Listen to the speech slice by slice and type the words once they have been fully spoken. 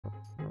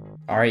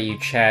Alright, you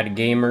Chad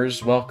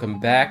gamers, welcome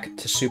back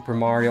to Super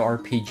Mario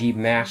RPG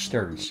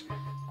Masters.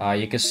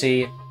 You can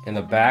see in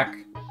the back,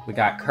 we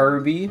got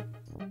Kirby,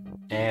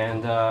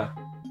 and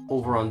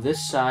over on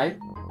this side,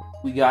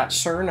 we got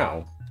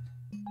Cerno.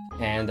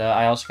 And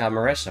I also got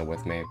Marissa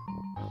with me.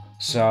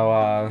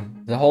 So,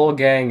 the whole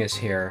gang is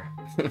here.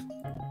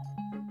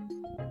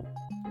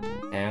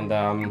 And,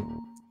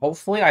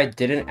 hopefully I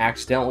didn't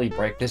accidentally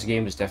break this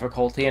game's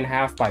difficulty in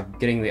half by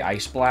getting the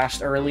Ice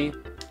Blast early.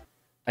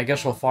 I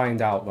guess we'll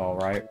find out, though,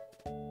 right?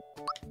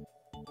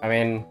 I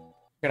mean,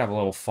 we're gonna have a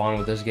little fun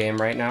with this game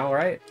right now,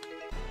 right?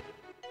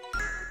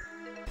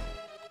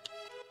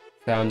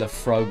 Found the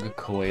frog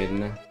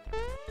coin.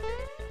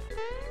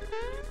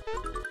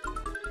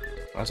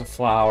 That's a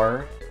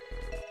flower.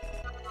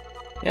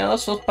 Yeah,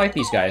 let's fight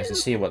these guys to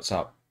see what's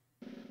up.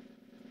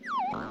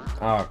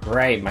 Oh,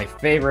 great, my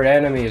favorite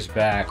enemy is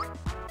back.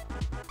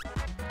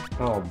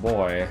 Oh,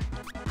 boy.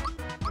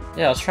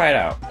 Yeah, let's try it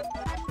out.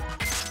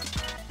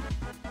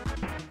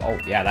 Oh,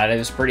 yeah, that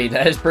is pretty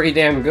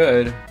damn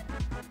good.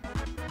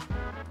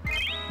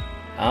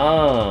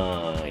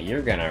 Ah,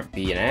 you're gonna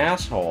be an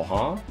asshole,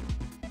 huh?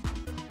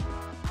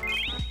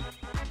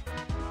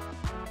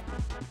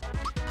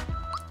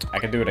 I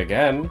can do it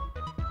again.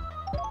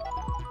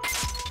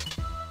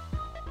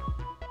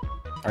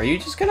 Are you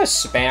just gonna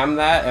spam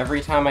that every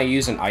time I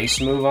use an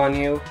ice move on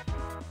you?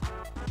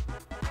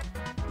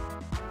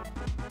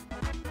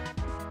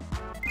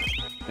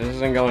 This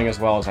isn't going as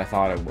well as I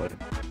thought it would.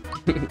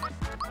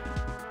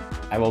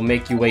 I will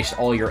make you waste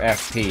all your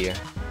FP.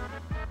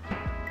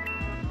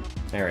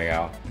 There we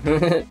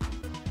go.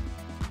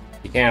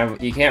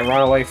 You can't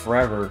run away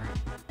forever.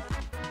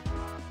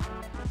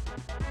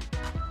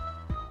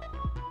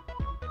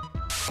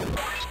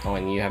 Oh,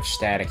 and you have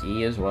static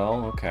E as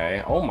well?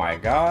 Okay. Oh my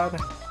god.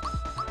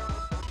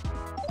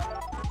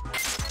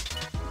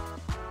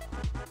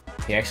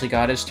 He actually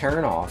got his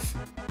turn off.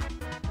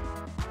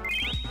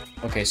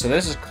 Okay, so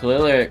this is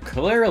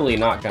clearly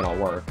not gonna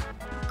work.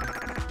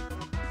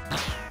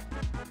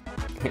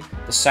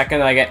 The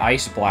second I get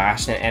Ice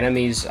Blast and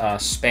enemies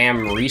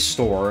spam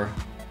Restore...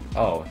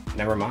 Oh,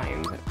 never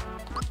mind. Am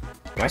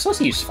I supposed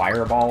to use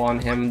Fireball on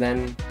him,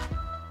 then?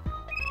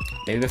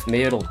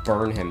 Maybe it'll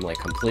burn him, like,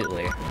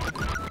 completely.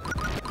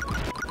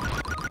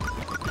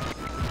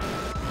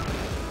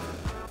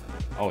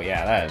 Oh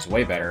yeah, that is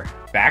way better.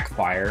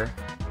 Backfire.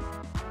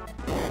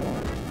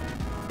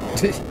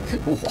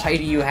 Why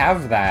do you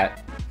have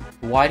that?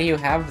 Why do you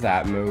have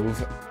that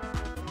move?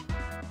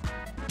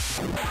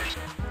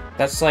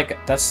 That's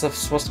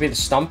supposed to be the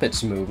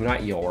Stumpets move,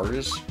 not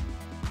yours.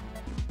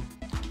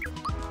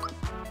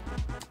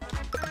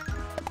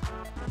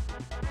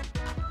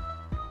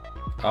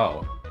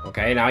 Oh,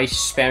 okay, now he's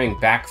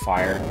spamming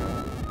Backfire.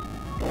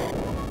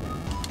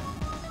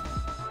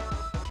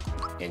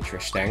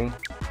 Interesting.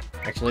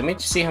 Actually, let me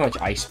just see how much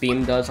Ice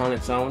Beam does on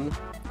its own.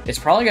 It's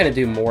probably gonna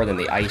do more than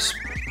the Ice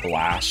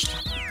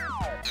Blast.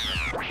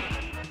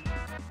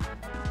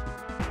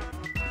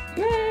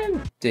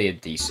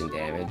 Did decent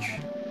damage.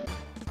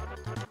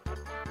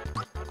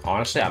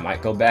 Honestly, I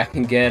might go back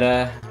and get,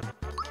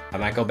 I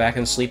might go back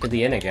and sleep at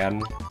the inn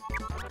again.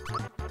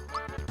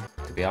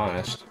 To be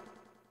honest.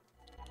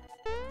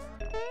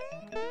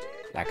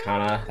 That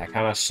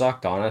kinda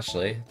sucked,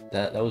 honestly.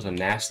 That was a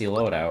nasty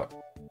loadout.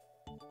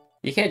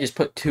 You can't just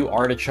put two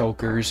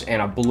Artichokers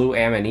and a blue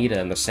Amanita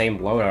in the same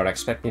loadout and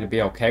expect me to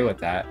be okay with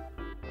that.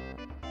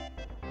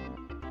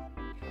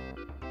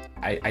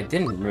 I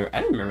didn't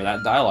remember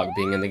that dialogue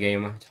being in the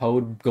game.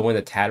 Toad going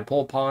to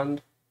Tadpole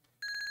Pond?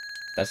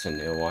 That's a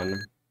new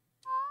one.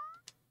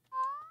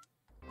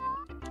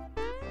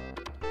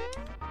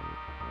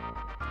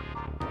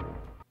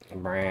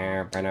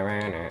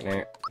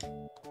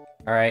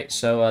 Alright,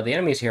 so the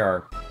enemies here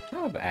are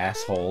kind of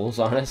assholes,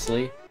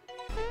 honestly.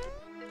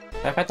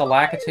 Can I fight the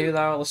Lakitu,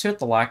 though? Let's see what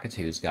the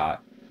Lakitu's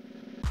got.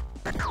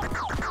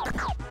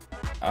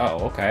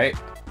 Oh, okay.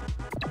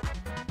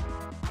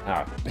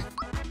 Oh.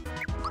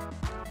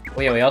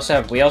 Well, yeah, we also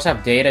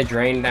have Data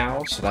Drain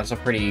now, so that's a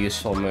pretty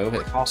useful move.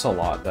 It costs a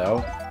lot,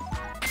 though.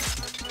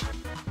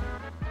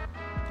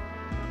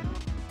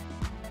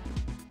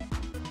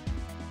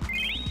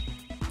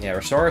 Yeah,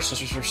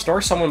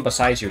 restore someone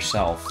besides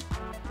yourself.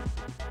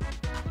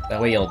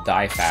 That way you'll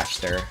die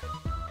faster.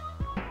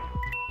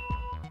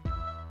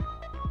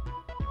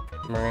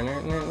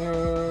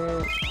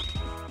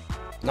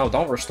 No,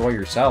 don't restore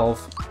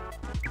yourself.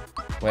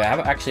 Wait,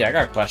 actually, I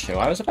got a question.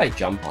 Why was it if I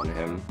jump on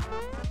him?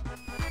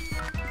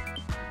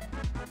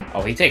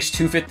 Oh, he takes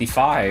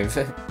 255.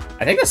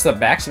 I think that's the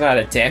max amount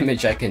of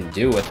damage I can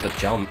do with the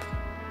jump.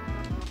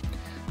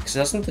 Because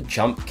doesn't the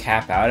jump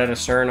cap out at a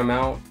certain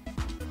amount?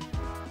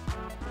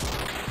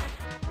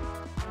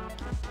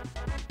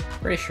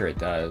 Pretty sure it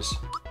does.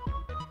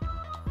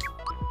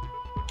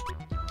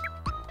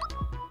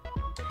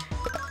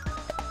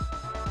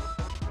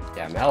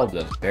 Yeah, Metal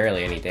does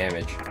barely any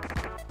damage.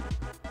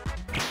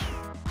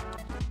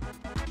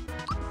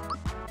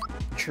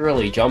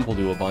 Surely jump will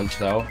do a bunch,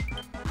 though.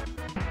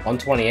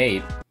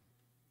 128.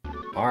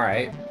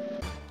 Alright.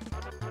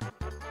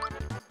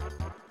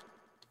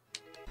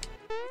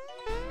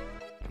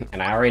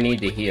 And I already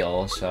need to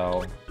heal,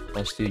 so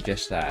let's do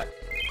just that.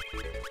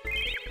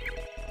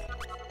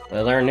 I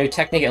learned a new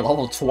technique at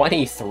level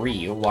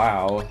 23,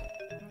 wow.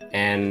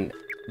 And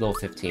level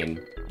 15.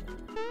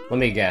 Let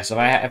me guess, if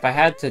I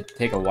had to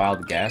take a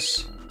wild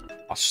guess,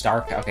 a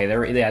star... Okay,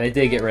 they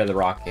did get rid of the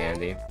rock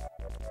candy.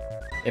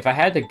 If I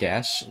had to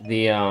guess,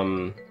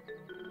 the,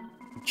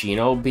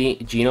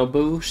 Geno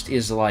boost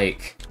is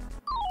like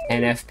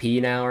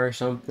NFP now or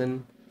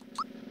something.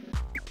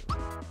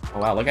 Oh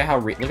wow, look at how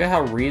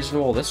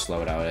reasonable this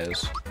loadout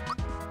is.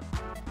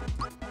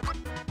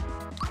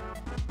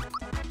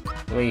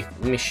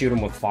 Let me shoot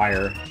him with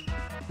fire.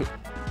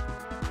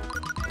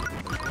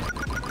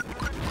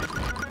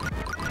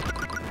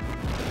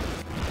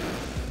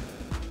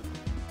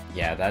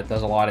 Yeah, that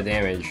does a lot of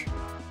damage.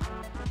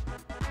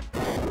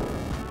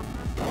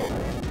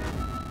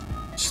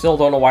 Still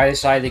don't know why I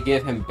decided to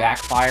give him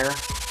backfire.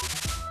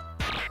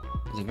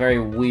 It's a very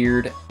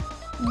weird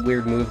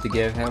move to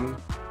give him.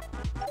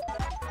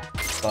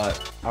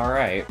 But,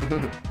 alright.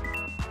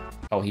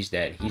 Oh, he's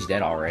dead. He's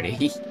dead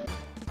already.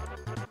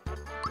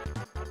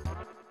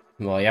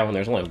 Well, yeah, when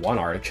there's only one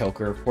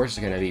artichoker, of course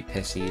it's gonna be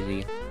piss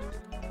easy.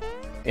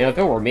 You know, if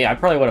it were me, I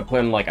probably would have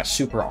put in, like, a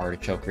super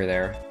artichoker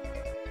there.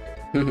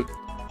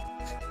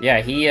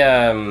 Yeah, he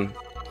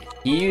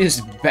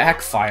used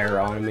backfire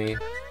on me.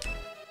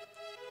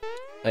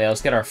 Oh, yeah,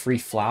 let's get our free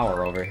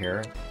flower over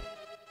here.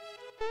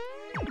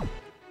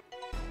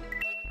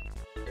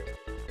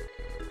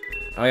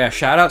 Oh yeah,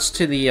 shoutouts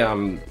to the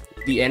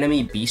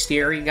enemy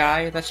bestiary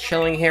guy that's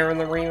chilling here in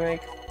the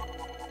remake.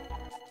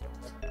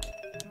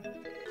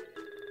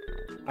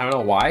 I don't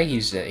know why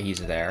he's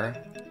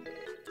there.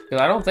 Because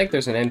I don't think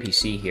there's an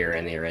NPC here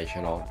in the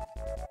original.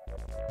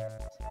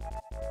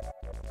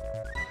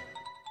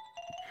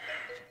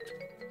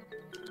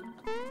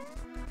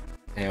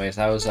 Anyways,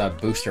 that was a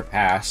booster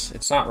pass.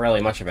 It's not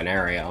really much of an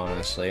area,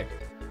 honestly.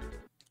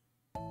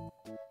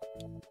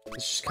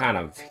 It's just kind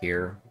of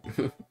here.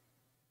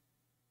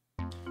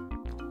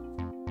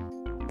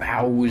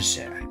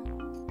 Bowser.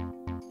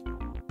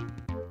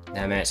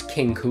 That man's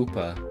King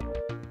Koopa.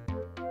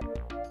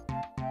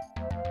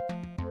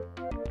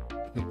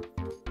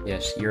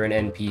 Yes, you're an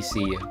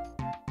NPC.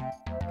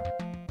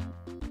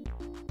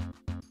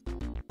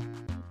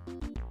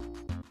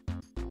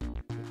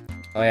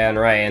 Oh yeah, and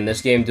right, in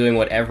this game doing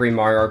what every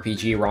Mario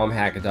RPG ROM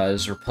hack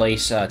does,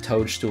 replace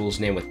Toadstool's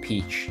name with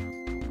Peach.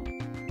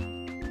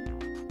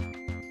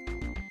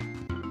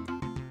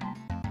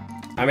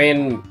 I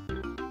mean,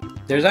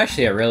 there's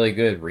actually a really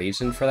good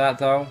reason for that,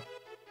 though.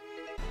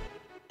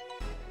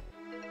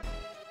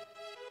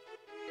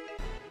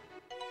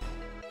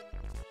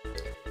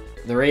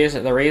 The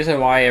reason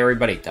why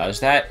everybody does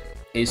that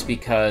is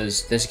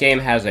because this game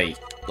has a,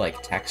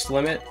 like, text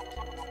limit.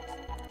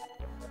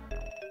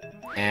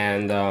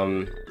 And,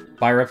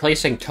 by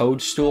replacing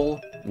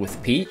Toadstool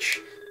with Peach,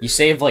 you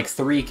save, like,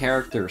 3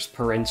 characters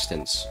per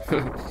instance.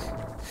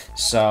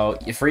 So,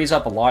 it frees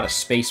up a lot of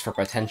space for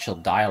potential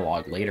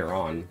dialogue later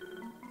on.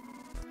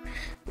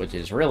 Which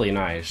is really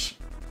nice.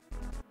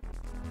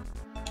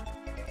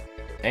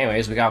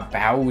 Anyways, we got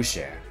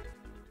Bowser.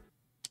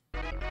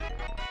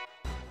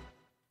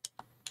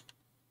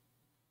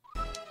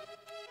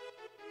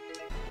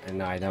 And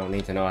no, I don't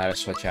need to know how to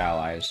switch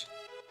allies.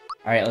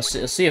 Alright, let's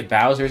see if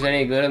Bowser's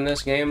any good in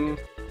this game.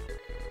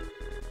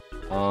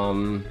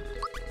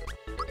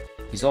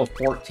 He's level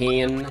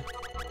 14.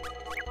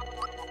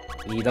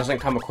 He doesn't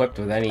come equipped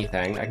with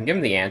anything. I can give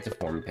him the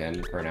Antiform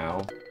pin for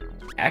now.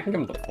 I can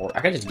give him the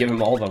I can just give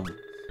him all the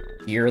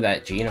gear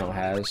that Geno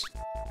has.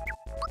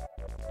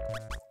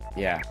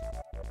 Yeah.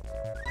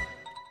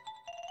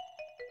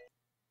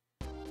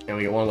 And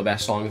we get one of the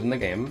best songs in the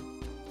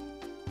game.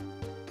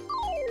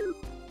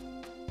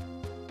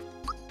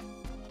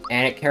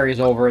 And it carries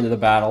over into the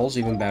battles,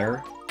 even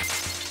better.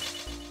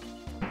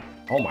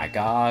 Oh my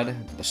god,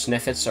 the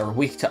Sniffets are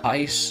weak to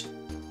ice.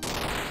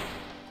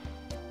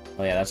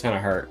 Oh yeah, that's gonna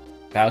hurt.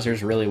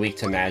 Bowser's really weak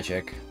to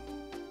magic.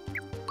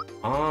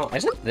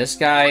 Isn't this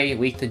guy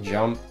weak to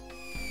jump?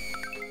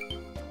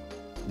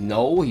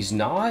 No, he's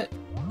not?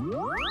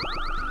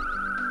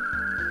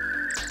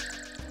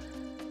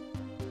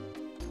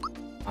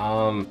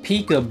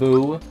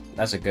 Peekaboo.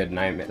 That's a good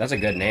name. That's a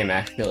good name,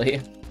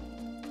 actually.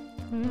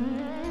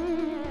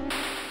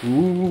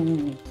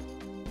 Ooh.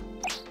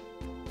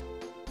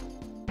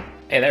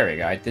 Hey, there we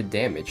go. I did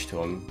damage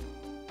to him.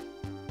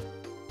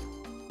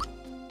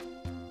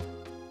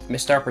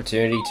 Missed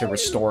opportunity to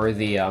restore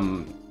the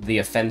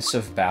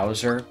offensive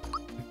Bowser.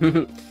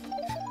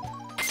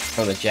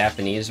 From the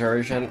Japanese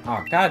version.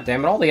 Oh, god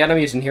damn it. All the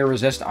enemies in here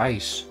resist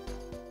ice.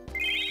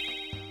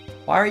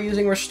 Why are you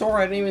using restore?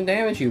 I didn't even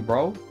damage you,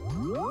 bro.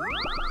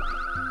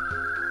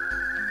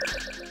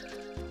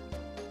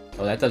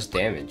 Oh, that does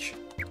damage.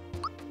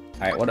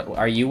 Alright, what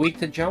are you weak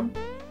to jump?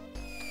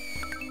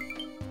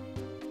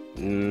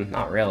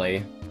 Not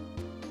really.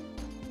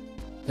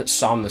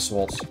 Somnus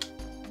Waltz.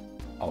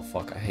 Oh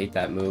fuck, I hate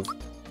that move.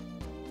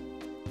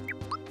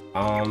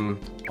 Oh,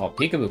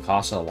 Peekaboo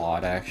costs a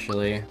lot,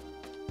 actually.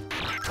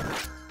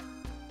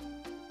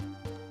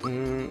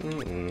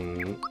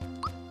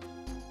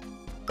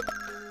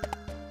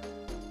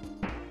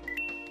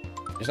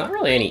 There's not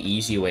really any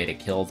easy way to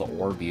kill the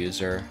orb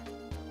user.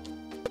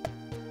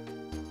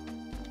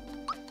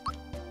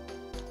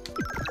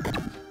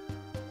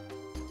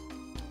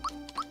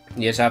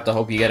 You just have to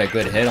hope you get a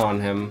good hit on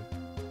him.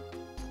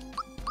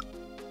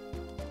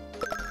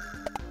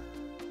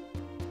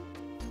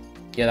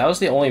 Yeah, that was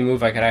the only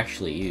move I could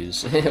actually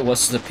use. It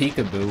was the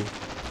peekaboo.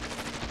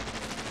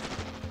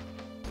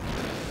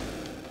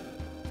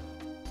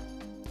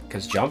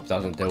 Because jump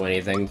doesn't do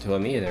anything to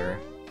him either.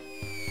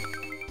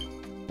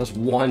 That's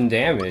 1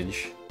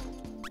 damage.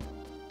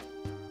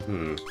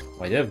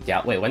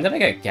 Wait, when did I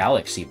get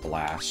Galaxy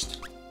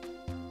Blast?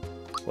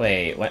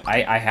 Wait,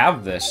 I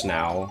have this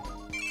now.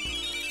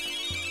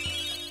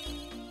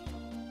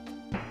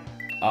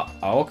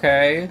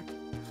 Okay.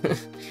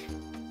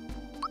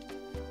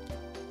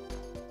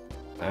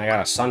 I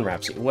got a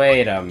Sunwrap Seed.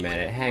 Wait a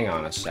minute, hang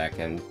on a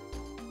second.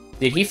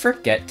 Did he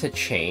forget to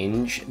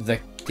change the...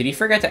 Did he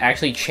forget to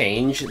actually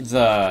change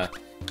the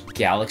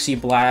Galaxy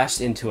Blast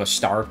into a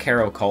Star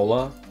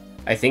Caracola?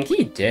 I think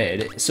he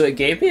did. So it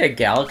gave me a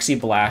Galaxy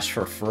Blast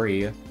for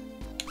free.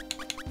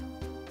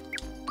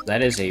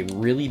 That is a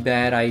really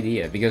bad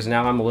idea, because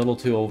now I'm a little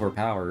too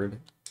overpowered.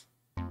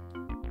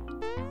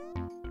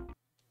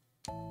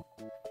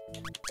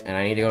 And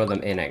I need to go to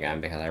them in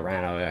again, because I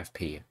ran out of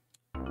FP.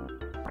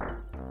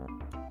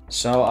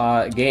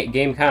 So,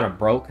 game kind of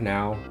broke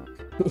now.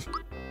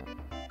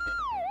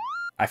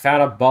 I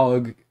found a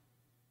bug.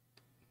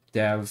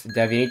 Dev,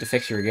 you need to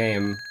fix your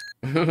game.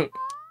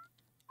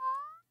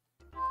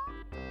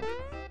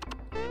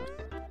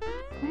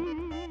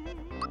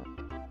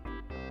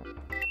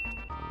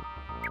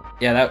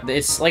 Yeah,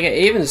 it's like, it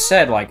even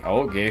said, like,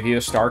 oh, it gave you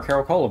a Star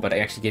Caracola, but it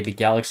actually gave you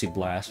Galaxy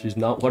Blast, which is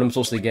not what I'm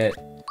supposed to get.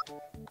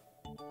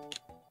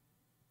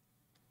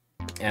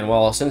 And,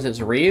 well, since it's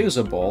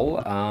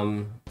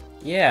reusable,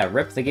 yeah,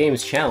 rip the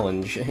game's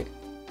challenge.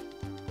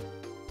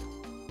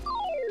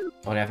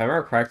 Oh, now, if I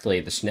remember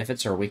correctly, the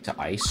Sniffets are weak to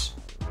ice.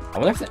 I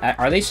wonder if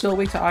are they still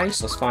weak to ice?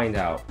 Let's find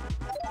out.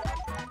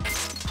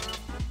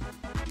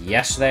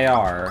 Yes, they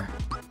are.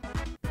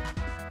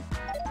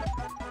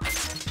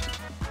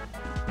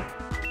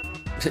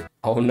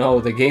 Oh no,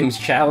 the game's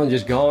challenge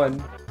is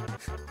gone.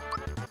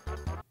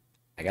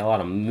 I got a lot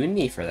of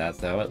money for that,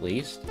 though, at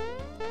least.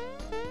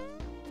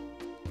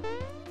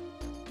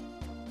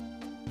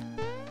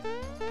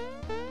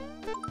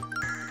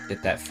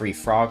 Get that free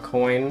frog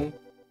coin.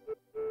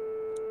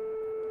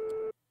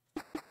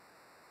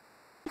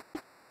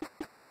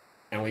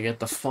 And we get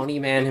the funny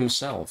man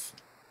himself.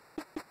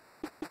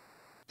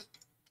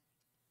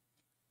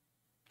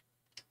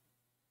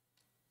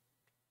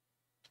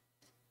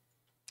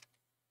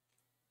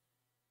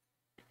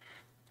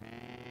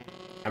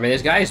 I mean,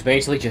 this guy is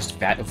basically just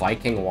Fat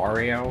Viking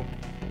Wario.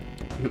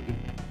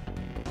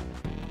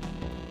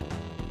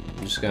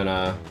 I'm just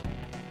gonna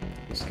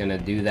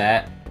do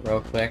that real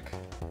quick.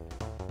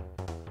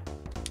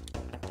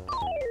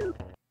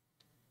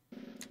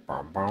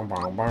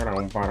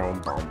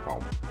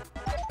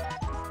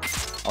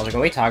 Also,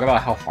 can we talk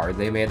about how hard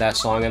they made that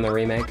song in the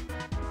remake?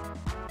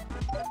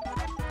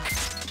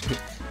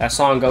 That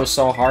song goes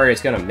so hard,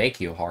 it's gonna make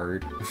you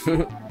hard.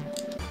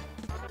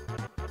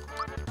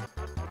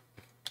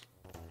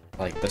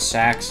 Like, the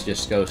sax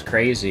just goes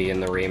crazy in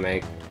the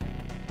remake.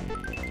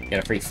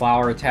 Get a free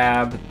flower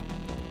tab.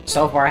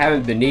 So far, I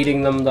haven't been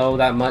needing them, though,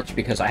 that much,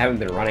 because I haven't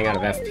been running out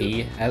of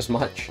FP as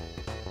much.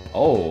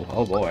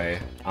 Oh boy.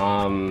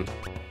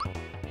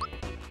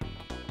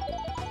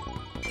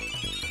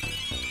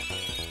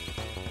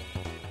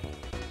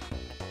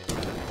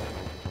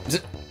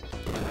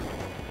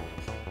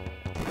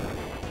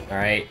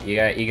 Alright,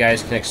 you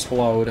guys can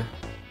explode.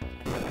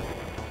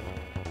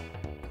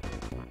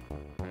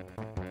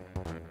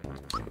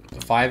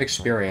 5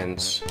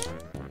 experience.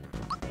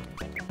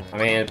 I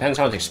mean, it depends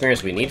how much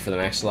experience we need for the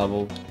next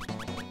level.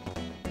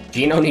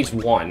 Geno needs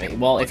 1.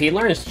 Well, if he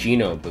learns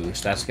Geno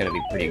Boost, that's gonna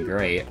be pretty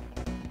great.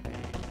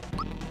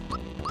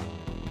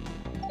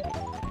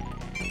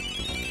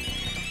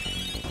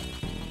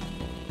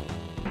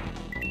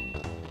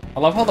 I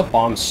love how the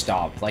bombs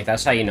stop. Like,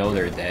 that's how you know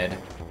they're dead.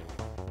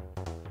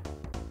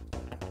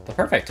 The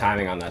perfect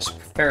timing on this.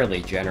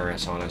 Fairly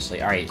generous,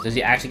 honestly. Alright, does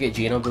he actually get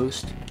Geno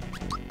Boost?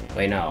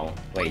 Wait, no.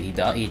 Wait, he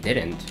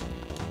didn't.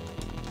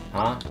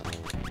 Huh?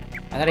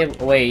 I thought he...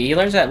 Wait, he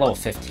learns that at level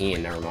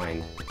 15. Never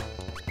mind.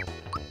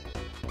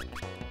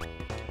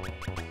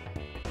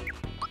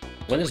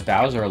 When does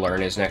Bowser learn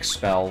his next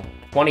spell?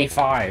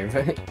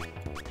 25!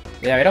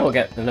 Yeah, I don't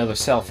get another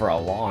cell for a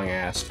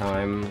long-ass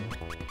time.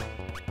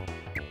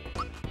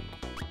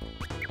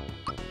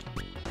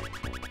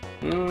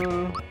 I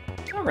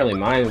don't really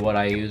mind what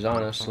I use,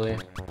 honestly.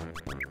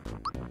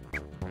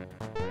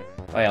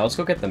 Oh yeah, let's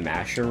go get the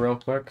masher real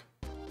quick.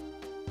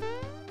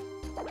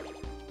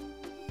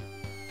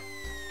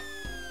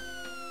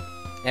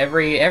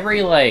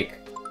 Every like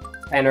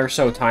 10 or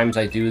so times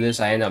I do this,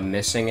 I end up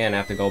missing it and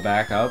have to go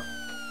back up.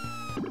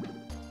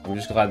 I'm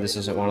just glad this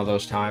isn't one of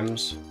those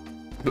times.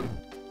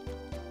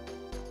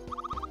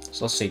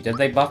 So let's see, did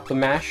they buff the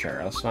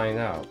masher? Let's find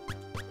out.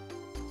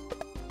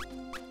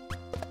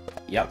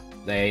 Yep.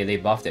 They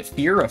buffed it.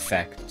 Fear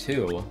effect,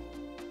 too.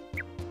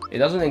 It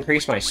doesn't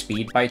increase my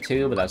speed by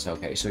 2, but that's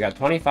okay. So we got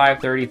 25,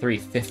 33,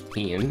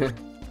 15.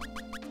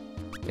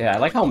 Yeah, I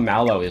like how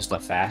Mallow is the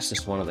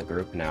fastest one of the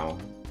group now.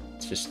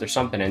 It's just, there's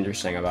something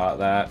interesting about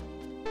that.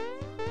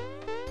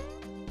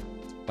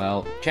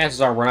 Well,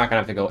 chances are we're not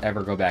gonna have to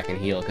ever go back and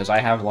heal, because I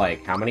have,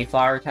 like, how many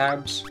flower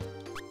tabs?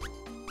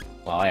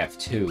 Well, I have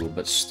 2,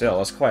 but still,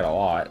 that's quite a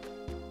lot.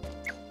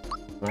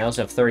 I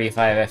also have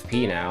 35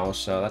 FP now,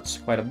 so that's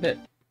quite a bit.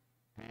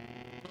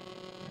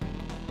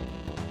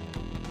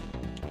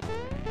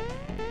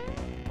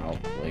 Oh,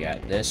 we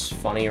got this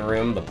funny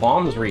room. The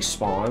bombs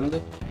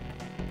respawned.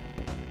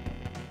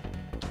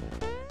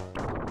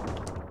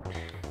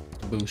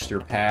 Booster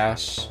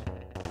pass.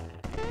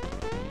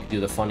 Do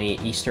the funny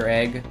Easter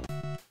egg.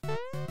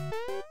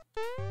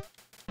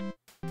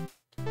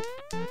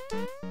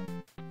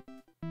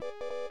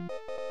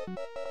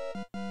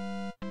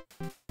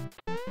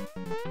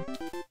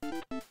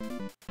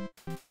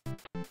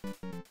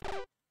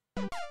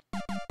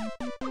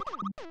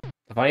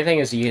 The funny thing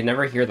is you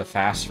never hear the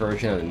fast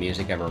version of the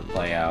music ever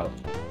play out.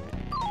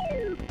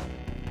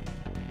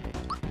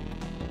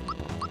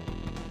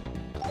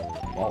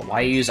 Well,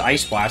 why use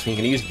Ice Blast when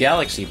you can use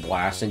Galaxy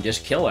Blast and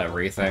just kill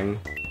everything?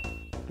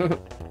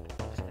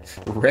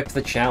 Rip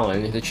the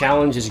challenge. The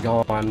challenge is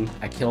gone.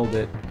 I killed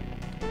it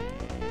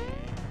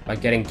by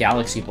getting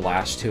Galaxy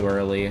Blast too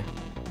early.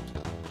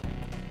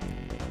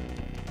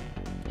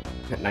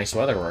 Nice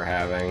weather we're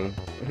having.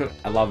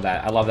 I love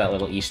that. I love that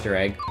little Easter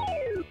egg.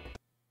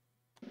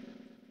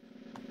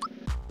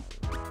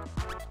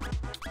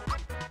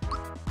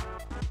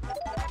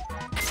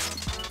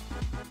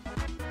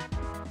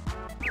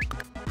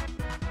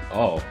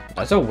 Oh,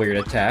 that's a weird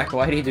attack.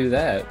 Why did he do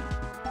that?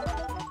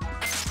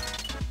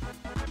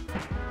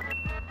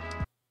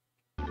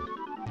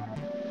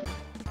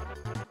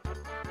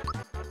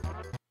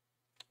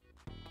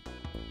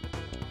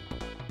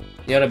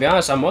 Yeah, to be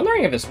honest, I'm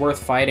wondering if it's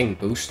worth fighting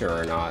Booster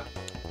or not.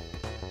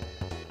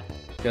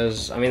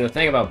 Because, I mean, the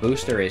thing about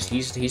Booster is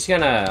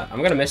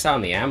I'm gonna miss out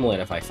on the amulet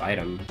if I fight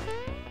him.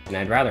 And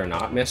I'd rather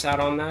not miss out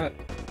on that.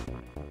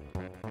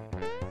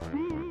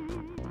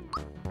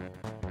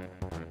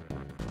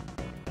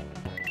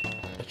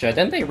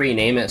 Didn't they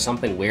rename it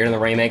something weird in the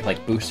remake,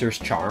 like Booster's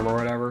Charm or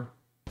whatever?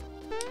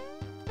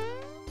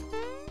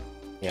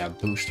 Yeah,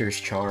 Booster's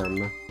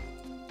Charm.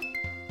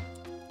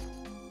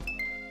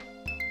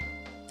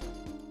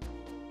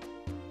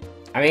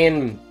 I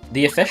mean,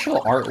 the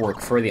official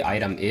artwork for the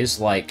item is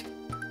like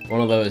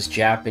one of those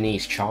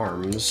Japanese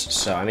charms,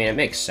 so I mean, it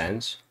makes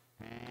sense.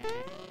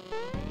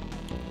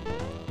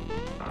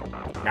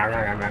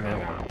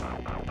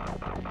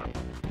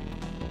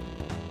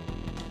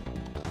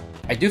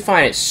 I do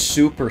find it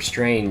super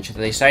strange that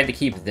they decided to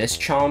keep this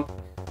chomp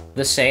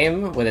the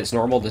same with its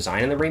normal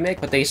design in the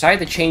remake, but they decided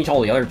to change all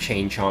the other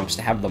chain chomps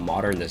to have the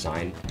modern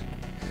design.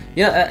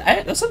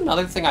 Yeah, that's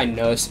another thing I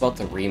noticed about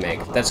the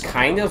remake that's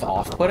kind of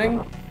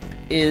off-putting,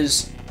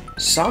 is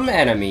some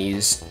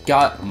enemies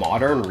got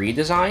modern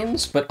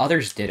redesigns, but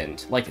others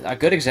didn't. Like, a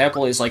good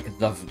example is, like,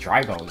 the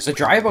Dry Bones. The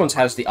Dry Bones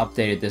has the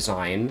updated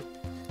design,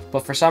 but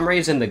for some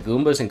reason the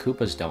Goombas and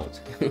Koopas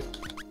don't. And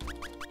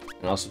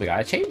also we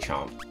got a Chain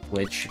Chomp,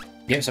 which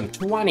gives him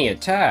 20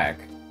 attack,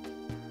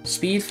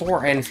 speed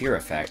 4, and fear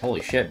effect.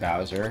 Holy shit,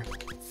 Bowser.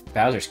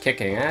 Bowser's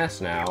kicking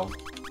ass now.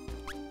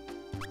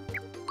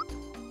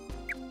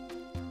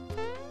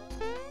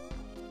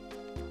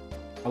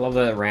 I love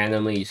that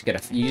randomly you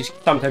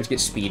just sometimes get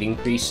speed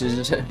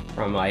increases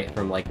from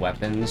like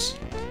weapons.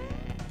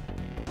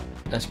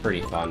 That's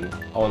pretty fun.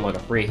 Oh, and like a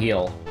free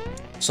heal.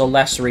 So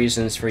less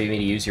reasons for you to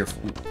use your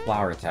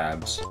flower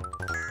tabs.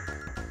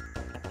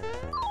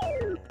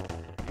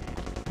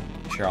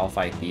 Sure, I'll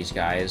fight these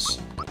guys.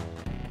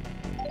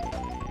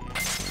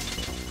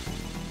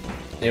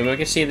 Yeah, we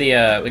can see the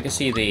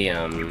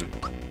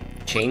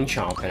Chain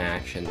Chomp in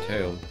action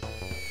too.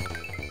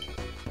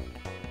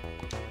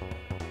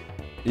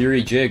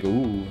 Eerie Jig,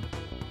 ooh.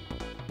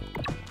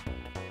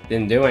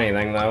 Didn't do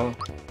anything though.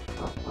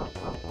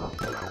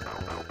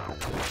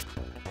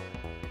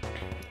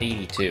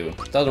 82.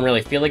 Doesn't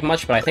really feel like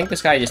much, but I think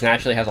this guy just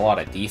naturally has a lot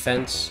of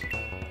defense.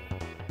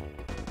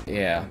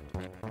 Yeah.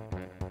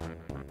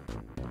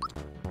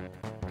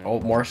 Oh,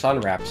 more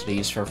Sun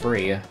Rhapsodies for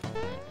free.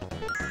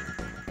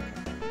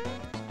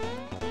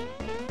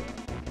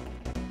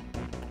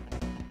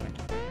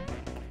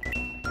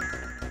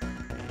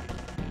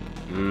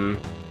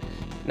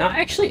 No,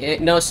 actually,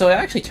 so it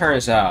actually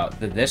turns out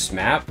that this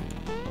map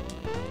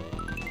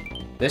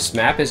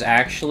is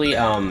actually,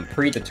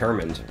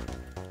 predetermined.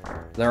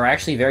 There are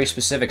actually very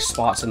specific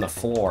spots in the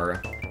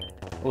floor.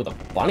 Oh, the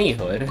bunny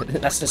hood?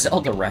 That's the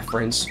Zelda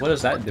reference. What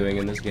is that doing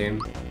in this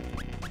game?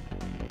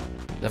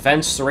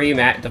 Defense 3,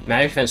 Magic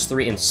Defense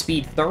 3, and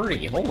Speed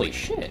 30. Holy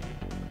shit.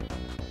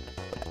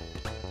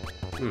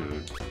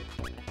 I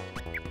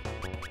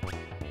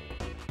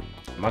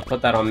might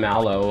put that on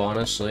Mallow,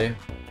 honestly.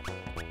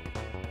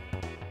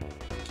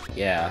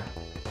 Yeah.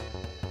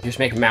 Just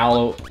make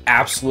Mallow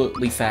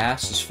absolutely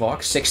fast as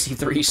fuck.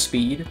 63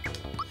 speed.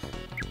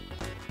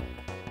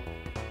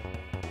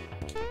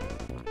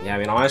 Yeah, I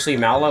mean, honestly,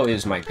 Mallow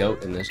is my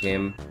goat in this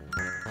game.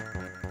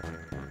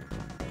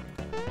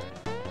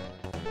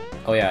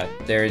 Oh yeah,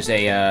 there's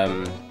a,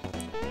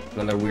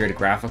 another weird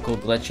graphical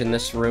glitch in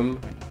this room.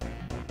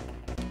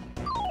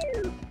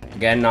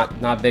 Again,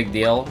 not big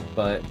deal,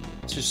 but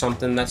it's just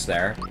something that's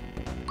there.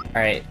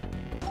 Alright.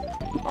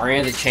 Are any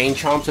of the Chain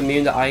Chomps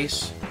immune to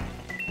ice?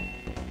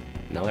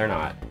 No, they're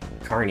not.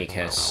 Carny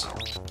Kiss.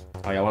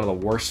 Oh yeah, one of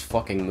the worst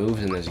fucking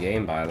moves in this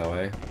game, by the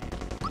way.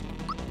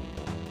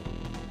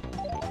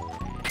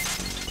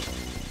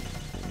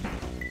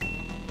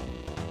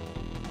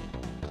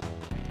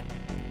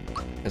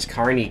 This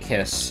Carny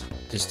Kiss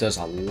just does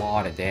a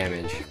lot of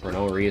damage for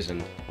no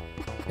reason.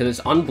 Because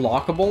it's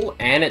unblockable,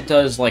 and it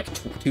does, like,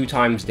 2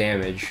 times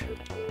damage.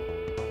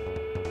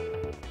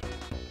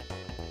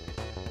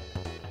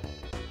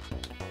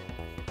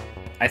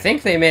 I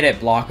think they made it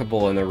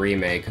blockable in the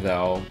remake,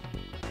 though.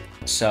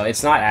 So,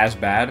 it's not as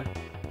bad.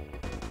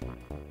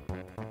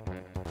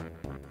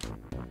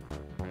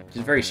 Which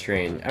is very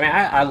strange. I mean,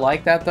 I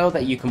like that, though,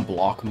 that you can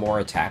block more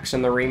attacks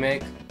in the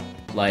remake.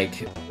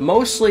 Like,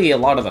 mostly a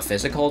lot of the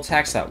physical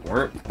attacks that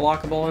weren't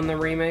blockable in the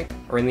remake,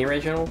 or in the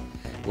original.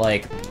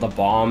 Like, the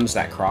bombs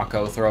that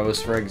Croco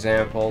throws, for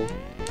example.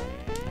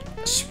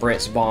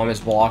 Spritz bomb is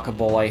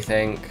blockable, I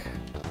think.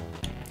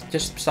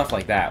 Just stuff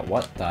like that.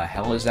 What the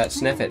hell is that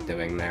Sniffit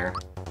doing there?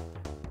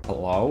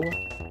 Hello?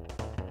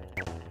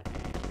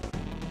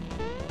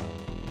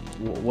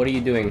 What are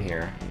you doing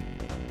here?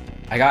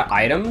 I got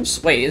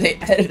items? Wait, they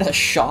added a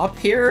shop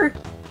here?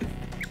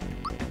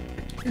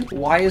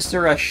 Why is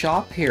there a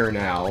shop here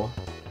now?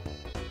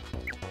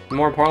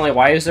 More importantly,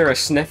 why is there a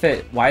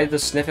Sniffit? Why did the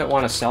Sniffit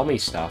want to sell me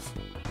stuff?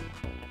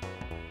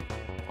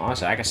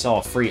 Honestly, I could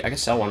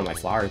sell one of my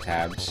flower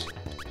tabs.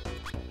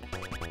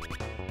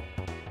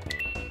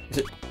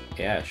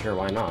 Yeah, sure,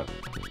 why not?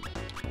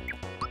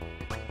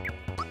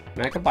 I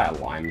mean, I could buy a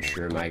lime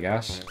shroom, I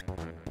guess.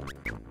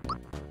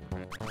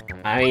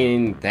 I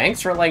mean,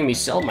 thanks for letting me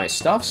sell my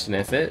stuff,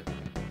 Sniffit.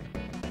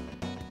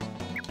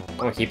 I'm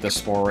gonna keep the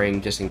spore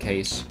ring just in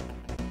case.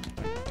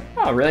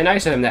 Oh, really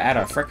nice of him to add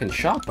a frickin'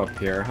 shop up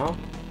here, huh?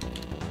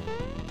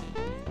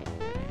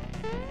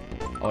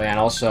 Oh yeah, and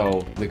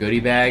also, the goodie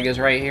bag is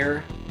right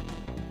here.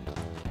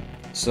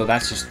 So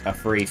that's just a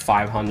free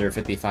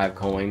 555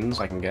 coins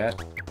I can get.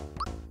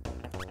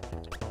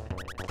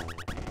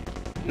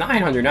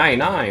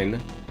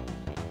 999!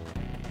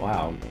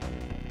 Wow.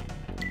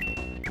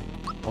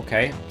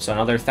 Okay, so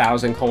another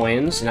 1,000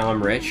 coins, now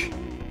I'm rich.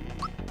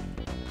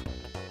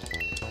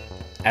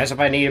 As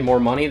if I needed more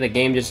money, the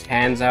game just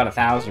hands out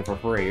 1,000 for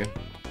free.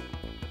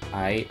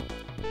 Aight.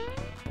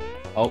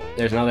 Oh,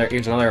 here's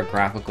another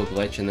graphical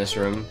glitch in this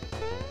room.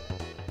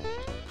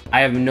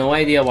 I have no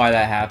idea why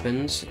that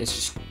happens. It's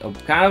just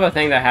kind of a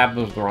thing that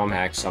happens with ROM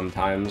hacks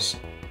sometimes.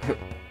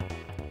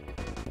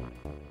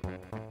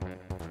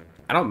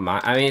 I don't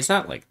mind. I mean, it's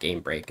not, like,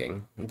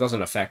 game-breaking. It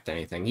doesn't affect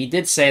anything. He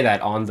did say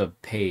that on the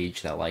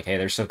page, that, like, hey,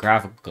 there's some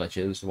graphical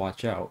glitches,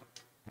 watch out.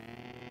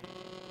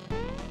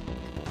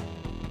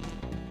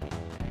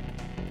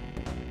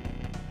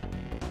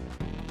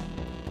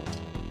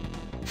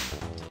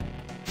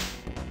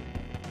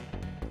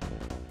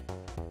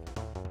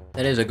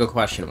 That is a good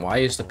question. Why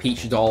is the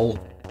Peach doll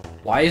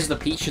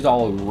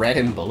red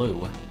and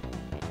blue?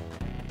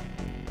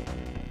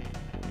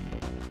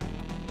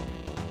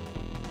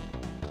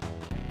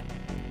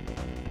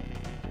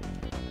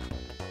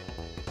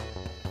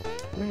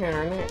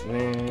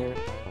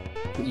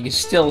 You can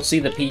still see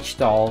the Peach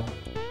doll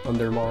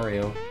under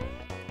Mario.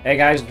 Hey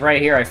guys, it's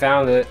right here, I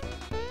found it.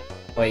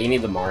 Wait, you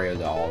need the Mario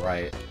doll,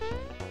 right?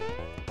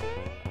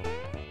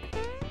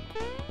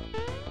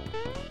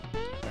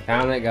 I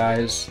found it,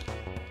 guys.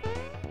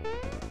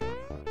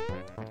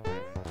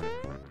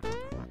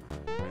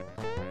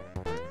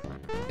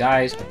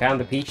 Guys, I found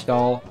the Peach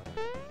doll.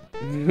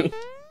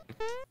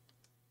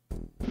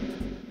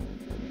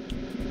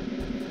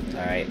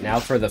 Alright, now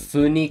for the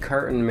Funi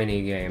Curtain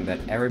minigame that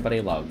everybody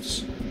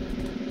loves.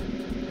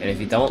 And if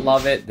you don't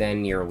love it,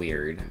 then you're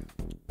weird.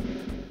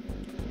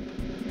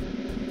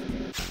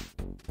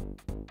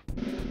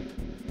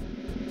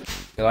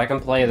 So I can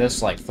play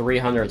this like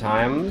 300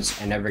 times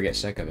and never get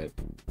sick of it.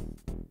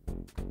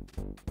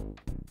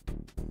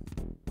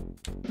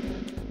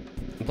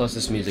 And plus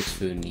this music's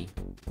Funi.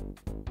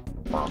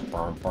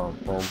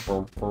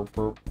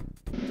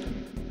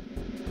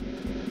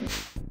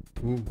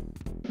 Ooh.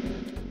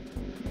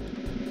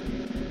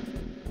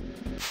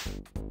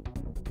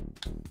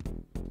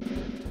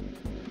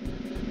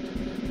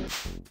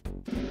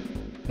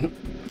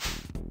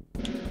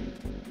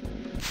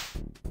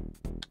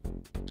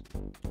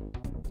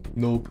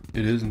 Nope,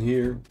 it isn't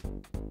here.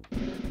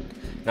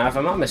 Now, if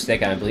I'm not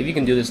mistaken, I believe you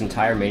can do this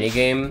entire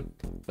minigame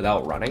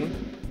without running.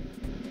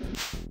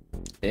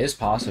 It is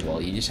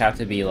possible, you just have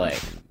to be, like,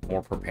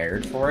 more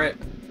prepared for it.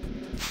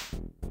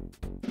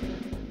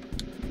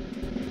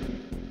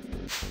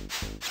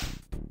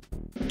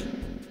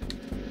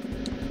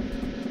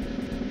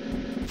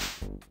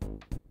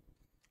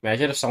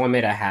 Imagine if someone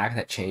made a hack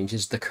that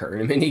changes the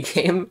current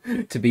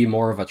minigame to be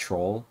more of a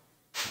troll.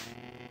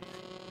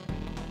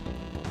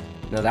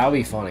 No, that would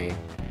be funny.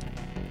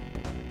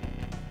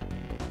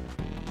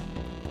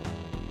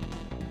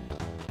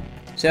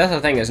 See, that's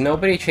the thing, is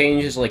nobody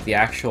changes, like, the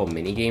actual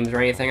mini-games or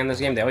anything in this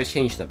game. They always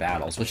change the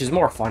battles, which is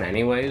more fun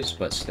anyways,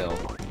 but still.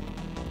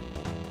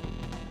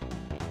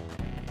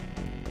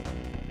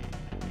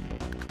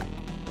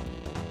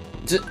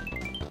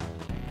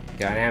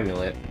 Got an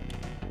amulet.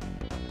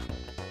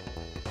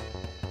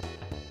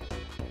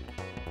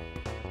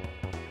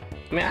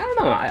 I mean, I don't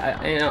know,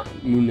 I know,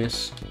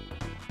 Munis.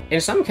 In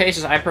some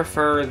cases, I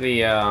prefer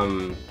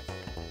the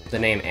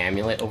name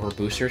Amulet over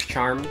Booster's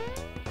Charm.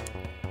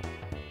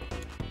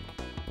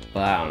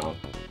 But I don't know.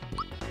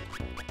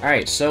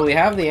 Alright, so we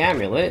have the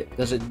amulet.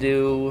 Does it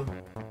do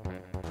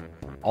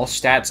all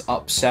stats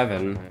up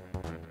 7?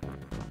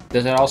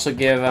 Does it also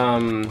give,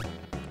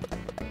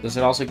 does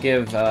it also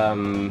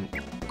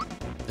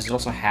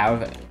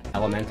have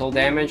elemental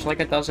damage like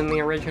it does in the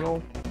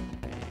original?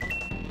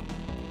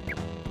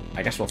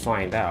 I guess we'll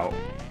find out.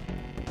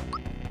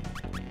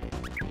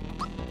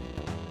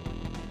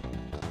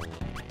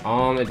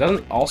 It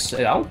doesn't also,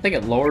 I don't think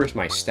it lowers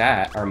my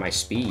stat, or my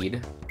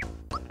speed.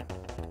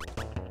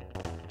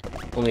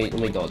 Let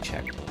me double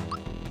check.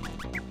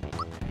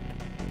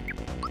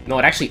 No,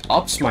 it actually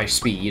ups my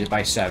speed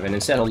by 7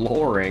 instead of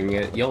lowering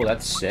it. Yo,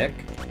 that's sick.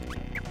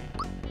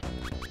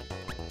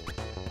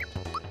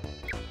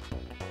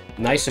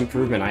 Nice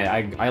improvement.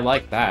 I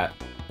like that.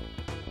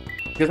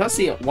 Because that's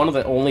one of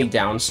the only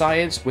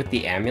downsides with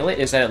the amulet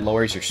is that it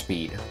lowers your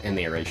speed in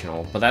the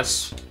original. But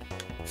that's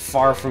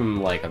far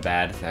from, like, a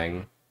bad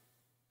thing.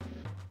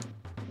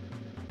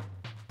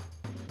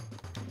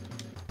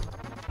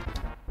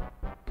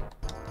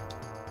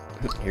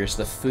 Here's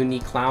the Funny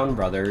Clown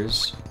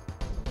Brothers.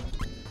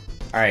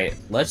 Alright,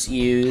 let's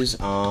use,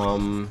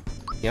 you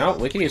know,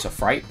 we can use a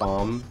Fright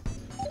Bomb.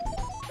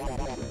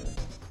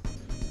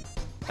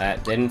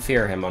 That didn't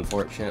fear him,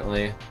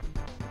 unfortunately.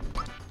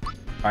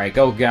 Alright,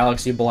 go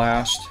Galaxy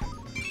Blast.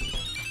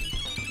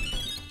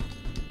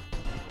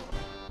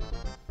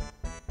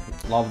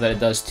 Love that it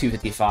does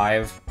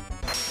 255.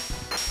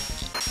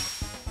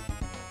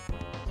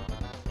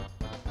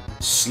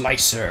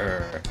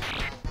 Slicer!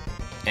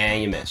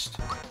 And you missed.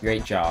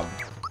 Great job.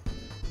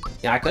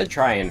 Yeah, I could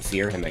try and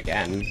fear him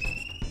again.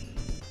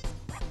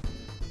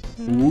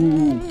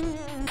 Ooh.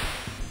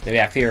 Maybe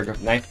I fear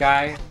Knife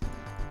Guy?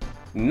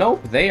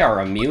 Nope, they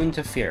are immune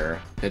to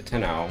fear. Good to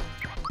know.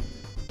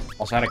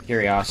 Also, out of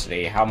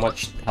curiosity, how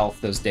much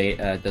health does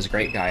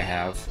Great Guy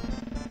have?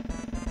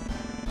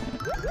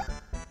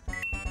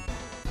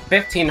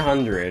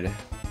 1500.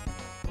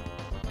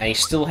 And he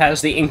still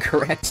has the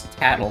incorrect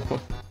tattle.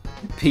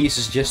 Peace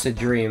is just a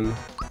dream.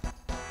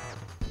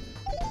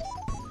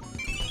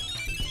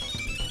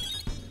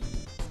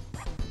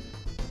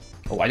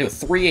 Oh, I do a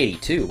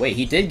 382. Wait,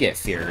 he did get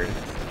feared.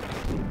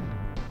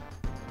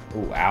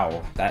 Oh,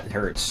 ow. That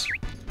hurts.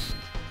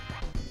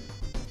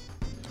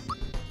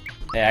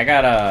 Hey, I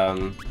got a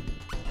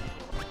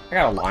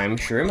lime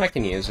shroom. I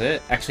can use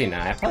it. Actually,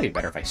 nah. It'd probably be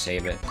better if I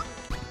save it.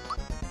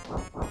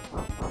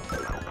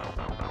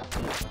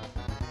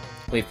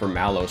 Wait for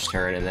Mallow's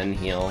turn and then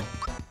heal.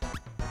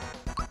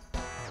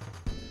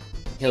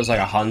 Heals like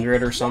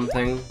 100 or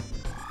something.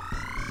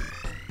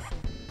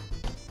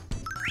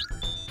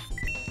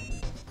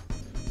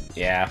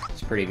 Yeah,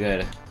 it's pretty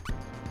good.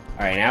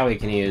 Alright, now we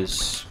can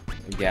use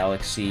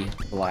Galaxy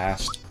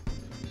Blast.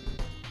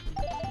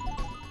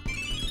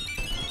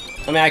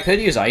 I mean, I could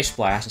use Ice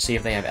Blast to see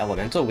if they have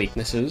elemental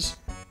weaknesses.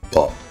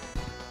 Oh.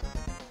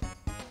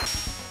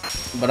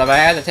 But if I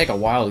had to take a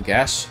wild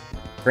guess,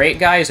 Great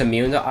Guy is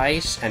immune to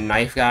ice, and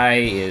Knife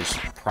Guy is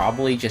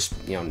probably just,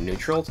 you know,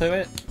 neutral to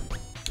it.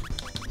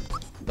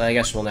 But I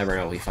guess we'll never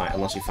know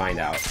unless we find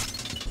out.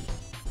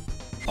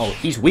 Oh,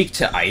 he's weak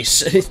to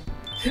ice.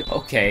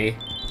 Okay.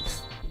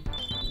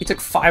 He took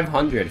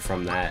 500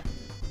 from that.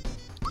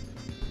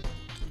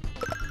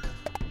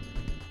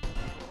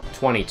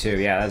 22,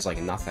 yeah, that's like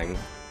nothing.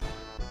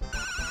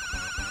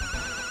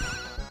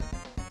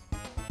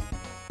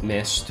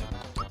 Missed.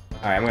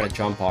 Alright, I'm gonna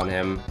jump on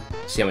him.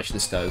 See how much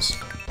this does.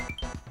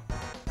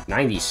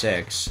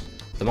 96.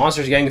 The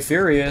monster's getting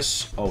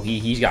furious. Oh,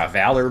 he's got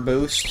Valor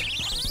boost.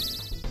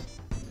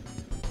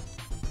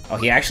 Oh,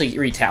 he actually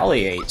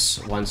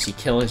retaliates once he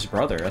kills his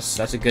brother.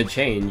 That's a good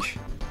change.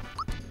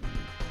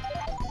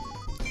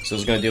 So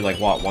it's gonna do like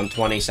what,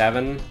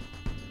 127?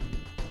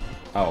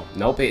 Oh,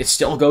 nope, it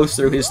still goes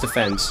through his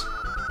defense.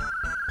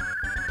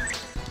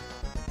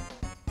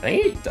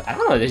 I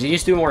don't know, does he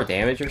just do more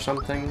damage or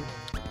something?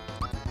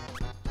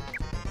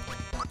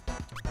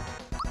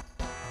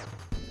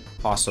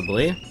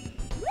 Possibly.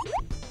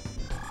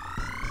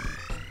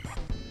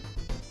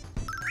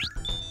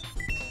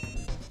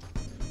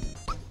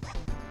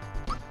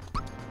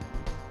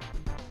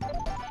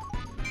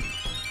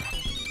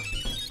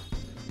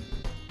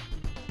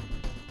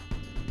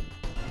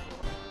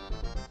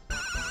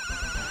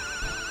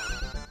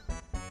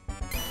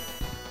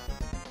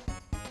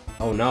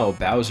 Oh no,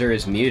 Bowser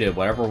is muted.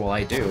 Whatever will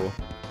I do?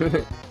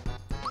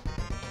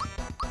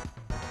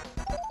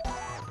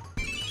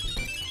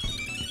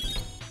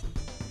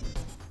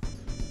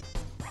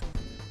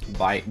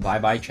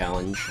 bye-bye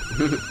challenge.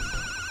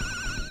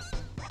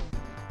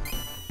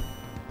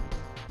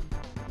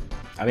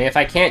 I mean, if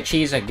I can't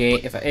cheese a game,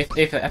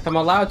 if I'm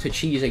allowed to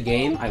cheese a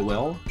game, I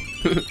will.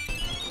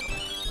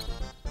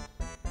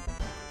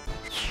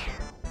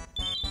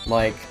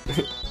 Like,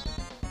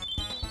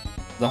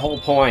 the whole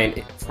point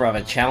of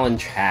a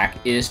challenge hack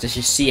is to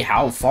just see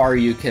how far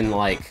you can,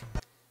 like,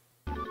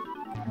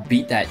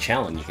 beat that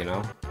challenge, you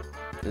know?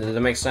 Does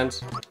that make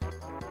sense?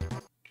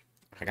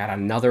 I got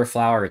another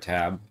flower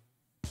tab.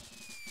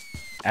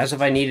 As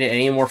if I needed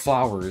any more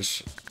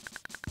flowers.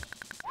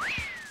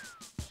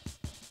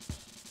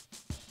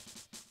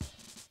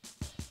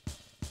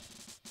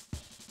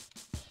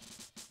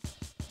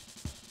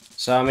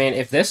 So, I mean,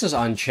 if this is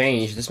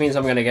unchanged, this means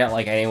I'm gonna get,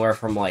 like, anywhere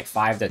from, like,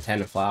 5 to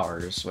 10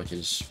 flowers, which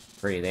is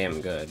pretty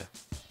damn good.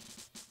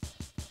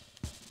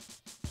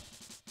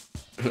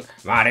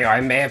 Mario, I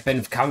may have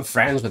become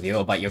friends with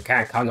you, but you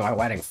can't come to my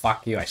wedding.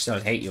 Fuck you, I still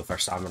hate you for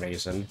some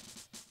reason.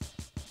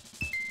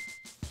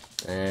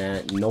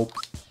 Nope.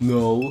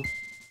 No.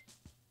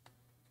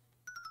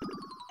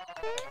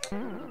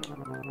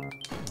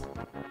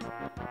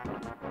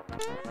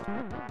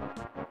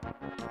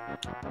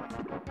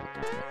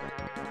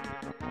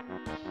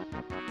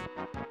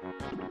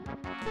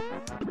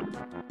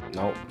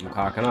 Nope, I'm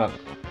cocking up.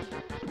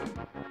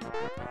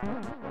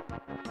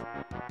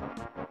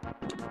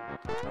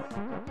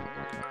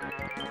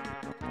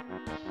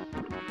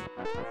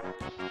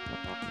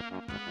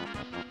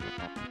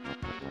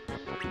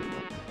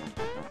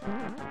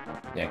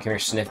 Yeah, come here,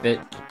 sniff it.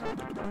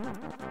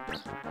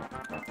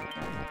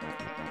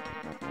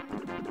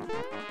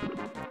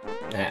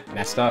 Nah,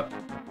 messed up.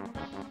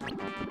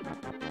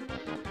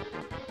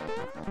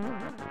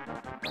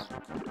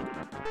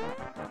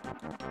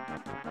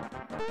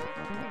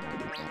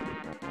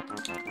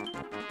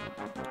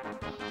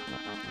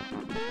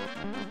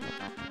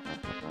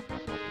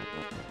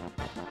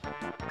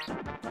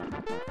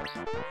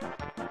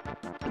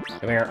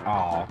 Come here.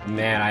 Oh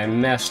man, I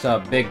messed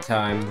up big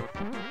time.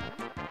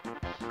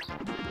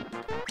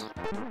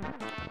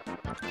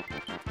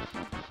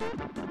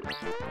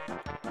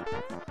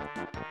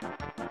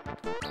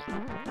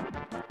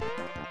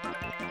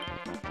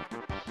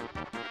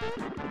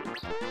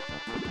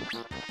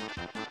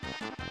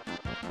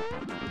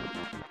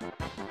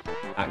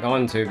 Not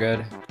going too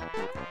good.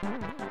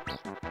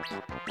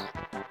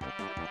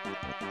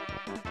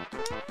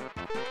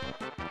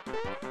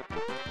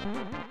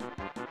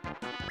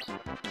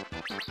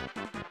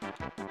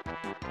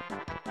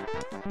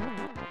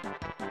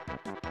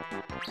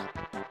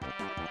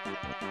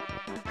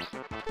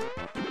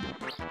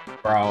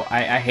 Bro,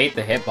 I hate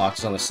the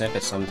hitboxes on the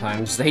snippets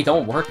sometimes. They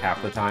don't work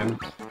half the time.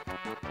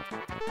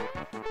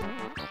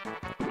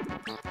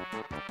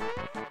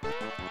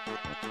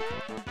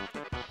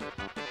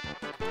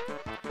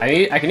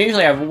 I can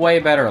usually have way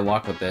better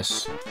luck with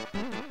this.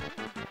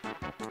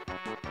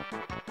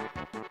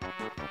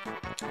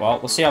 Well,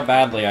 let's see how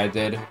badly I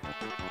did.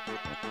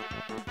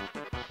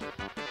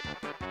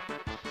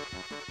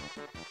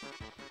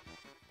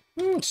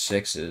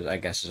 Sixes, I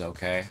guess, is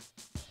okay.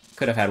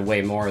 Could have had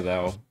way more,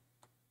 though.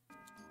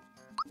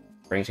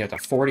 Brings you up to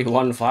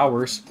 41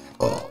 flowers.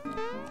 Oh.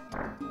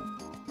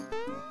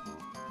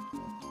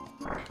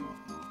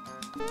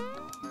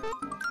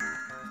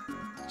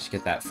 Let's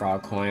get that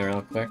frog coin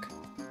real quick.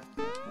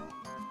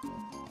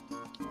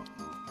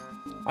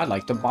 I'd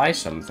like to buy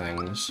some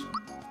things.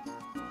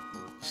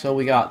 So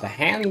we got the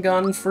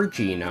handgun for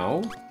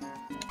Gino.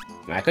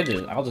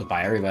 I'll just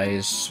buy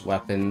everybody's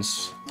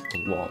weapons.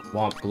 The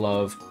Womp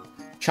Glove.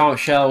 Chomp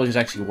Shell, which is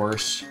actually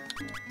worse.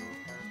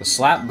 The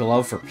Slap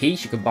Glove for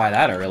Peach, you could buy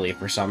that early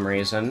for some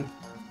reason.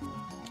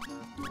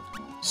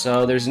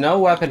 So there's no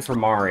weapon for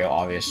Mario,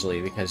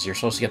 obviously, because you're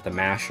supposed to get the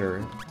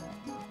Masher.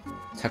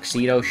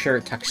 Tuxedo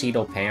Shirt,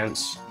 Tuxedo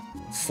Pants,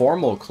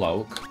 Formal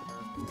Cloak,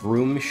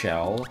 Broom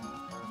Shell,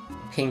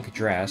 Pink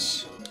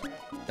Dress,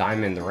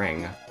 Diamond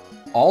Ring.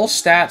 All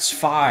stats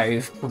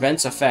 5,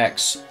 prevents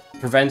effects,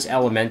 prevents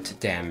element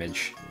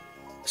damage.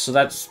 So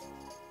that's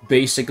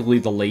basically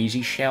the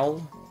Lazy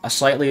Shell. A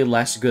slightly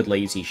less good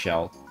Lazy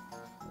Shell.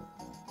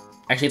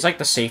 Actually, it's like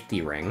the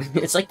Safety Ring.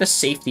 It's like the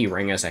Safety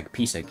Ring as a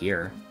piece of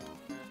gear.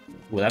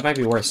 Ooh, that might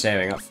be worth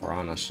saving up for,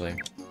 honestly.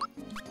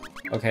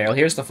 Okay, well,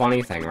 here's the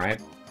funny thing, right?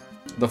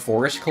 The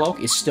Forest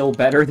Cloak is still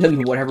better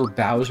than whatever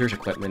Bowser's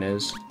equipment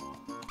is.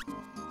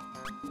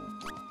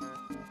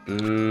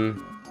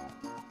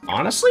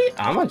 Honestly,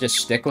 I'm gonna just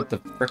stick with the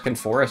frickin'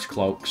 Forest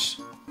Cloaks.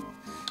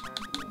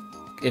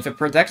 If it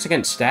protects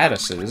against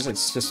statuses,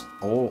 it's just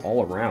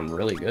all around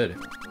really good.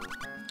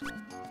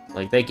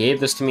 Like, they gave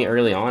this to me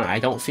early on. I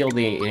don't feel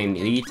the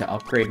need to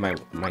upgrade my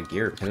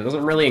gear, because it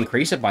doesn't really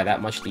increase it by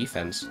that much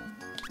defense.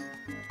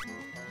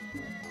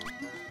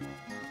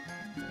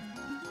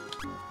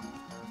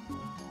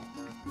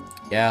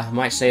 Yeah, I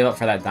might save up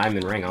for that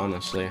diamond ring,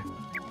 honestly.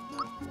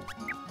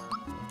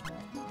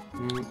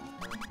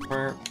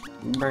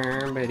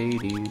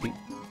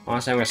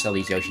 Honestly, I'm gonna sell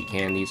these Yoshi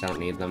candies. I don't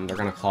need them. They're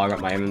gonna clog up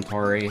my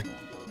inventory.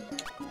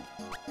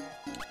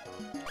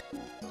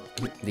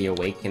 The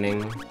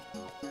Awakening.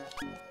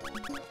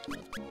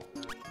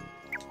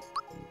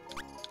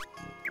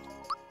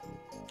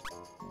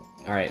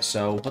 Alright,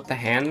 so put the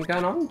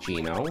handgun on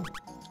Gino.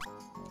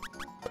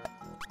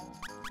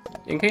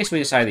 In case we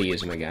decide to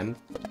use him again.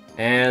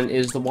 And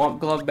is the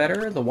Womp Glove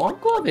better? The Womp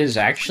Glove is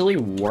actually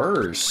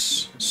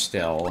worse,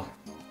 still.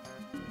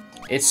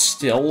 It's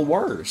still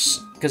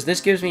worse. Because this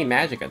gives me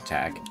magic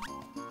attack.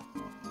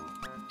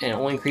 And it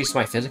only increases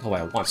my physical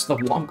by once. The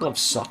Womp Glove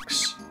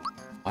sucks.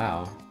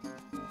 Wow.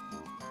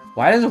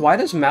 Why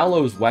does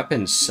Mallow's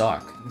weapon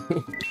suck?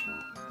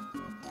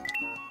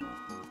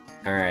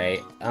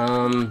 Alright,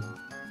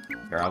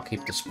 here, I'll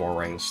keep the Spore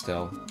Ring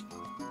still.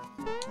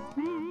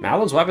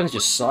 Mallow's weapons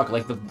just suck.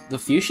 Like, the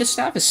Fuchsia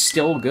Staff is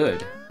still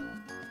good.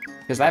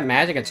 Because that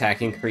magic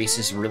attack increase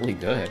is really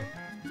good.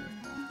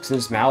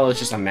 Since Mallow is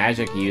just a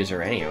magic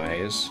user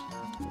anyways.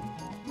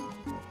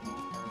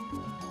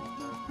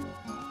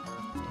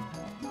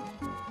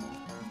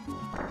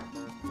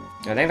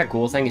 I think the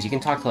cool thing is you can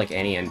talk to, like,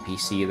 any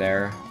NPC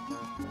there.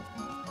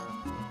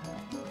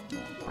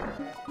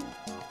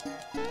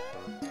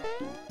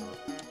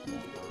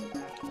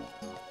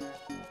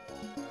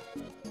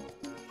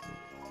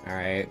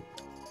 Alright.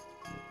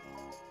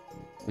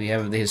 We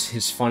have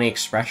his funny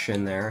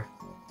expression there.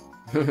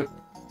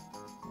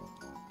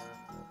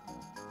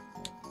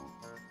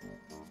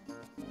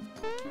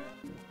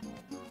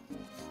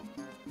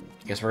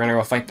 Guess we're gonna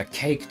go fight the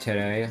cake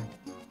today.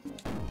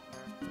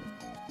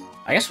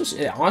 I guess,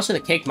 honestly,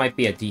 the cake might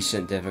be a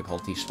decent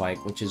difficulty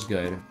spike, which is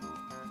good.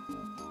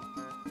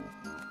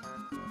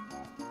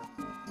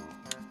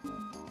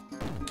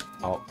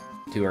 Oh,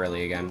 too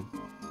early again.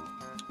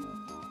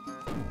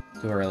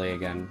 Too early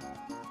again.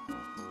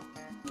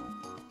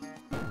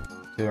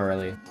 Too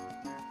early.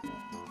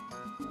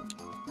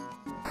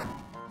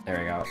 There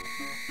we go.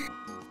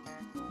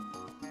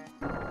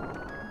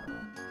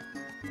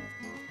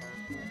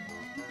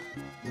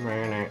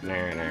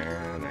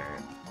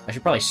 I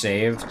should probably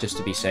save, just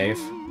to be safe.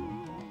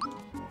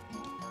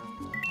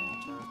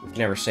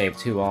 Never save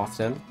too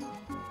often.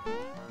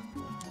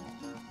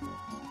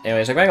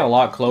 Anyways, I'm getting a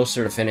lot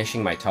closer to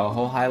finishing my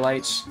Toho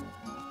highlights.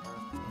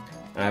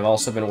 And I've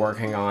also been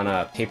working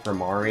on Paper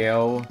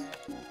Mario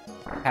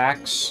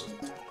packs.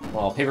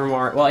 Well,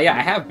 well, yeah,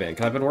 I have been,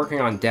 because I've been working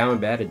on Down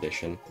Bad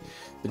Edition.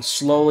 Been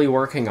slowly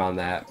working on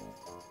that.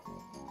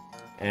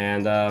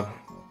 And,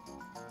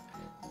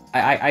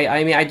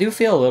 I mean, I do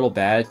feel a little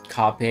bad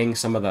copying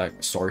some of the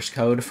source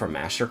code from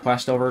Master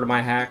Quest over to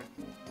my hack.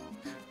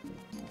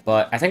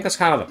 But I think that's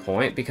kind of the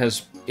point,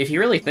 because if you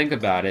really think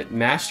about it,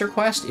 Master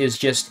Quest is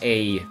just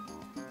a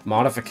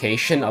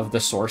modification of the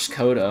source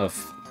code of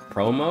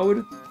Pro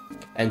Mode,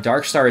 and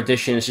Darkstar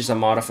Edition is just a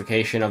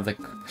modification of the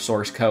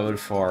source code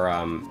for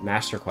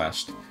Master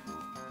Quest.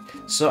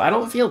 So I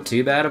don't feel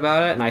too bad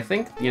about it, and I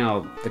think, you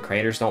know, the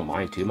creators don't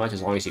mind too much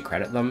as long as you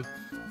credit them.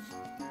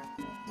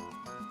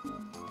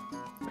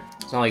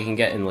 It's not like you can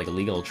get in, like,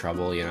 legal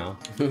trouble, you know?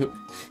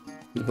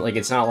 Like,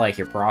 it's not like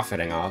you're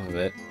profiting off of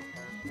it.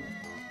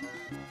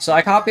 So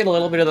I copied a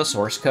little bit of the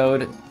source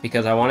code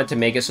because I wanted to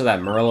make it so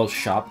that Merlot's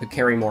shop could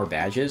carry more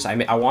badges. I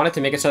wanted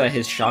to make it so that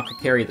his shop could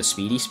carry the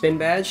Speedy Spin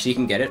badge so you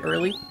can get it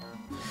early.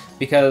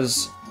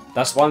 Because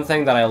that's one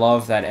thing that I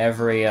love that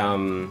every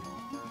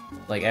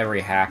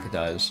hack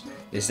does,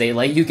 is they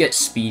let you get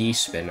Speedy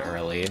Spin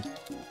early.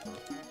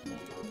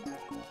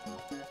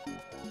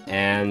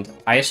 And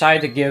I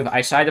decided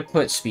to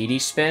put Speedy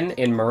Spin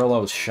in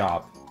Merlot's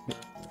shop,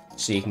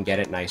 so you can get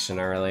it nice and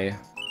early.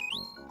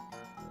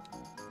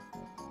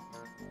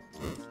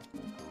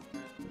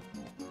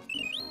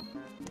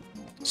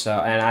 So,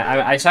 and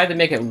I decided to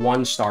make it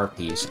 1-star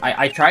piece.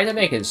 I tried to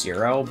make it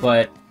 0,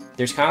 but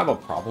there's kind of a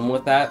problem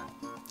with that,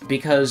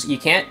 because you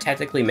can't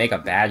technically make a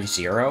badge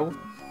 0.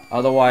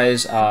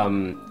 Otherwise,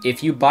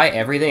 if you buy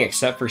everything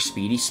except for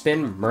Speedy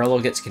Spin,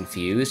 Merlot gets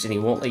confused, and he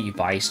won't let you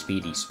buy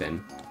Speedy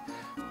Spin.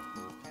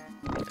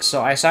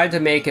 So I decided to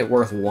make it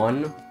worth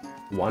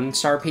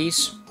 1-star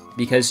piece,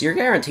 because you're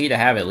guaranteed to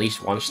have at least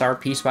 1-star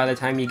piece by the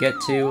time you get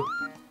to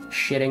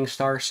Shitting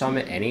Star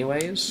Summit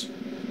anyways.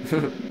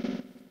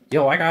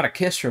 Yo, I got a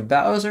kiss from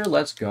Bowser,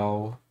 let's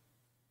go.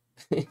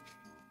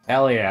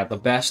 Hell yeah, the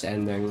best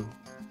ending.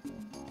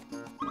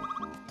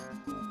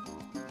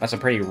 That's a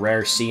pretty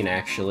rare scene,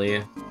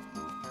 actually.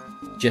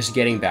 Just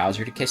getting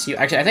Bowser to kiss you.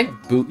 Actually, I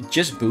think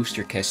just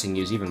Booster kissing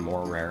you is even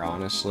more rare,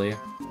 honestly.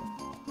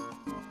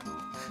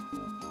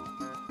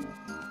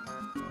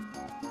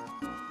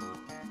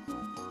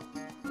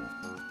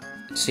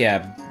 So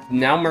yeah,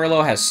 now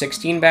Merlot has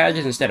 16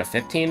 badges instead of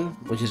 15,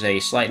 which is a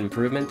slight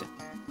improvement.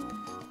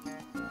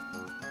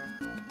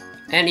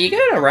 And you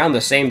get it around the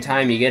same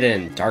time you get it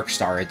in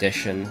Darkstar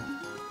Edition.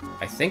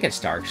 I think it's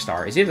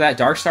Darkstar. It's either that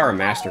Darkstar or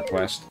Master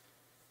Quest.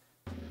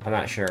 I'm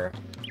not sure.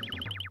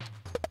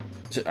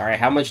 Alright,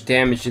 how much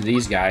damage do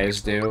these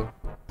guys do?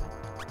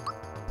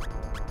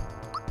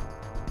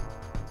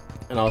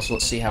 And also,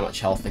 let's see how much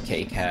health the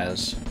cake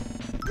has.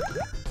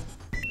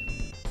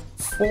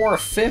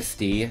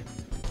 450?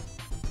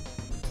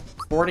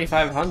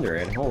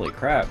 4,500, holy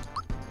crap.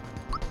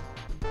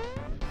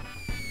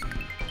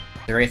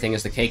 The great thing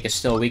is the cake is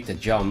still weak to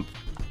jump.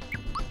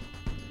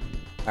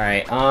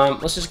 Alright,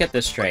 let's just get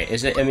this straight.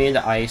 Is it immune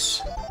to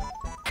ice?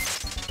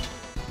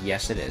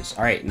 Yes, it is.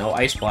 Alright, no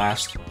Ice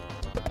Blast.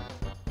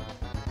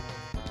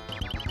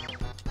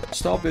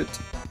 Stop it.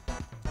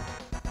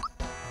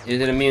 Is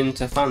it immune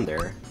to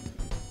thunder?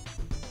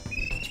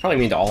 It's probably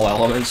immune to all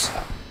elements.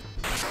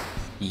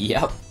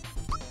 Yep.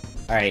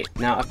 Alright,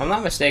 now, if I'm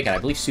not mistaken, I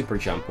believe Super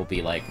Jump will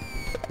be, like,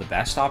 the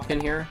best option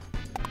here.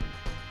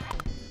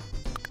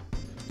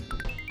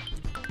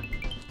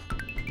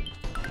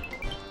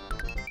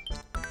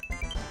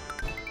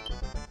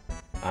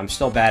 I'm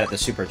still bad at the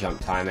Super Jump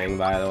timing,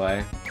 by the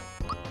way.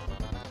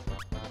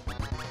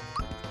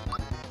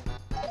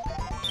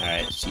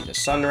 Alright, let's see the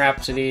Sun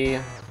Rhapsody.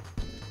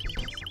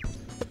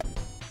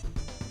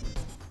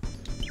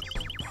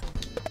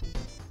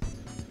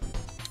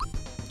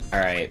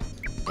 Alright,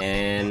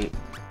 and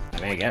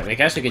I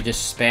guess we could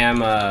just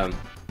spam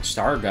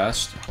Star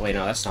Gust. Wait,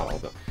 no, that's not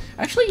what we'll do.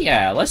 Actually,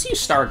 yeah, let's use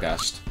Star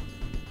Gust.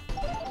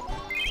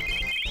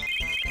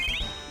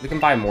 We can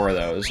buy more of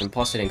those, and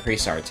plus it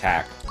increases our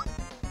attack.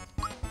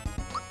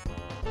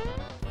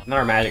 Not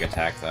our magic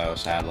attack, though,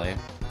 sadly.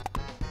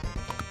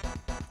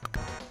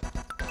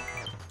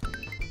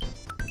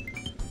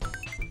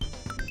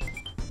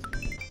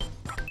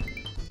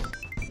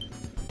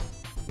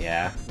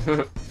 Yeah,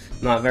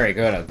 not very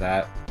good at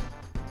that.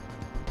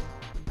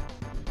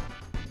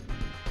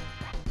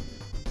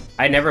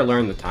 I never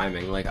learned the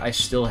timing, like, I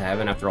still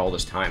haven't after all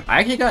this time.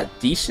 I actually got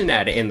decent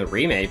at it in the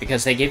remake,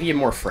 because they give you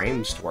more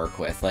frames to work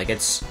with. Like,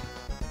 it's,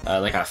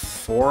 like a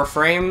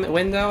 4-frame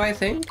window, I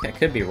think? I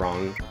could be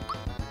wrong.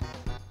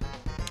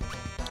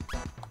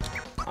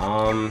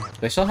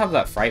 They still have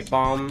that Fright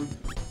Bomb?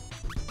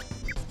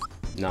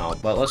 No,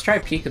 but let's try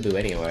Peekaboo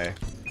anyway.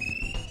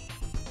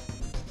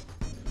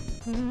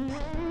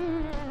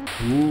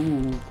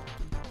 Ooh.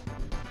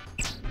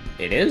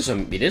 It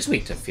is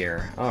weak to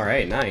fear.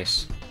 Alright,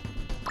 nice.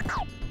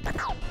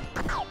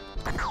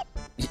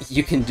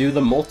 You can do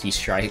the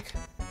multi-strike.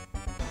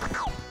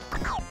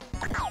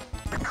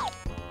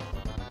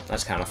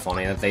 That's kind of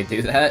funny that they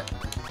do that.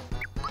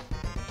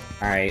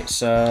 Alright,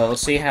 so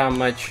let's see how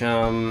much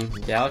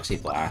Galaxy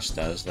Blast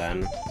does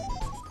then.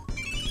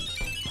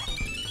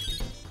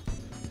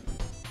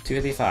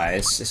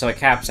 255, so it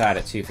caps out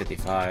at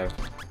 255.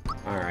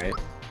 Alright.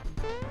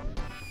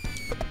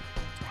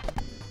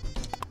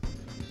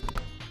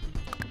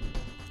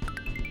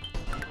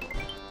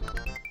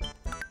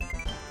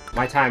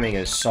 My timing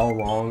is so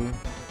wrong.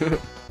 I'm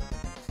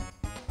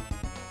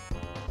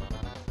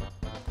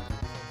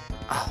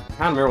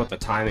trying to remember what the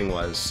timing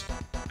was.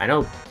 I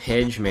know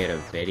Pidge made a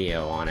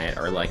video on it,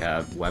 or like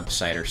a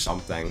website or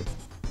something.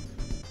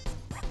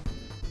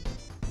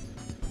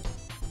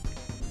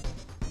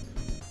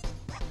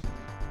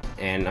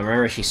 And I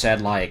remember she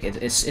said, like,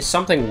 it's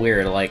something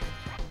weird, like,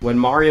 when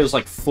Mario's,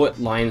 like,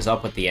 foot lines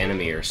up with the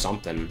enemy or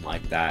something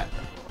like that.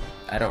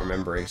 I don't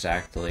remember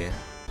exactly.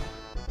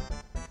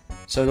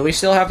 So do we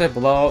still have to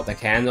blow out the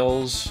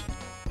candles?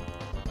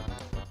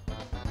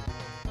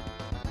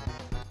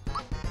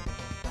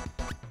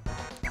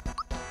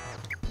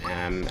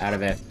 Out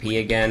of FP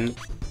again.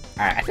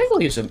 Alright, I think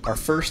we'll use our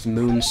first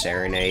Moon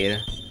Serenade.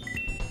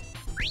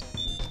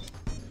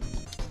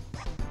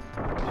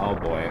 Oh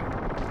boy.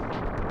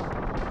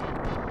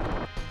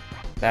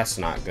 That's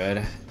not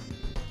good.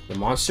 The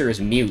monster is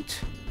mute.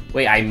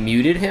 Wait, I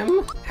muted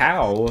him?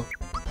 How?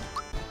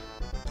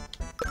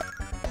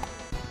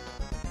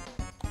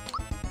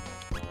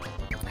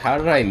 How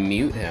did I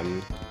mute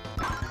him?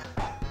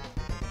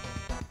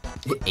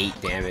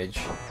 8 damage.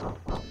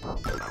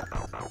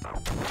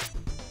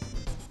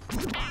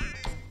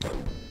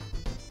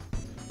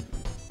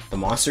 The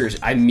monsters.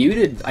 I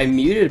muted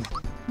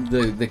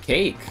the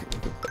cake.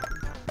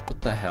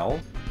 What the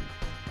hell?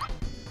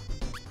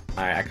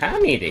 Alright, I kind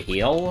of need to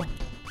heal.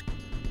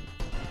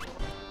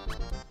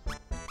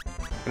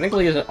 I think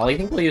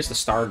we'll use the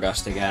Star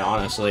Gust again,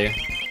 honestly,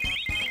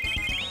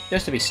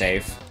 just to be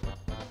safe.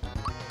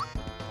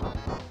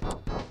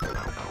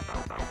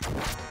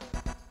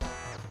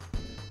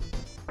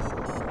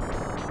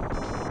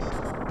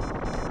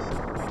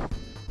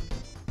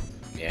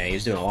 Yeah,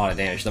 he's doing a lot of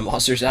damage. The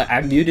monsters,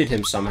 I muted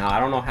him somehow. I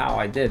don't know how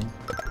I did.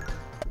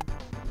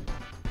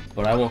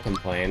 But I won't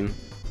complain.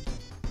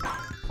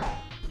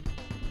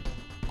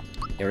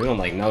 Yeah, we're doing,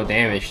 like, no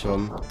damage to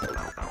him.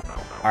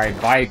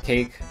 Alright, bye,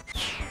 cake.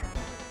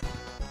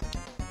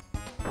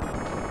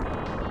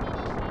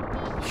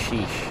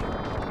 Sheesh.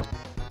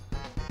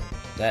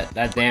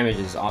 That damage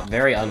is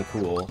very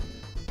uncool.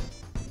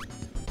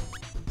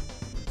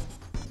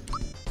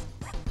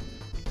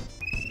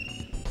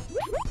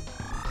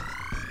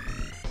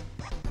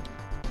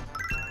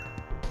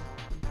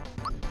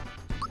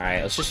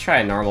 Alright, let's just try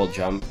a normal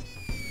jump.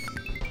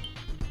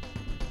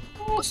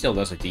 Well, it still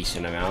does a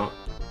decent amount.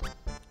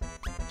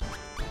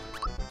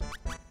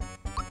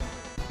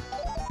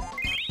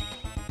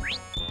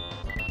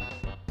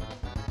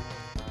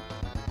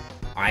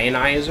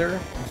 Ionizer?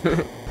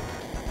 What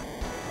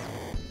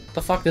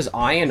the fuck does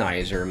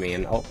Ionizer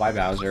mean? Oh, bye,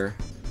 Bowser.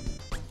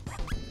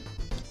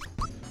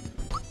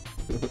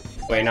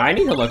 Wait, now I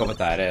need to look up what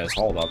that is.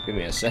 Hold up, give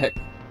me a sec.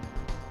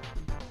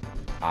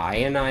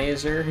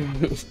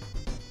 Ionizer?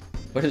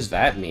 What does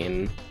that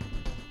mean?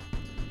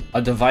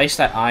 A device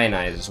that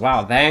ionizes.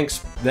 Wow,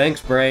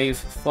 thanks, Brave.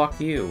 Fuck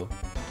you.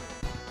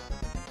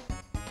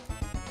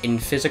 In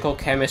physical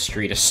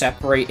chemistry, to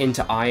separate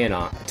into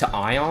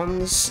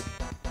ions?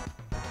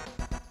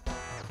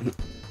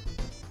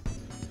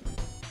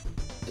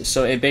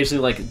 So it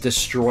basically, like,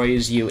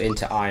 destroys you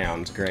into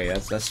ions. Great,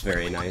 that's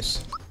very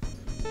nice.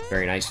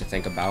 Very nice to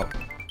think about.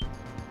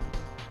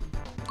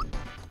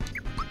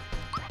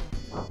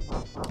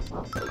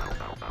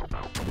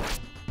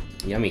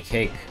 Yummy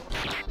cake.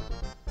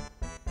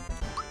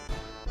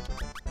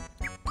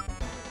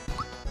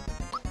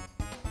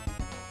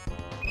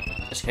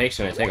 This cake's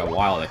gonna take a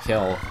while to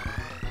kill.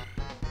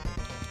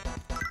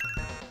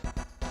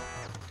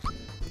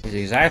 Is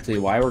exactly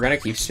why we're gonna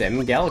keep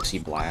spamming Galaxy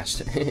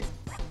Blast.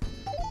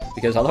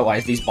 Because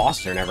otherwise these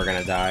bosses are never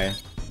gonna die.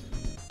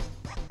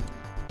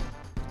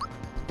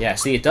 Yeah,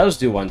 see, it does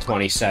do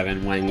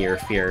 127 when you're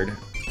feared.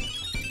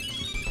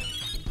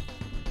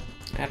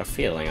 I had a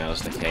feeling that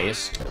was the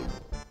case.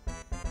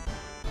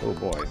 Oh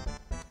boy.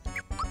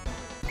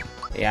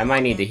 Yeah, I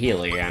might need to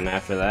heal again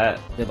after that.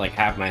 Did like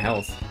half my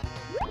health.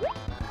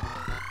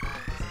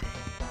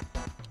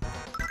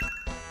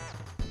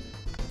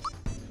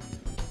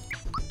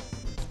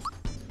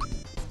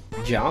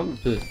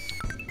 Jump.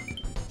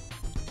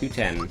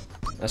 210.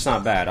 That's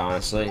not bad,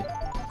 honestly.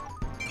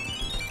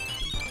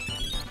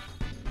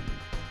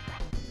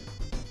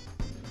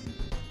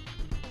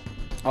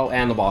 Oh,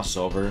 and the boss is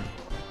over.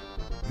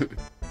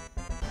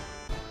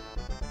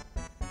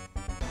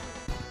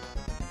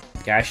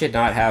 Yeah, I should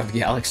not have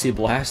Galaxy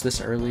Blast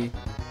this early.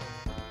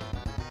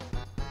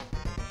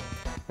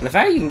 And the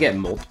fact you can get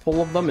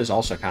multiple of them is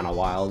also kind of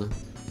wild.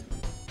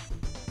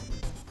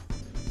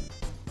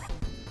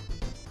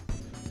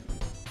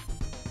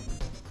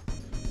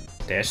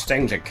 This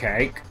thing's a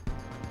cake?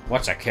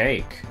 What's a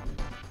cake?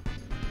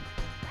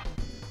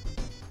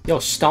 Yo,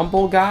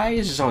 Stumble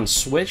Guys is on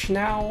Switch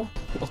now?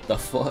 What the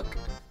fuck?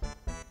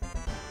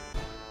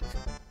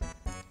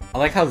 I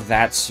like how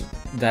that's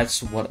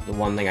what the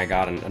one thing I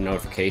got a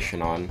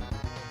notification on.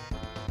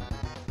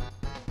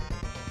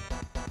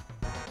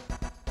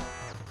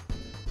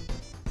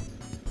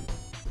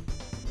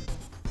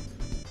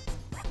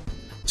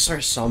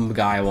 Sorry, some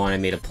guy wanted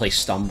me to play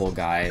Stumble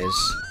Guys.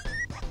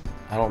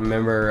 I don't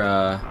remember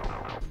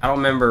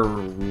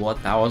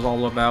what that was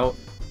all about.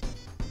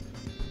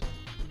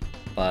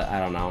 But I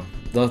don't know.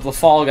 The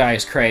Fall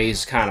Guys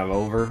craze kind of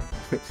over.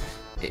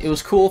 It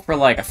was cool for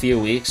like a few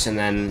weeks, and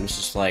then it's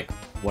just like,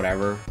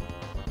 whatever.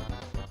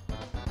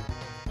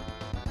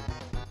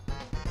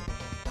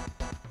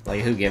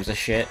 Like, who gives a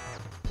shit?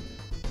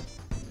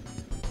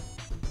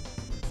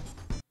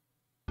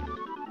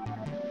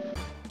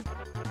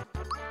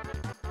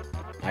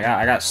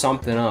 I got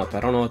something up. I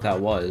don't know what that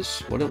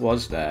was. What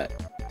was that?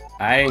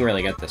 I didn't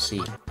really get to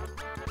see.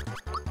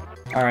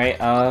 Alright,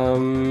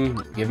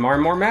 give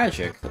more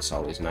magic. That's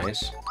always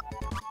nice.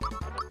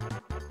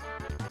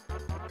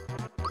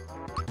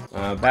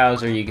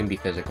 Bowser, you can be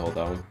physical,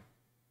 though.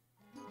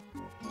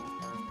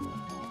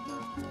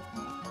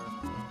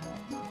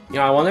 You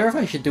know, I wonder if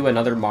I should do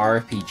another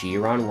Mario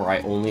RPG run where I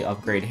only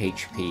upgrade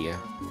HP.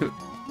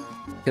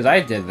 Because I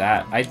did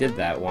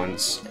that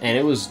once, and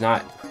it was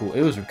not cool.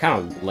 It was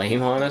kind of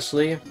lame,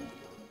 honestly.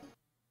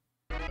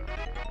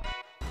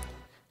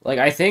 Like,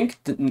 I think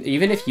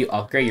even if you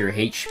upgrade your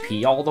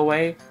HP all the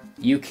way,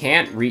 you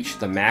can't reach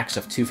the max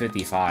of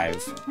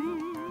 255.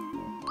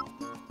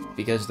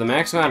 Because the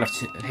max amount of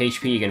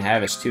HP you can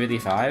have is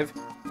 255,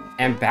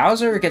 and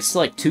Bowser gets to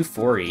like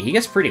 240. He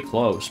gets pretty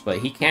close, but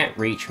he can't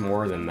reach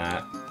more than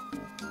that.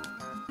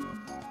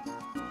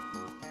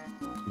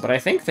 But I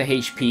think the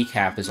HP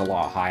cap is a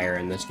lot higher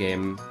in this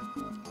game.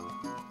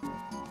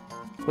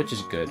 Which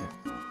is good.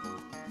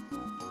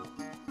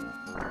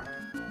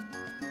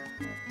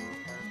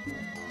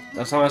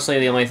 That's honestly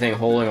the only thing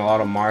holding a lot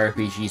of Mario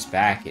RPGs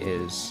back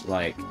is,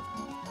 like,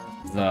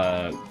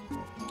 the...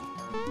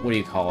 what do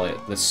you call it?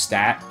 The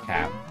stat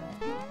cap.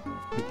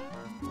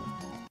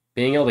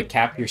 Being able to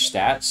cap your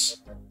stats.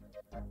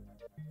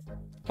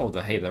 Oh,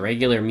 hey, the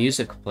regular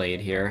music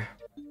played here.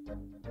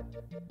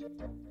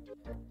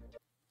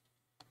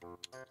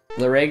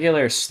 The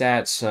regular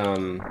stats,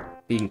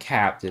 being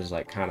capped is,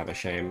 like, kind of a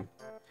shame.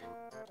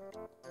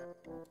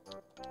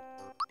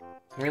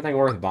 Anything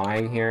worth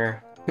buying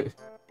here? I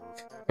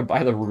could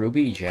buy the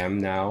Ruby Gem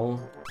now,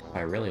 if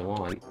I really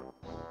want.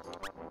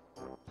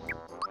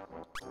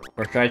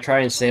 Or should I try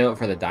and save it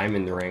for the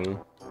Diamond Ring?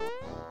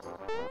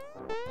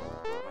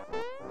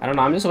 I don't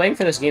know, I'm just waiting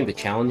for this game to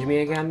challenge me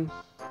again.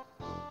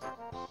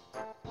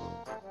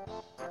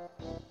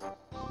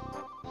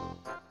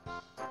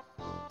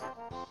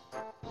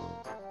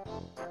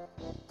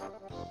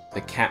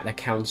 The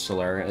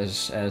counselor,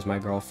 as my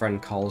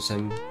girlfriend calls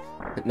him.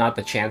 Not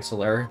the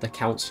chancellor, the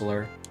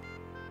counselor.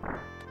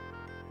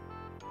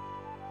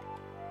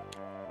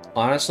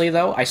 Honestly,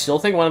 though, I still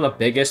think one of the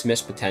biggest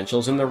missed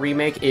potentials in the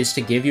remake is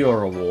to give you a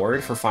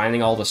reward for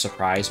finding all the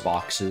surprise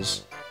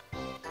boxes.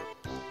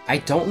 I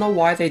don't know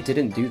why they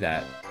didn't do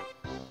that.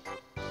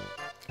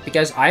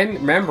 Because I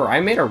remember I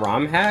made a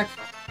ROM hack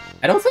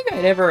I don't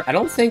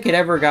think it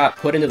ever got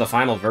put into the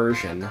final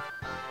version.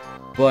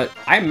 But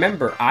I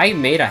remember I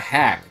made a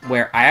hack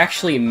where I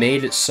actually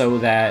made it so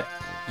that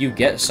you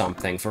get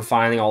something for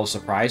finding all the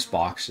surprise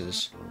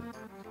boxes.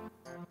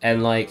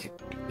 And, like,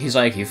 he's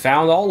like, you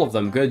found all of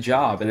them, good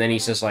job. And then he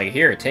says, like,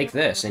 here, take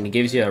this. And he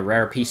gives you a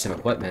rare piece of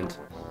equipment.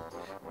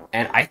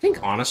 And I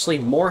think, honestly,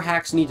 more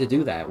hacks need to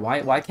do that.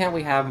 Why can't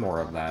we have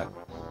more of that?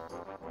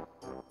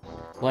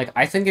 Like,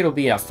 I think it'll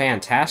be a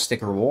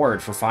fantastic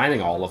reward for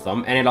finding all of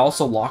them, and it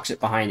also locks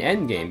it behind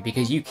endgame,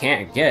 because you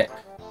can't get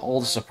all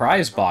the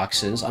surprise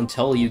boxes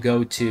until you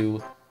go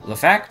to the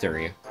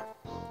factory.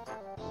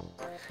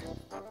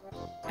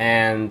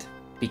 And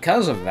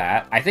because of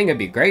that, I think it'd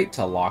be great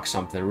to lock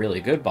something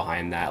really good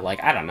behind that.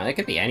 Like, I don't know, it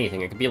could be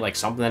anything. It could be, like,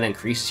 something that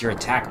increases your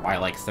attack by,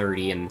 like,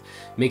 30 and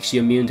makes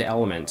you immune to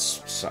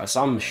elements.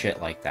 Some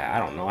shit like that. I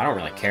don't know. I don't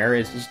really care.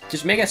 It's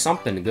just make it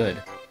something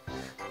good.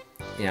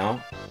 You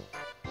know?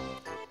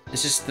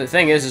 It's just, the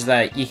thing is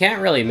that you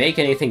can't really make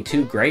anything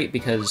too great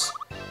because,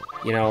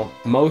 you know,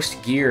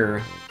 most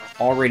gear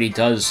already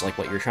does, like,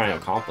 what you're trying to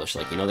accomplish.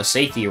 Like, you know, the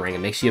safety ring, it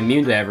makes you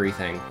immune to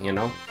everything, you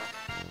know?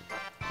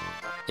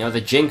 You know,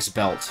 the Jinx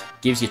belt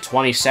gives you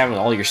 27 with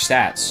all your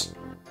stats.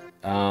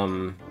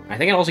 I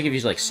think it also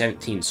gives you, like,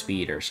 17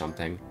 speed or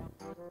something.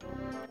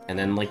 And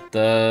then, like,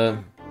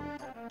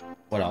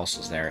 what else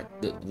is there?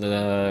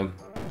 The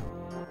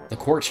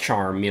Quartz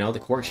Charm, you know? The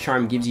Quartz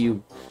Charm gives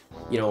you,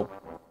 you know,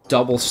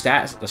 double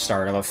stats at the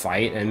start of a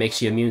fight and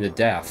makes you immune to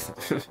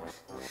death.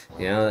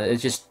 You know,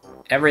 it's just,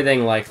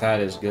 everything like that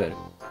is good.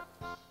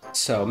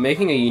 So,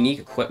 making a unique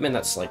equipment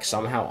that's, like,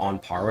 somehow on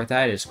par with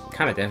that is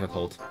kind of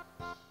difficult.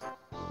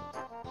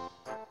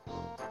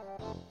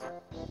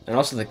 And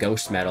also the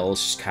Ghost Medal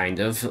is kind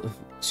of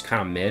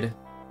mid.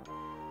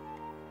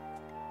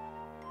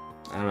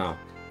 I don't know.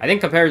 I think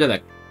compared to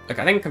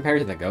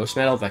the Ghost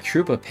Medal, the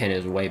Troopa Pin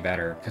is way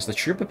better, because the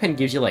Troopa Pin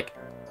gives you, like,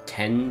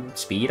 10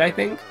 speed, I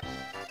think?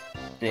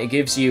 And it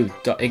gives you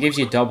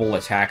double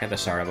attack at the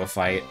start of a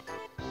fight.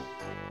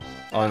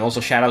 Oh, and also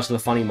shoutouts to the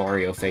funny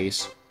Mario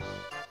face.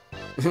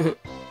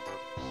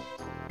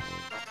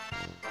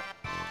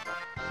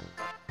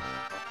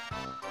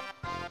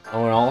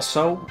 Oh, and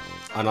also,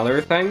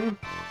 another thing,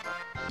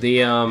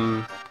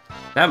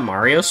 that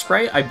Mario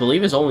sprite, I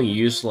believe, is only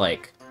used,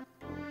 like,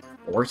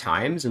 4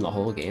 times in the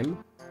whole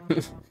game.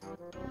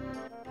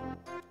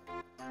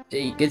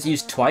 It gets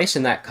used twice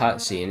in that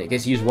cutscene. It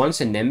gets used once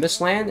in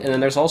Nimbus Land, and then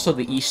there's also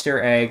the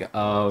Easter egg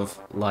of,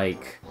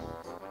 like...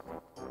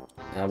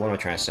 what am I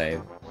trying to say?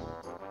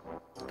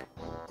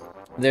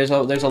 There's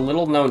a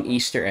little-known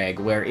Easter egg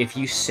where if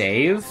you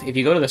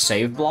go to the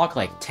save block,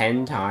 like,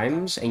 10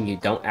 times, and you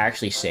don't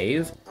actually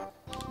save,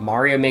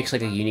 Mario makes,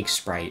 like, a unique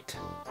sprite.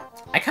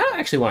 I kind of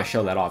actually want to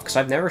show that off, because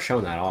I've never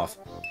shown that off.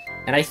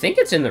 And I think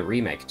it's in the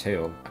remake,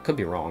 too. I could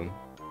be wrong.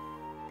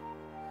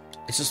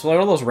 It's just one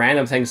of those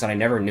random things that I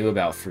never knew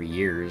about for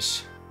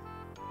years.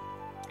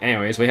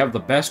 Anyways, we have the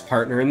best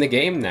partner in the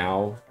game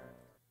now.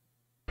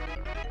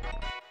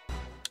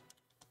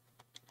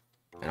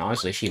 And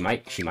honestly, she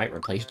might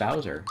replace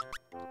Bowser.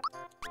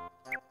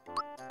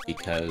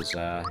 Because,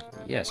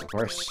 yes, of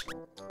course.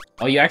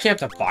 Oh, you actually have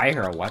to buy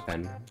her a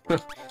weapon.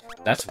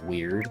 That's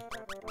weird.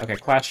 Okay,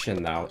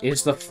 question, though.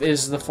 Is the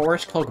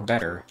Forest Cloak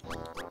better?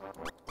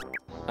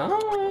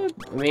 I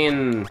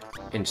mean,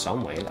 in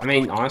some ways. I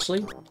mean,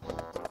 honestly,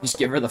 just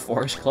give her the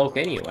Forest Cloak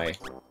anyway.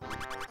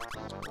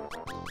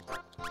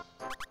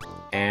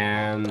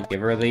 And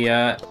give her the,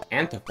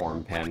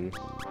 Antiform Pen.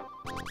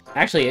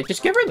 Actually,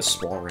 just give her the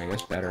Spore Ring,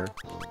 that's better.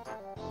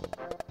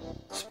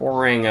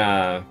 Spore Ring,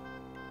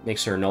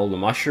 makes her null the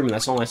Mushroom, and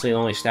that's honestly the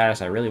only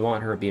status I really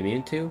want her to be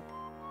immune to.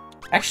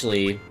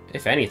 Actually,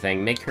 if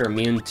anything, make her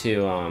immune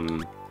to, I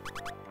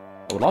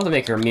would love to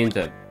make her immune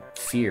to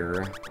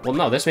Fear. Well,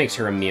 no, this makes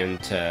her immune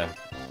to...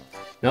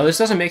 No, this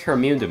doesn't make her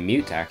immune to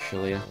Mute,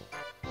 actually.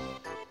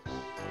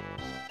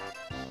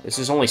 This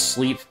is only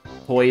Sleep,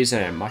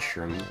 Poison, and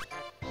Mushroom.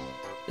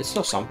 It's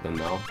still something,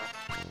 though.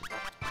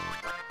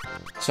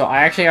 So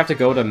I actually have to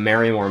go to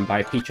Marrymore and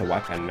buy Peach a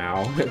weapon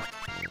now.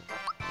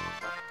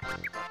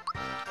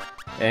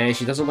 And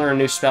she doesn't learn a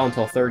new spell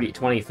until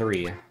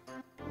 23.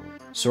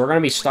 So we're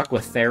gonna be stuck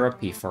with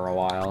Therapy for a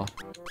while.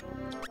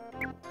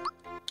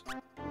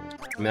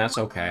 I mean, that's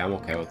okay. I'm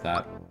okay with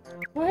that.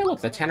 Oh, hey,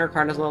 look, the Tenor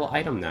card has a little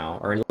item now.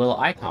 Or a little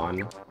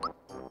icon.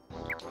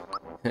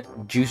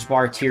 Juice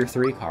Bar Tier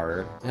 3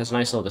 card. It has a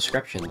nice little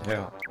description,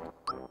 too.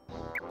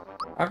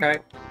 Okay.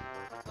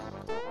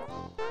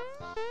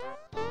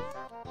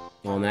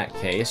 Well, in that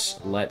case,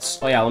 let's...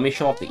 Oh, yeah, let me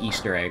show off the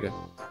Easter egg.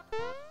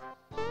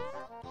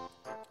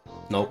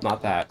 Nope,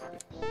 not that.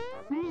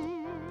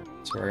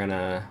 So we're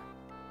gonna...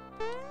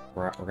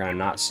 We're gonna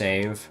not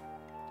save.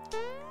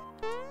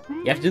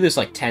 You have to do this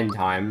like 10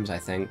 times, I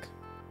think.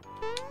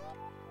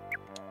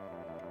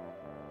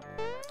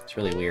 It's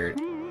really weird.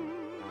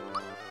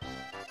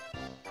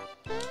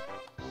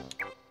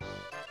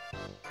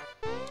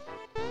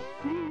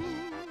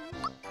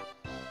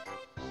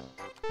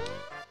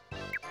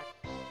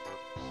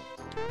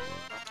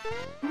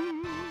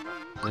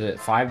 Is it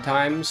 5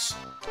 times?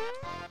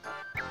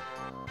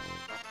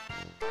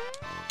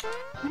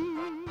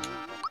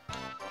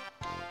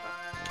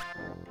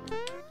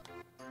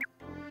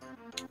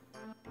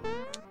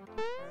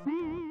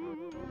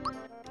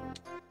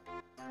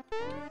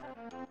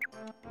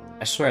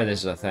 I swear this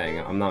is a thing.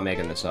 I'm not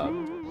making this up.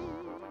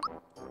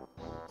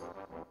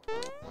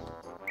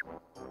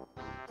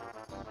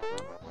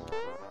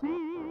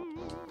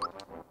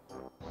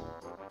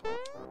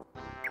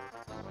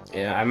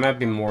 Yeah, I might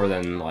be more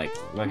than, like,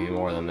 might be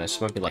more than this.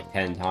 Might be like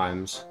 10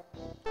 times.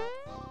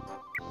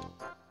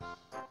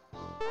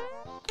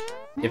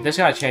 If this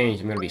got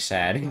changed, I'm gonna be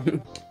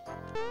sad.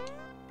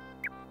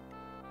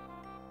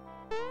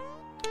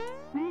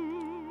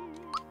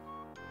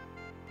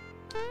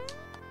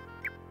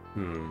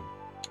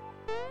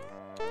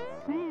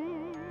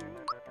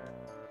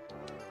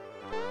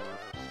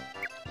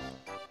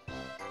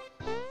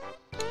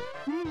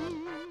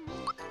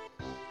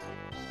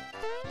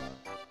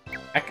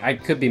 I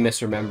could be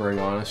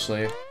misremembering,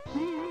 honestly.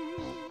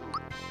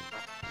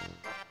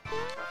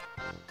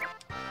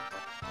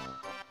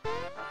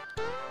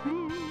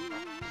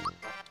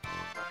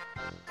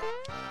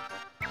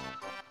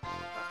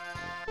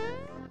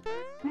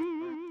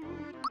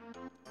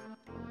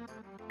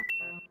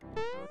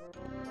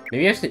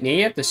 Maybe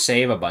you have to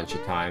save a bunch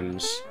of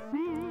times.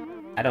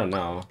 I don't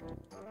know.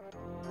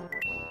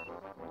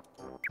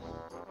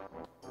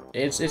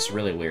 It's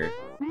really weird.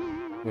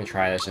 I'm gonna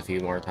try this a few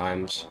more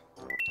times.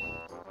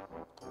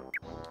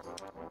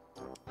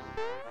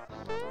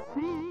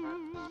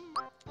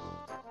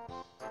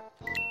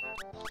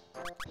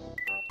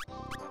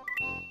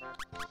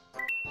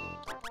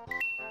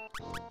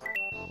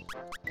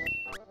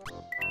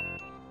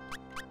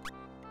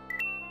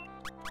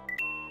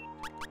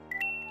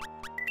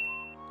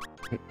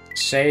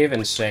 Save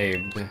and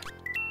saved.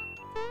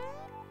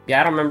 Yeah,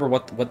 I don't remember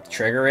what the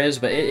trigger is,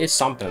 but it's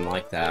something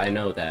like that. I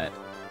know that.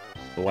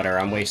 But whatever,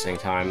 I'm wasting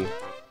time.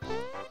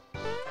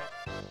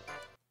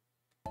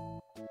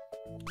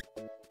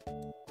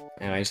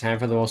 Anyway, it's time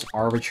for the most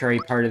arbitrary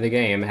part of the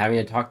game, having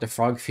to talk to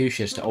Frog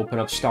Fuchsius to open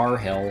up Star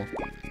Hill.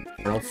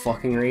 For no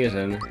fucking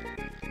reason.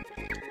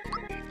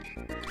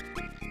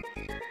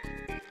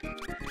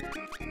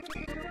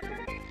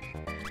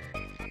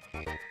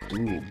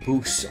 Ooh,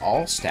 boosts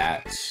all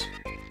stats.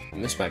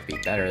 And this might be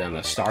better than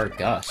the Star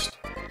Gust.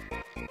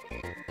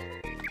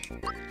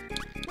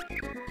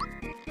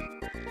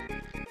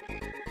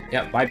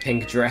 Yep, my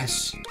pink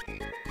dress.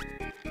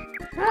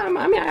 I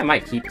mean, I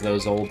might keep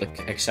those old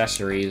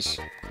accessories.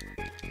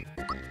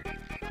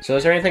 So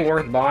is there anything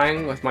worth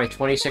buying with my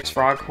 26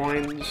 frog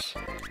coins?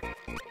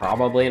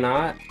 Probably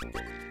not.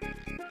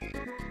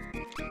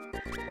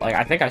 Like,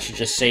 I think I should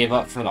just save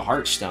up for the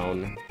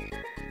Heartstone.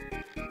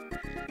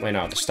 Wait,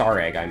 no, the Star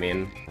Egg, I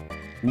mean.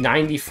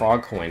 90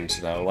 frog coins,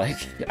 though. Like,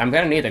 I'm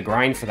gonna need to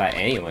grind for that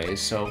anyways,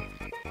 so...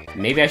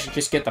 Maybe I should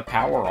just get the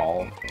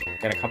Powerall.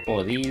 Get a couple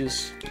of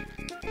these.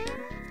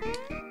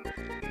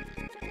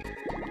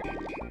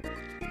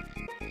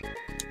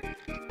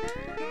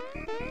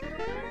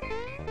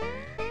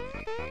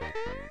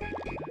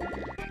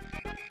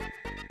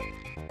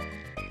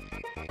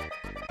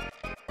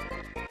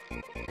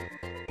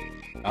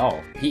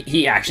 Oh,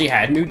 he actually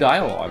had new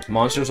dialogue.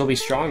 Monsters will be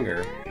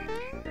stronger.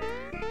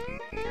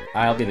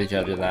 I'll be the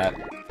judge of that.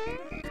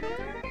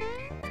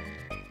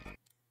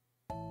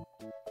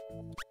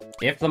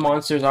 If the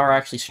monsters are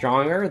actually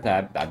stronger,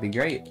 that'd be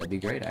great. That'd be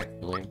great,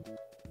 actually.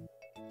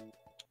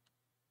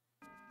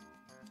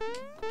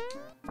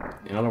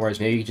 In other words,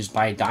 maybe you could just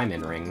buy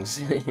diamond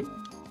rings.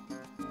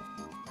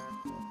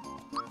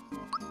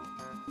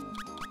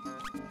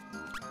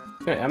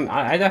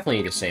 I definitely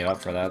need to save up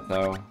for that,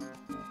 though.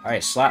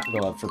 Alright, Slap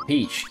Glove for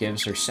Peach.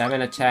 Gives her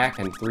 7 attack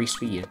and 3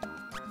 speed.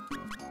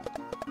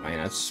 I mean,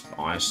 that's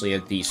honestly a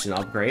decent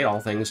upgrade,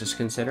 all things is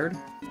considered.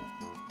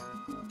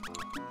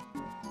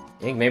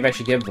 I think maybe I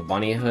should give the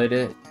bunny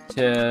hood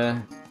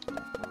to...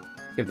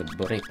 Give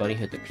the bunny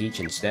hood to Peach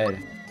instead.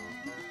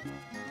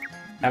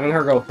 Having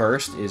her go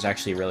first is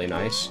actually really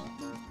nice.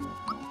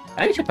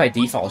 I think by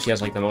default she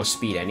has, like, the most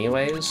speed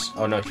anyways.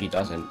 Oh, no, she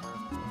doesn't.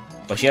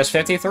 But she has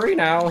 53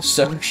 now,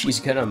 so she's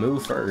gonna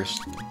move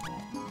first.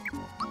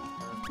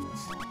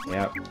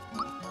 Yep.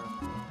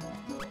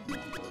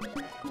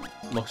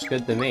 Looks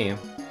good to me.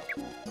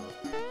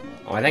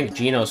 Oh, I think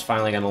Geno's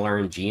finally gonna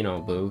learn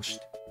Geno Boost.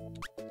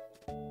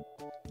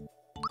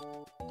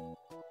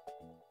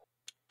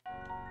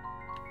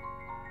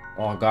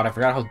 Oh god, I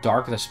forgot how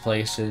dark this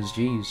place is,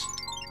 jeez.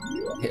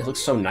 It looks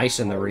so nice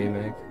in the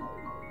remake.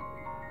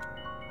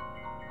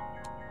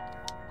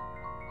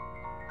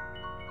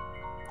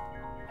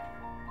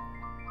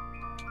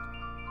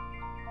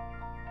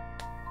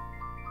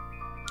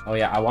 Oh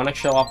yeah, I want to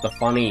show off the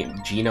funny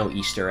Geno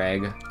Easter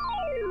egg.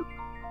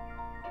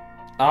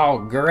 Oh,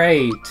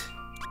 great!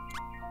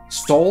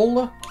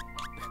 Soul?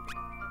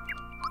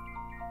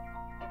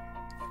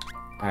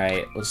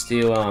 Alright, let's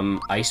do,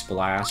 Ice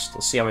Blast.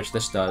 Let's see how much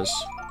this does.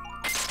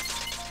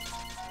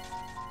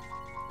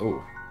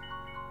 Ooh.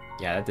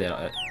 Yeah, that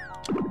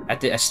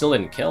did, I still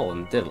didn't kill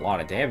and did a lot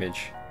of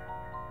damage.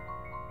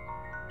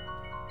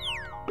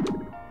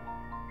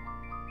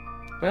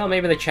 Well,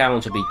 maybe the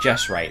challenge will be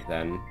just right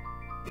then.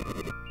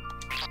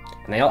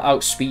 And they'll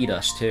outspeed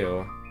us,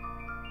 too.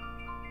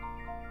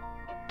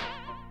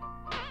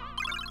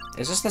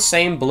 Is this the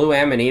same blue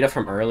Amanita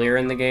from earlier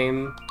in the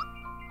game?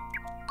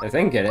 I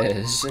think it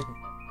is.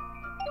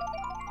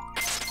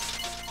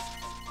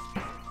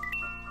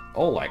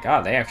 Oh my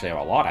god, they actually have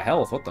a lot of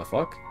health. What the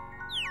fuck?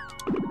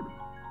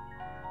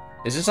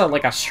 Is this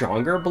like a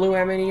stronger blue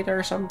Amanita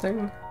or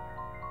something?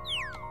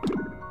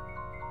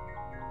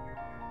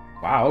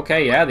 Wow,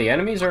 okay, yeah, the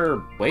enemies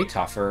are way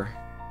tougher.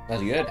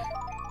 That's good.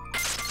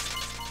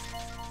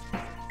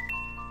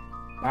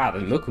 Wow, the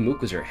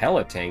Mukumukus are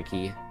hella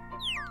tanky.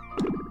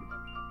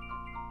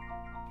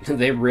 Do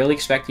they really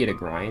expect you to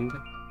grind?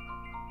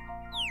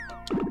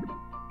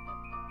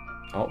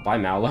 Oh, bye,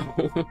 Mallow.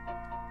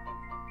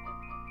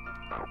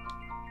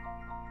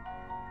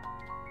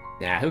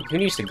 Yeah, who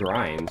needs to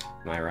grind?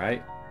 Am I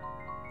right?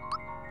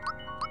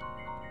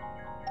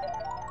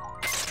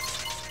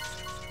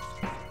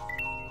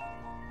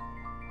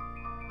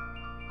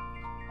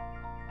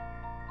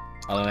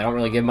 Although they don't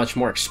really give much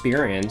more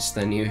experience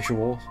than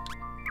usual.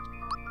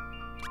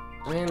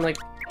 I mean, like,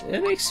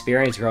 the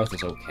experience growth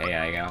is okay,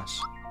 I guess.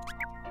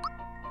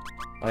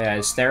 Oh yeah,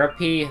 is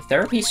therapy?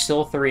 Therapy's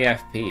still 3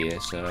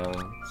 FP, so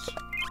it's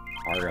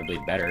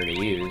arguably better to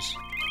use.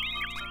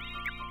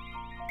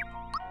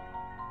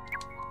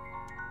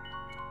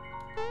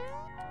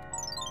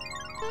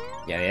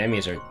 Yeah, the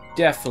enemies are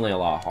definitely a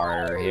lot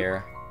harder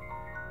here.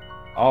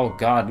 Oh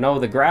god, no,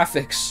 the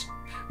graphics!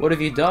 What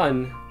have you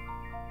done?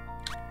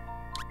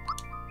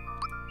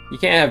 You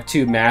can't have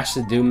 2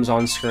 Master Dooms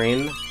on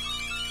screen.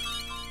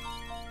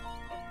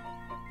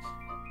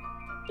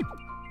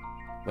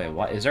 Wait,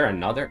 what? Is there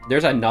another?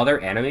 There's another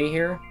enemy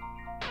here?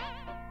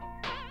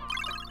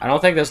 I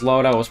don't think this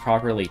loadout was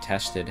properly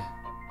tested.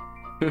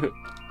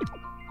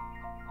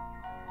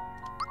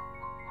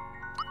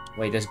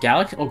 Wait, does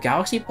Galaxy... Oh,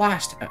 Galaxy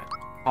Blast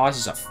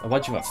causes a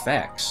bunch of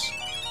effects.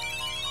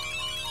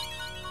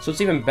 So it's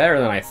even better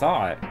than I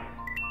thought.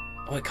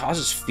 Oh, it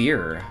causes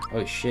fear.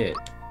 Oh, shit.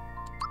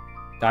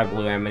 Die,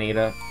 Blue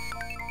Amanita.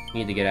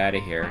 Need to get out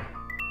of here.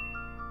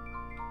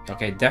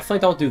 Okay, definitely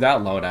don't do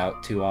that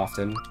loadout too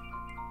often.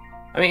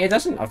 I mean, it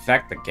doesn't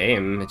affect the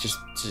game. It just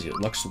it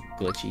looks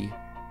glitchy.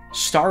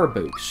 Star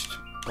Boost.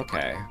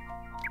 Okay.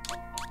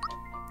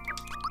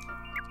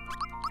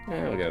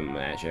 We'll go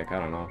magic. I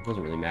don't know. It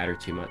doesn't really matter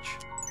too much.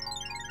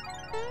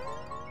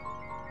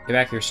 Get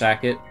back here,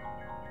 Sackett.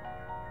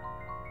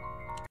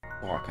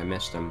 Fuck, I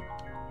missed him.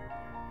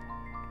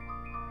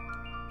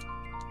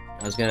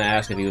 I was gonna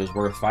ask if he was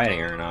worth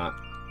fighting or not.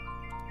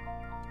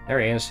 There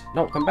he is.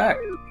 No, come back.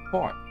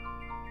 Fuck.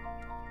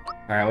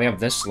 Alright, we have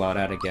this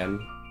loadout again.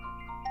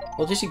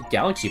 We'll just use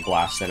Galaxy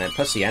Blast in it.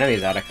 Puts the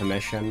enemies out of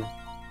commission.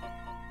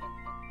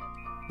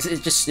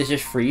 It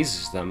just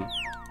freezes them.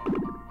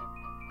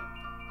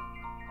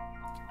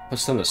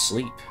 Puts them to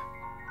sleep.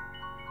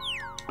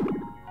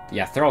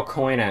 Yeah, throw a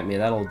coin at me.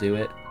 That'll do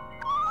it.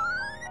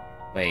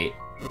 Wait,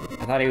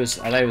 I thought he was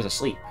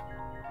asleep.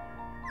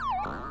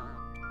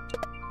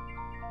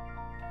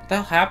 What the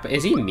hell happened?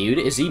 Is he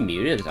muted? Is he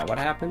muted? Is that what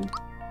happened?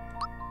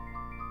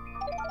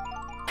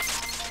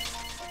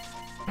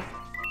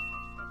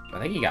 I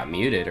think he got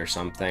muted or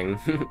something.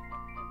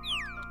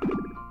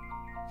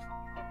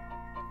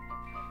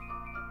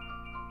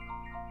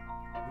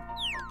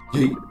 I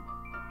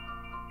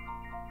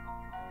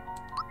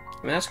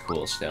mean, that's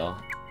cool still.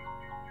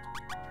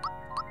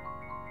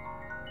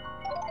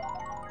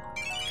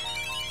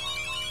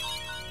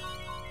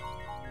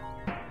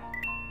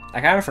 I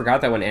kind of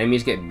forgot that when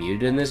enemies get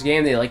muted in this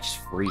game, they like just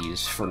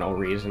freeze for no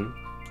reason.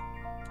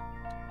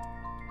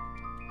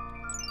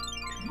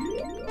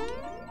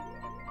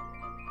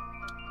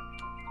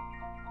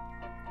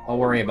 I'll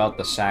worry about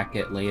the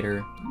Sackett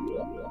later.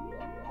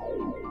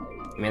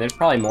 I mean, there's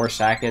probably more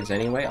Sacketts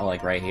anyway. Oh,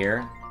 like right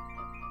here.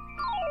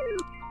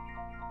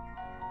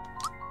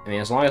 I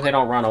mean, as long as they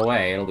don't run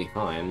away, it'll be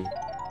fine.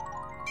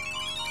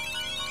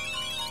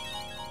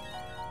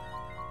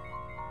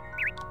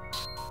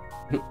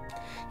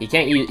 He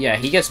can't use... Yeah,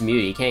 he gets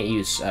muted. He can't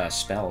use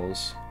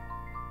spells.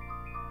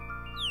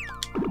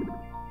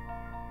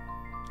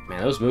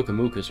 Man, those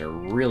Mukumukus are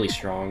really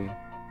strong.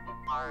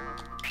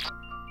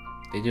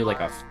 They do like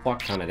a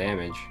fuck ton of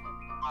damage.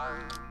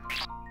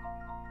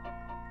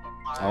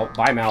 Oh,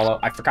 bye, Mallow.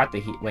 I forgot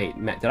to heal... Wait,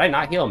 did I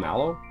not heal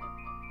Mallow?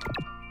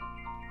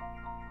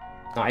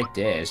 No, I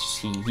did.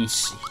 It's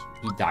just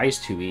he dies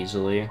too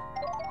easily.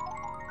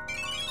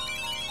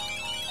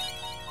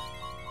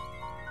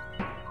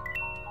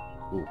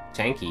 Ooh,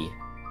 tanky.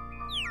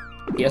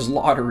 He has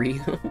lottery.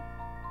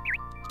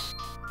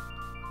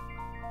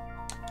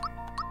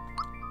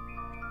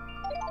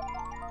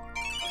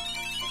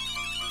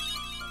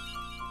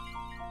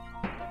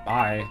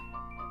 Bye.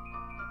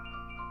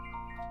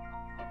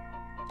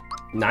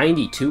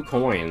 92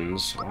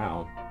 coins.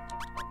 Wow.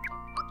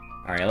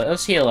 Alright,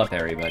 let's heal up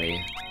everybody.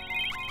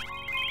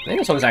 I think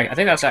this one's. I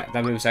think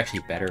that move's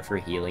actually better for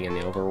healing in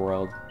the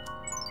overworld.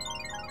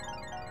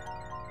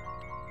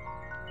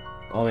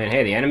 Oh man,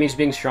 hey, the enemy's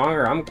being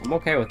stronger. I'm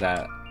okay with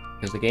that.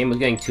 Because the game was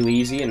getting too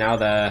easy, and now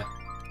the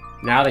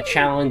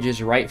challenge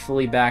is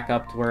rightfully back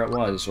up to where it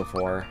was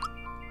before.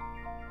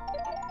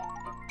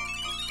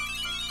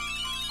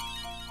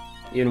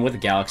 Even with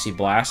Galaxy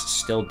Blast, it's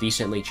still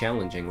decently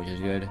challenging, which is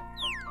good.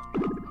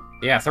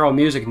 Yeah, throw a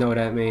music note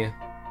at me.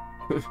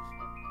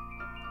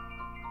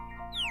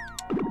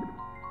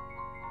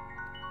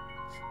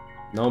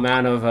 No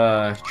amount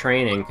of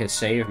training could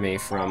save me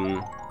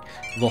from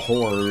the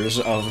horrors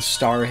of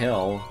Star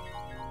Hill.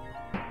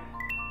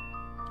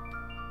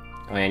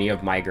 Oh, and you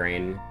have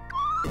migraine.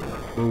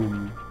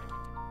 Boom.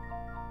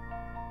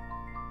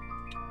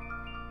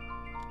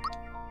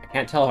 I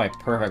can't tell if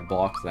I perfect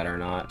blocked that or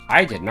not.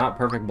 I did not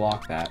perfect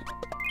block that.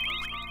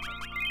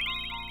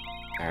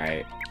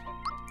 Alright.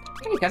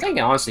 I think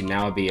honestly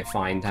now would be a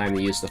fine time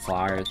to use the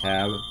flower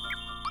tab.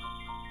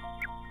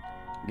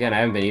 Again, I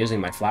haven't been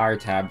using my flower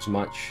tabs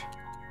much.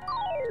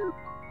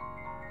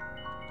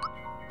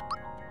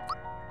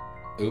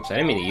 Oops, I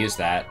didn't mean to use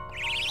that.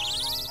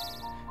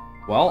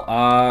 Well,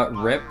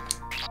 rip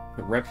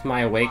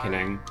my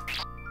awakening.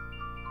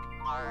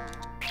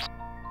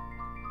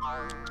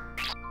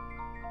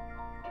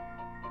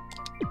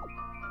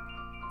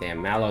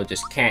 Damn, Mallow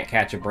just can't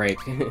catch a break.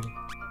 He's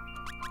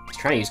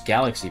trying to use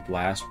Galaxy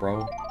Blast,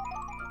 bro.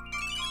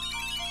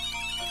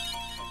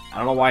 I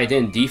don't know why I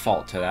didn't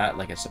default to that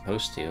like it's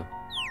supposed to.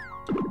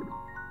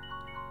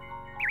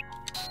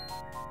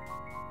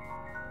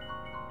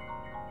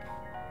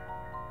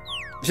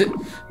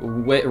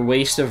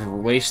 Waste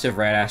of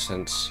red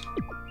essence.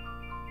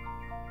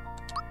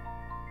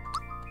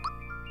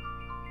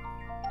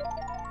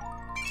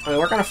 I mean,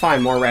 we're gonna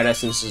find more red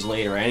essences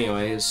later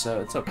anyways,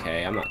 so it's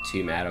okay. I'm not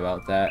too mad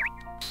about that.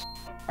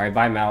 Alright,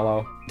 bye,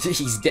 Mallow.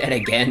 He's dead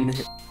again.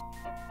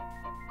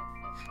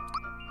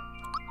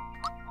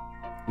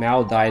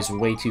 Mallow dies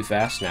way too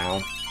fast now.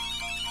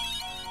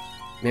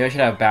 Maybe I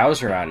should have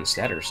Bowser out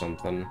instead or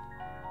something.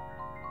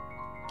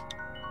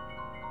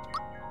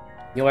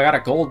 Yo, I got a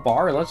gold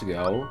bar, let's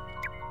go.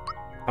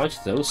 How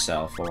much do those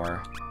sell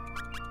for?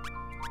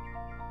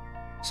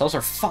 Sells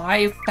for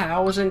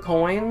 5,000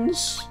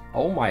 coins?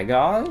 Oh my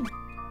god.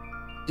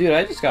 Dude,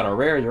 I just got a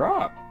rare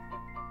drop.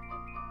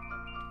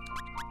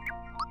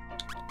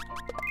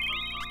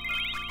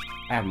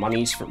 I have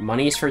monies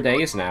for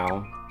days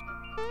now.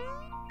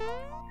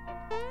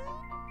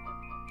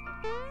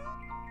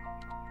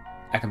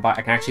 I can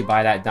actually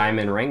buy that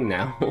diamond ring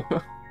now.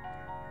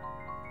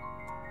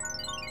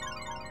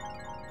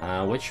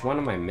 Which one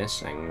am I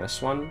missing?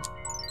 This one?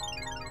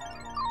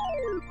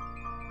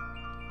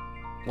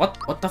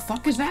 What the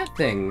fuck is that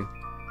thing?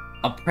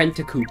 A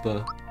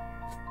Prenticoopa.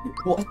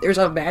 What? There's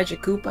a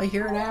Magic Koopa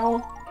here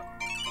now?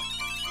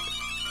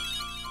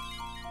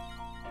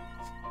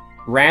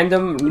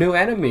 Random new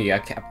enemy,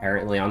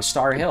 apparently, on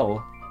Star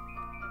Hill.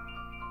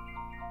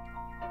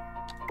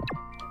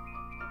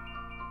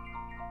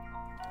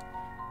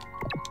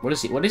 What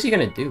is he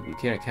gonna do?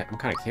 I'm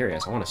kind of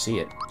curious. I want to see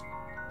it.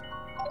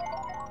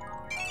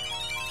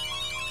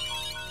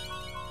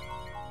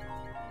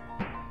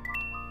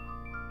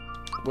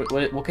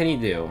 What can he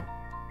do?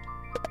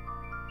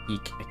 He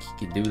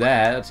can do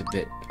that. That's a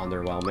bit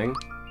underwhelming.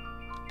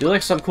 Do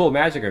like some cool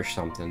magic or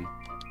something.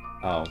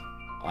 Oh,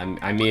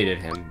 I muted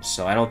him,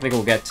 so I don't think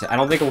we'll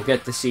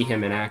get to see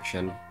him in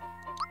action.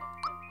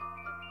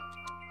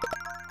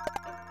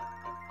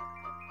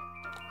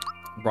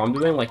 Bro, I'm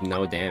doing like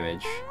no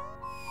damage.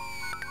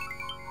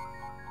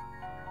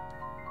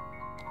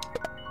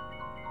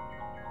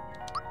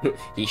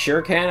 He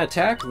sure can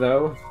attack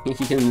though.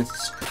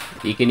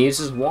 He can use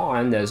his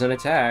wand as an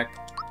attack.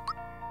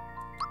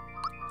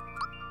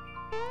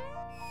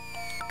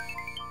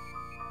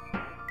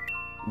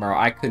 Bro,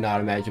 I could not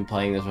imagine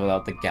playing this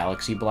without the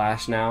Galaxy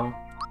Blast now.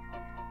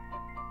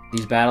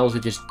 These battles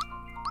would just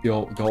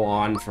go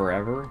on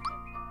forever.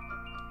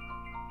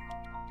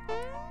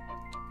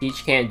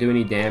 Peach can't do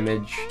any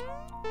damage.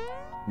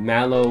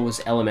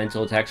 Mallow's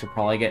elemental attacks will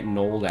probably get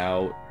nulled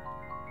out.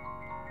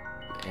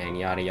 And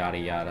yada yada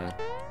yada.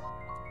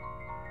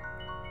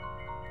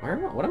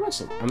 What am I?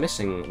 I'm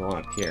missing one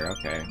up here.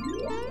 Okay.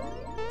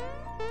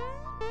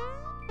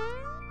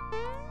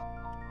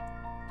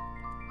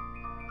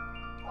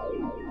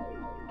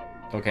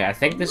 Okay, I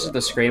think this is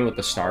the screen with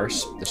the star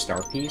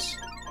piece.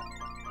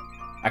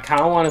 I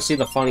kind of want to see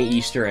the funny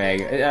Easter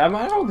egg. I don't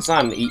know if it's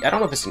not I don't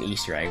know if it's an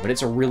Easter egg, but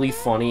it's a really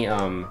funny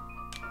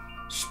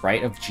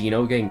sprite of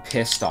Geno getting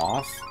pissed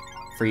off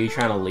for you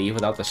trying to leave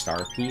without the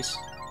star piece.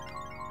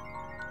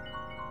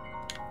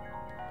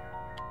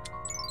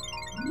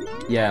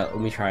 Yeah, let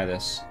me try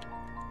this.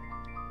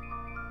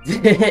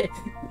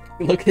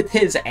 Look at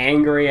his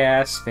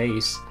angry-ass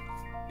face.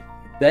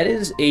 That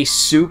is a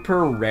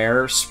super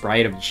rare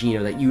sprite of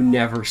Geno that you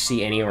never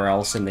see anywhere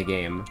else in the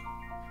game.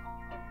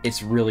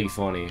 It's really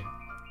funny.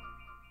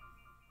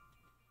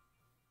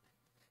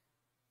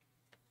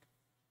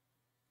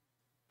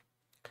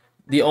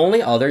 The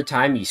only other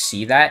time you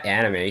see that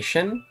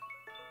animation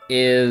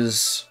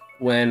is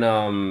when,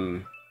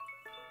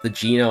 the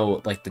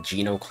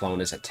Geno clone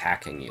is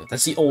attacking you.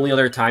 That's the only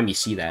other time you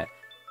see that.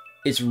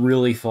 It's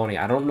really funny.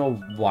 I don't know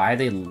why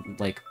they,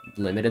 like,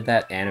 limited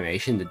that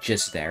animation to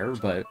just there,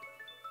 but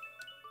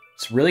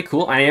it's really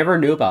cool. I never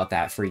knew about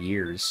that for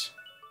years.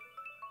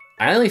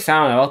 I only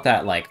found out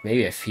that, like,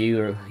 maybe a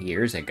few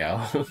years ago.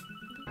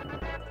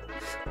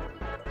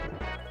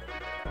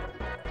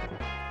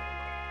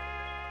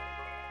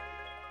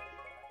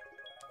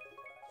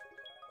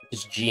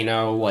 Just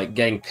Gino, like,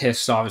 getting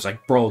pissed off. He's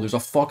like, bro, there's a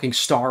fucking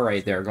star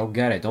right there. Go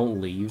get it.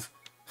 Don't leave.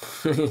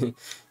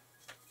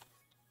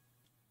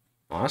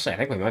 Honestly, I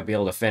think we might be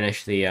able to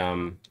finish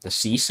the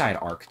seaside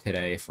arc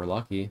today if we're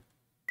lucky.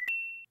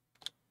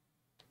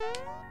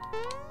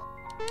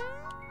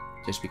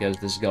 Just because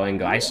this is going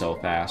by so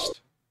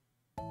fast.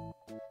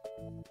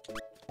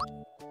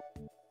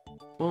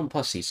 Well, and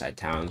plus Seaside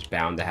Town's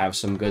bound to have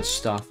some good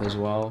stuff as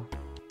well.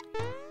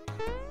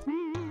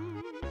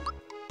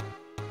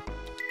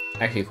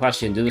 Actually,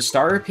 question, do the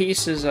starter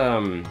pieces,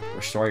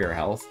 restore your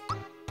health?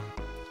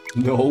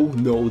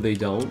 No, they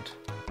don't.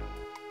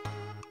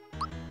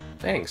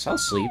 Thanks, I'll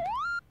sleep.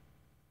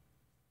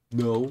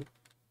 No.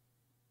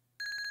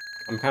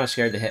 I'm kind of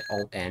scared to hit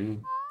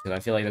Alt-N, because I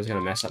feel like that's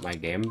gonna mess up my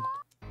game.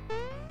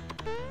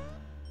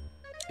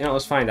 You know,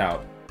 let's find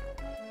out.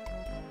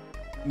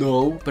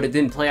 No, but it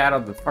didn't play out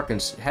of the fucking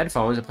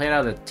headphones, it played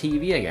out of the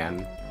TV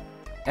again.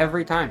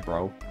 Every time,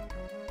 bro.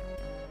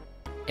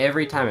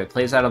 Every time it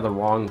plays out of the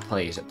wrong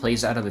place. It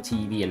plays out of the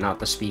TV and not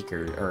the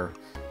speaker, or...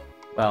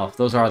 Well,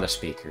 those are the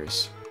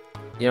speakers.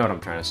 You know what I'm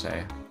trying to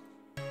say.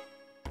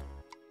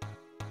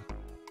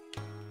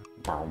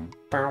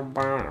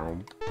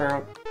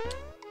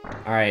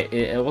 Alright,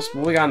 what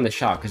we got in the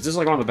shop? Because this is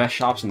like one of the best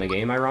shops in the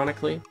game,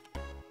 ironically.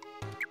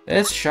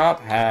 This shop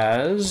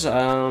has,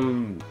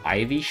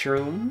 Ivy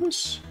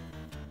Shrooms.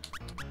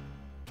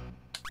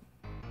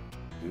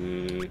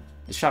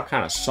 This shop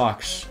kind of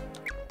sucks.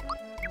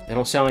 They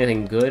don't sell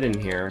anything good in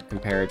here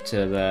compared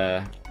to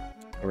the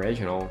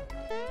original.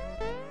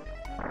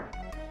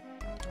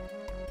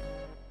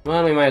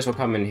 Well, we might as well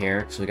come in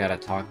here, because we gotta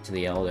talk to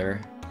the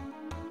Elder.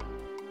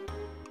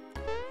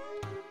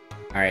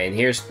 Alright, and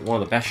here's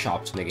one of the best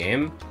shops in the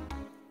game.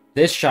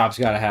 This shop's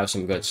gotta have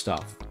some good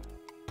stuff.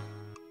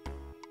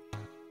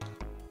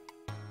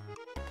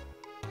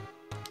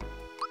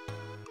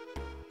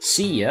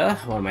 See ya,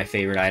 one of my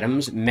favorite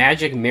items.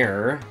 Magic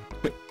Mirror.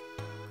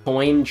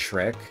 Coin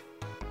Trick.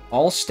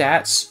 All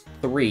stats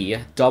 3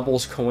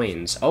 doubles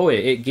coins. Oh,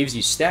 it gives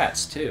you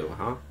stats too,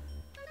 huh?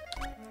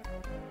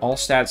 All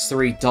stats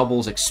 3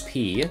 doubles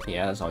XP.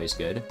 Yeah, that's always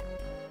good.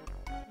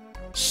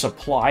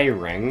 Supply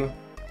Ring.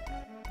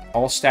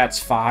 All stats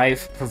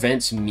 5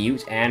 prevents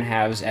mute and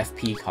halves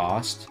FP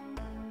cost.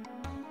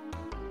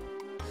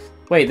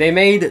 Wait, they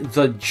made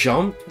the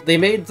jump? They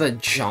made the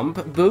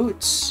jump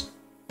boots?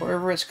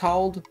 Whatever it's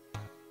called?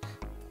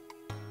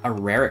 A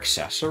rare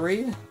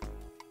accessory?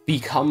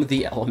 Become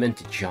the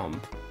element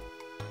jump.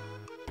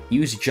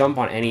 Use jump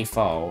on any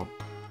foe.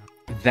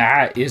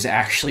 That is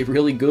actually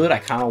really good. I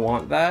kind of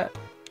want that.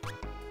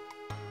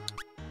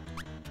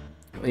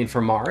 I mean, for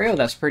Mario,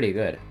 that's pretty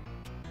good.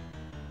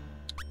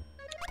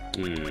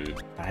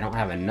 But I don't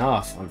have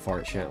enough,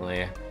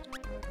 unfortunately.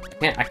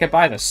 I could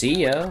buy the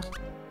Sia.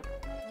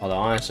 Although,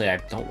 honestly, I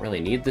don't really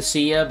need the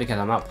Sia because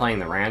I'm not playing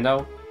the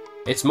Rando.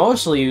 It's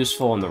mostly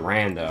useful in the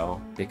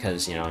Rando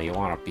because, you know, you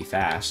want to be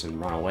fast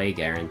and run away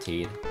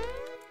guaranteed.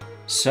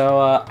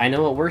 So, I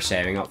know what we're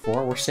saving up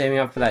for. We're saving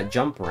up for that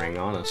jump ring,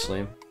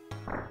 honestly.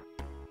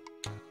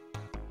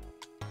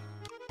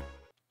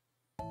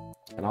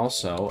 And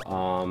also,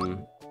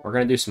 we're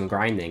gonna do some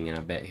grinding in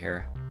a bit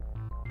here.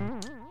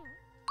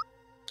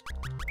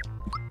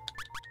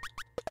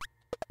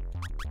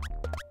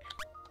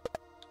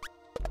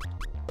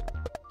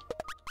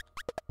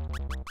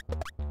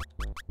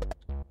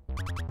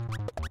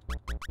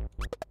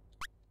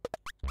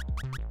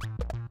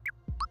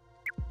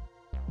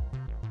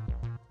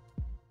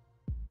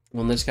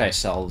 Well, this guy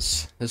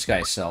sells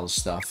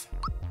stuff.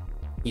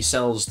 He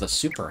sells the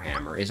Super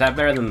Hammer. Is that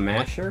better than the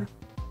Masher?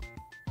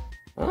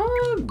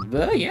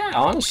 Yeah,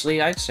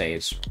 honestly, I'd say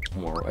it's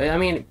more... I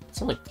mean,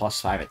 it's only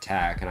 +5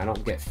 attack, and I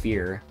don't get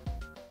fear.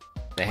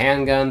 The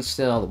handgun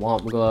still, the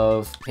Womp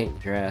Glove, Pink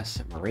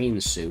Dress,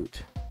 Marine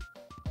Suit.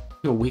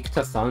 Weak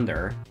to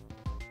Thunder.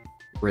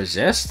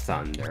 Resist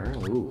Thunder?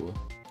 Ooh.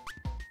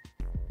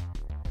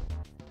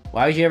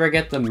 Why would you ever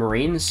get the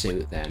Marine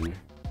Suit, then?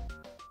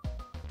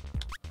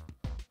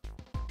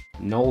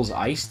 Null's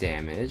Ice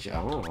Damage.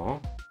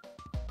 Oh.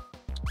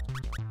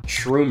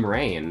 Shroom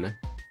Rain.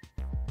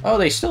 Oh,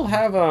 they still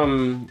have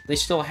the,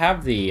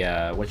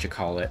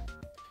 whatchamacallit?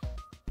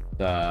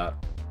 The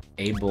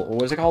able,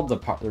 what was it called? The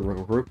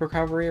group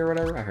recovery or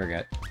whatever? I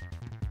forget.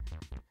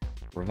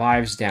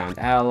 Revives downed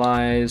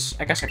allies.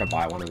 I guess I could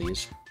buy one of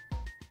these.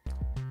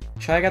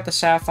 Should I get the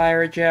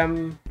Sapphire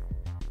Gem?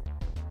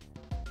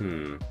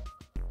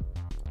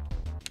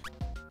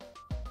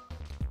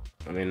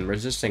 I mean,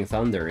 resisting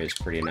thunder is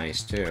pretty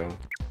nice, too.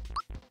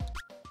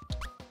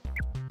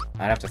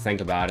 I'd have to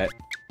think about it.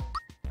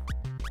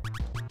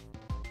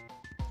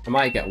 I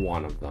might get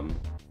one of them.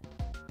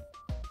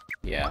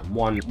 Yeah,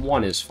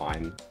 one is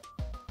fine.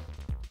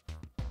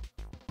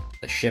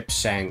 The ship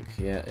sank.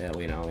 Yeah,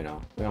 we know, we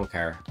know. We don't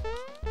care.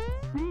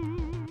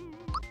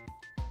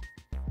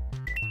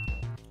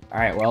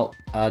 Alright, well,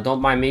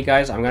 don't mind me,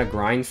 guys. I'm gonna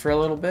grind for a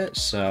little bit,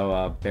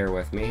 so bear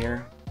with me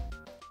here.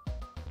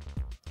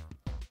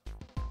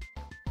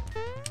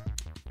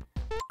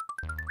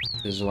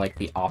 This is like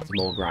the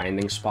optimal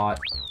grinding spot.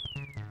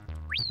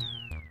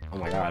 Oh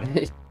my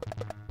god.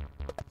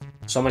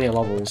 So many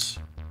levels.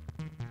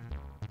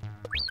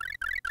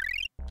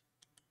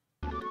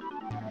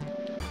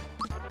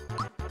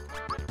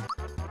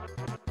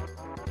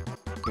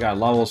 We got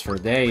levels for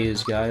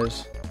days,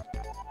 guys.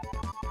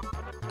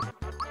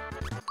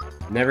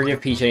 Never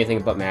give Peach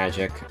anything but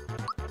magic.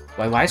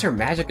 Why is her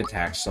magic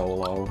attack so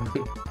low?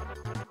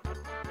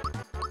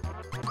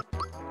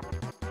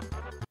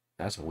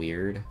 That's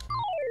weird.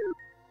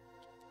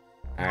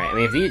 Alright, I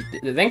mean, if these,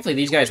 thankfully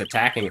these guys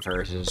attacking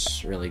first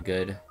is really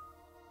good.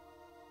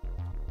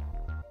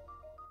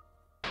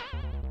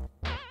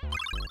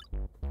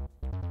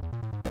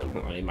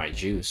 I need my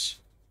juice.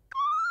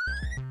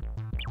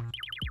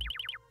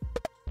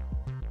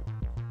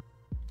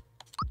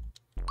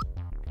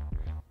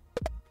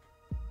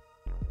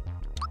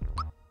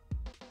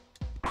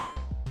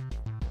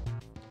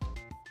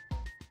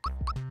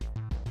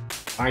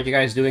 Why aren't you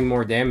guys doing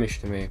more damage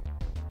to me?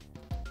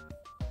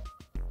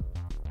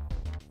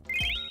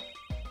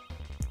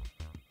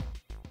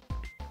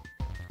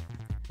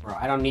 Bro,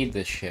 I don't need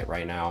this shit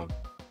right now.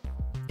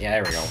 Yeah,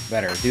 there we go.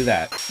 Better. Do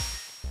that.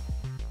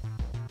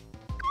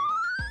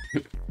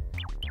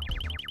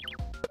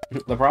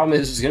 The problem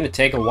is, it's gonna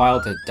take a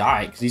while to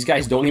die, because these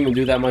guys don't even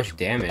do that much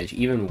damage,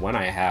 even when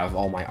I have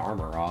all my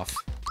armor off.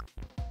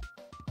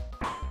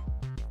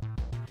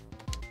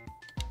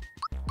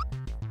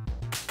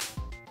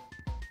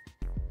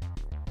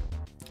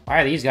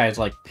 Why are these guys,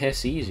 like,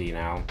 piss easy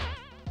now?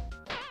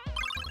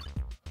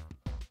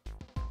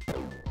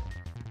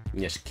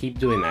 Just keep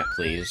doing that,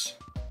 please.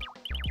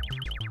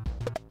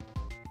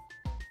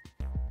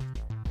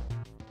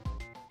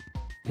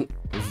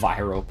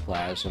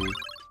 Viroplasm.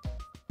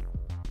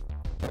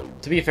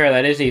 To be fair,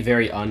 that is a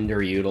very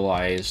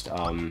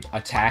underutilized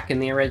attack in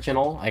the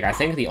original. Like, I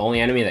think the only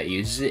enemy that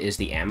uses it is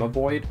the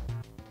Amoeboid.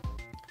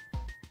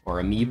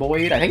 Or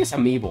Amoeboid? I think it's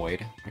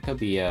Amoeboid. I could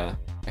be, I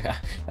think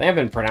I've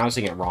been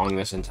pronouncing it wrong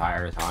this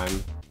entire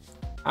time.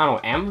 I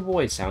don't know,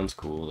 Amoeboid sounds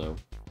cool, though.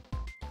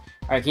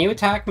 Alright, can you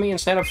attack me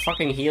instead of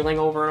fucking healing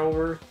over and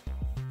over?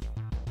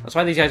 That's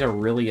why these guys are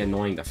really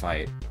annoying to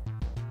fight.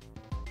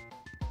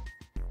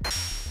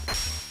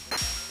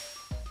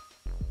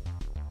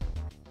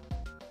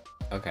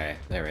 Okay,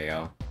 there we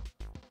go.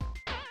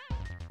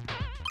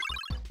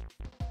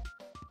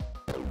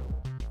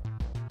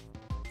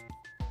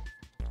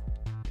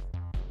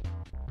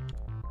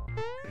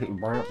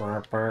 Burp,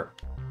 burp,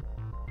 burp.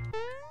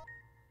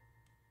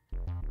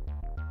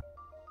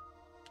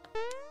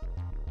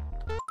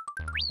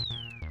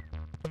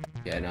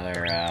 Get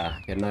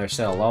another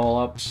set of level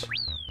ups.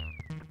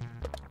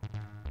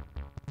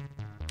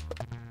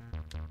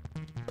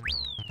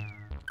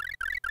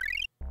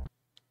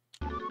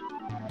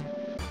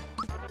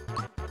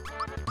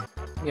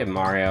 Get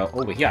Mario.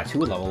 Oh, we got 2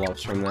 level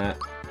ups from that.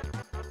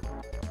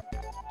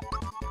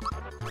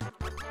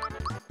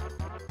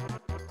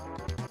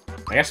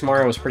 I guess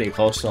Mario was pretty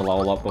close to a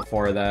level up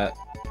before that.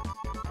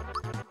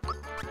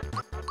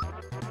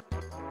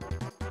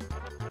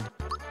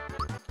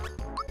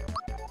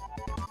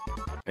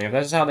 And if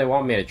that's how they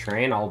want me to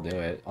train, I'll do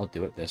it. I'll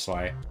do it this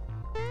way.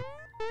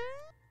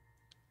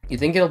 You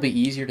think it'll be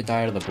easier to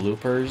die to the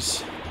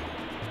bloopers?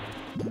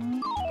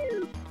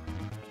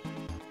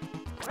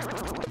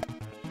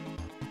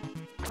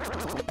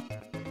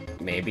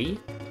 Maybe?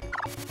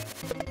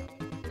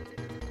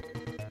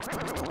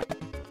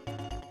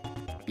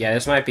 Yeah,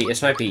 this might be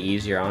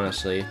easier,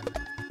 honestly.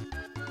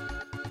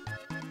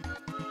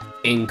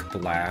 Ink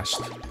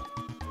Blast.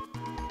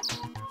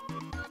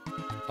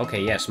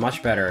 Okay, yes,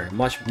 much better.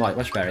 Much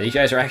better. These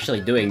guys are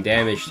actually doing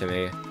damage to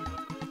me.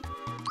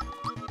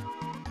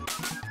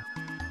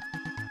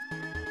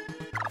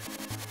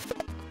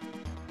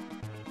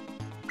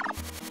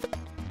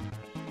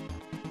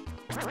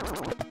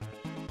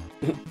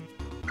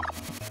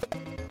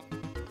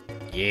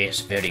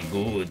 Yes, very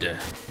good.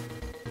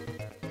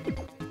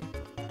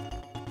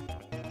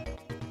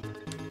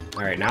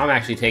 Alright, now I'm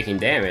actually taking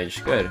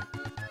damage. Good.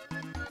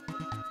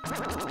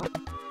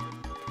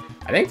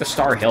 I think the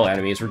Star Hill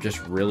enemies were just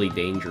really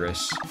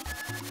dangerous.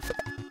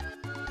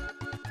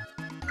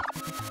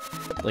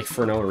 Like,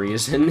 for no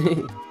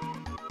reason.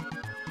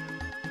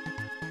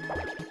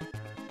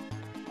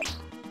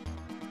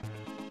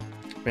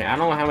 I mean, I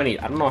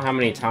don't know how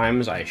many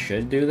times I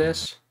should do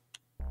this.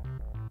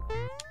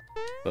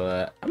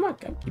 But I'll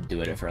keep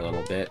doing it for a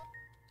little bit.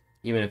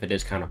 Even if it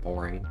is kind of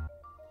boring.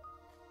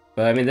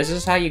 But, I mean, this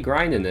is how you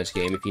grind in this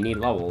game if you need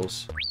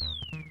levels.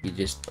 You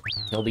just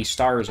kill these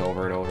stars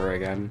over and over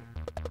again.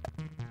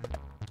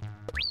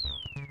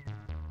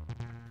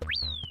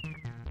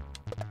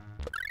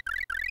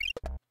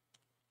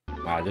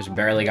 Wow, I just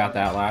barely got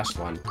that last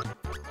one.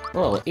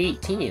 Oh,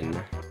 18.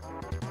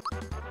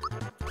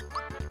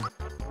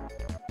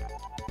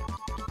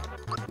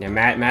 Yeah,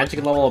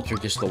 magic level ups are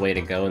just the way to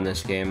go in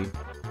this game.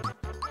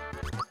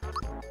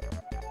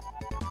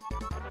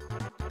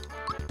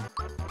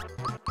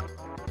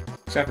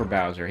 Except for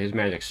Bowser, his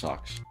magic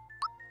sucks.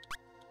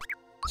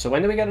 So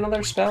when do we get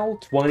another spell?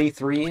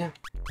 23?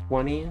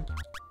 20?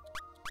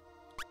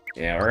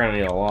 Yeah, we're gonna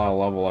need a lot of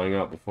leveling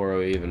up before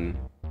we even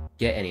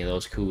get any of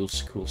those cool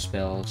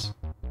spells.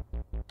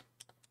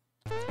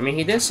 I mean,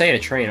 he did say to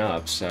train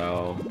up,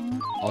 so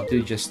I'll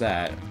do just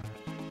that.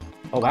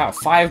 Oh wow,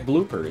 5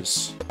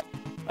 bloopers.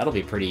 That'll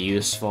be pretty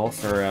useful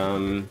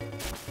for,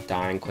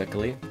 dying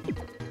quickly.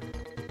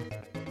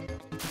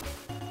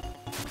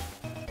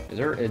 Is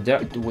there...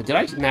 did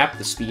I map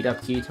the speed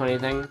up key to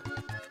anything?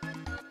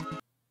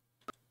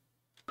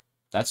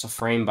 That's a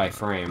frame by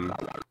frame.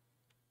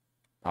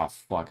 Oh,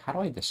 fuck. How do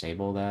I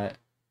disable that?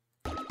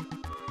 There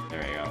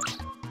we go.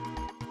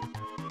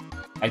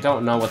 I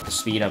don't know what the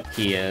speed up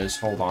key is.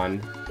 Hold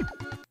on.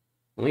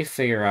 Let me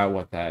figure out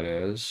what that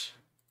is.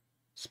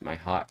 It's my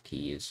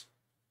hotkeys.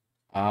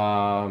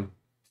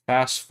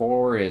 Fast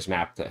forward is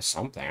mapped to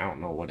something. I don't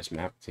know what it's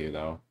mapped to,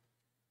 though.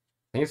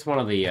 I think it's one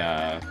of the,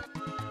 I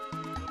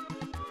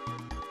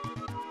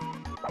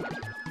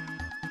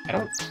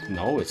don't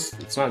know.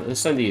 It's not...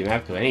 This doesn't even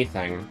map to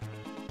anything.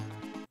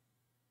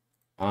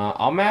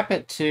 I'll map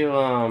it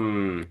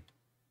to,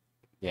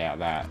 yeah,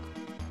 that.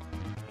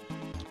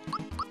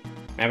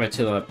 Map it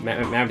to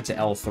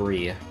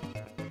L3.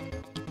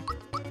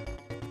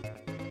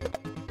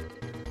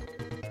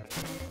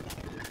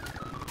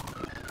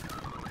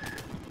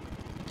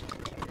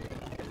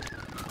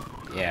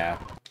 Yeah.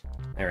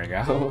 There we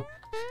go.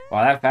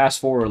 Wow, that fast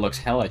forward looks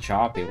hella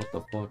choppy. What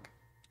the fuck?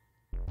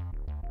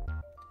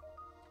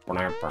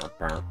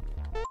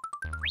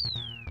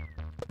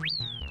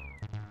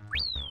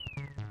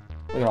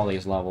 Look at all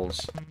these levels.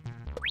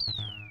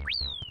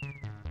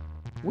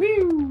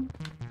 Woo!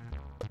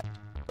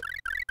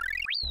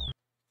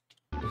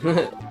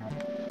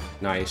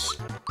 Nice.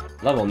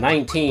 Level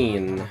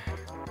 19.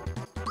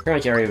 Pretty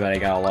much everybody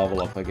got a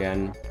level up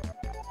again.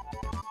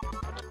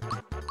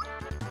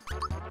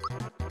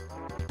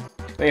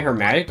 Wait, her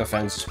magic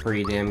defense is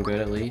pretty damn good,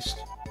 at least.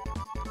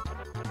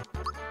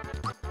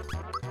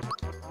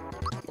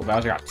 Well,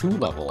 Bowser got 2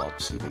 level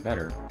ups, even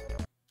better.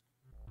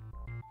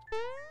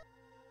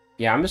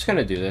 Yeah, I'm just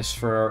gonna do this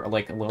for,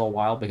 like, a little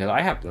while, because I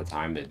have the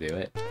time to do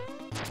it.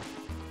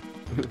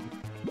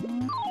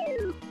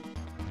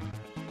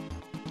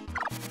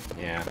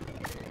 Yeah.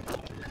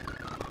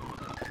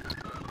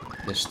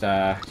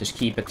 Just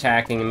keep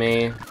attacking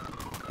me.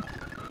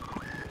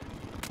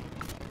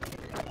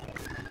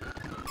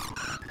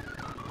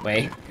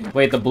 Wait,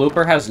 the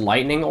blooper has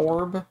lightning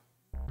orb?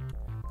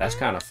 That's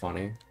kind of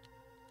funny.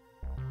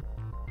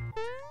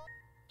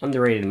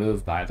 Underrated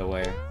move, by the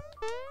way.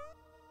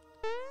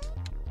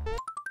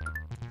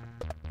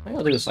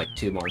 I'll do this like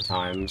 2 more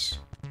times.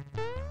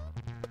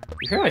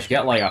 You pretty much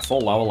get like a full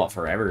level up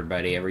for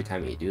everybody every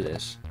time you do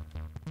this.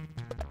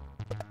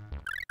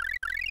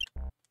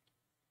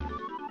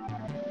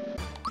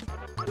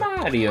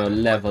 Mario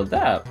leveled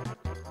up.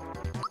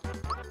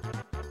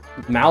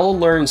 Mal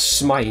learns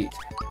Smite.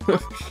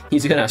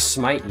 He's gonna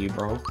smite you,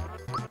 bro.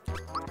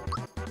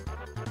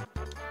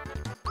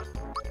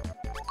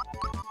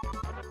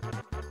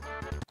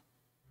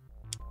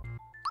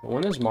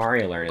 When does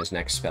Mario learn his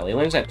next spell? He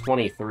learns at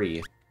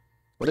 23.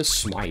 What is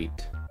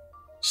Smite?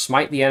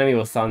 Smite the enemy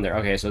with thunder.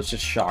 Okay, so it's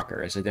just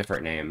Shocker. It's a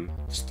different name.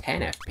 It's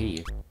 10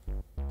 FP.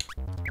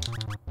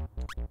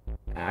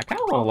 I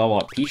kind of want to level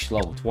up Peach to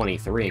level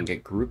 23 and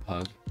get Group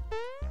Hug.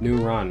 New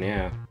run,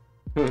 yeah.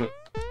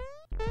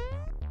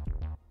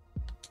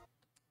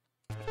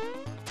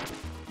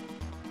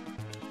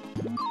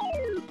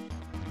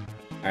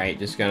 Alright,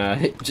 just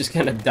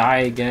gonna die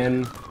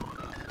again.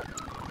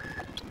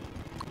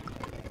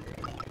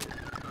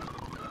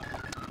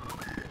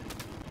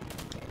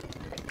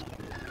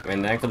 I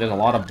mean, actually, there's a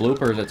lot of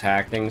bloopers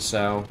attacking,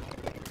 so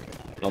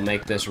it'll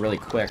make this really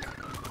quick.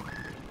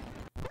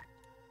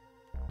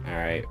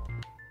 Alright.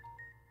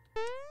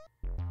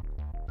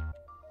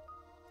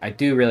 I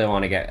do really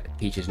want to get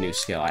Peach's new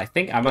skill. I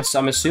think, I'm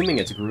assuming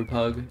it's Group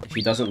Hug.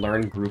 She doesn't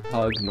learn Group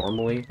Hug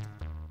normally.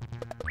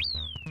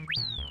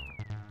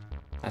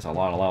 That's a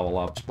lot of level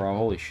ups, bro.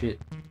 Holy shit.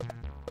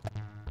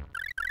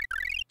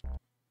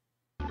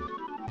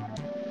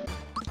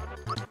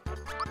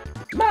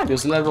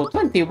 Mario's level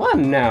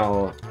 21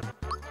 now!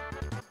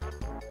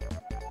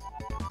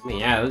 I mean,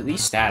 yeah,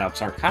 these stat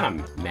ups are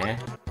kind of meh.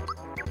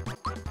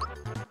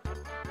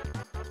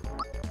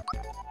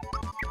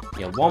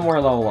 Yeah, 1 more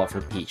level up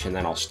for Peach, and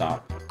then I'll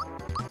stop.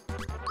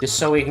 Just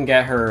so we can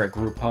get her a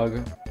Group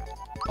Hug.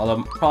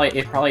 Although,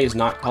 it probably is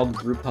not called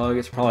Group Hug,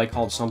 it's probably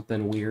called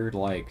something weird,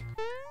 like...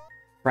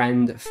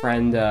 Friend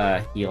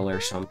heal or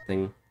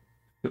something.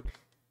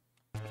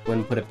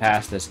 Wouldn't put it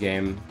past this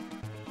game.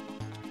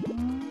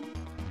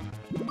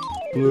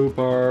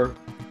 Blooper.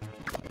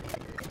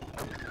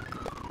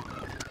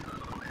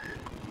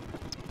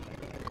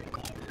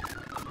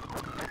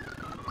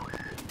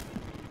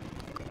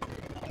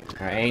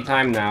 Alright,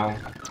 anytime now.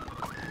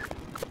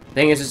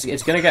 Thing is,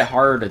 it's gonna get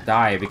harder to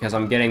die because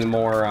I'm getting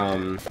more,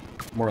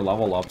 more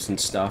level ups and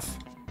stuff.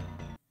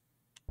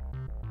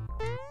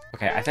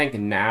 Okay, I think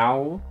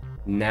now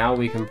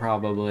we can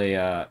probably,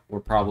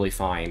 we're probably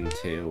fine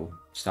to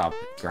stop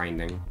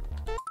grinding.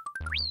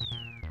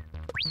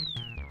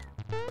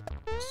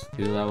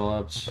 2 level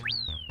ups.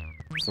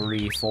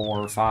 3,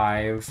 4,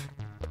 5.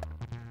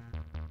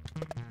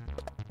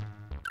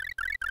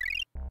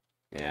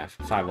 Yeah,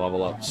 5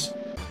 level ups.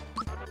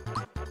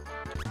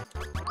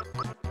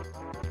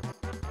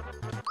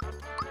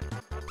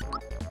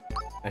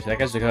 Actually, I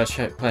guess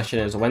the question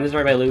is, when does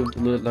everybody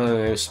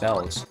learn new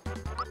spells?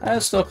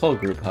 That's still a cool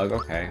group hug,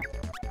 okay.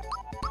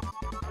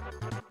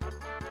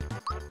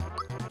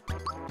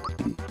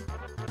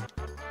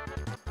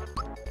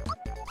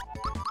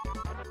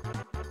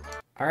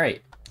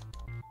 Alright.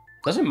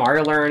 Doesn't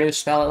Mario learn a new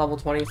spell at level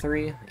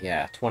 23?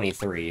 Yeah,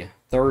 23.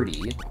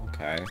 30,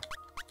 okay.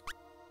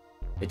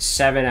 It's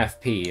 7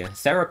 FP.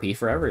 Therapy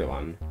for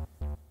everyone.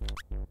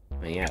 I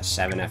mean, yeah,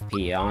 7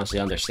 FP, honestly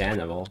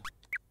understandable.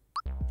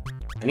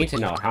 I need to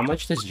know, how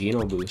much does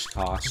Geno Boost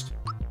cost?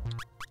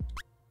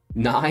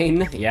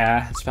 9?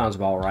 Yeah, that sounds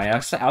about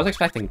right. I was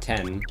expecting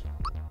 10.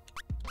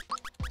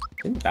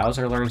 Didn't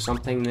Bowser learn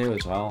something new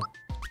as well?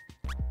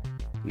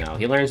 No,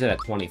 he learns it at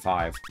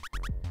 25.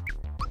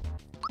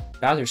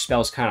 Bowser's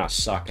spells kind of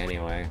suck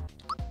anyway.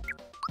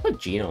 Put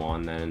Geno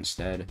on then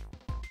instead.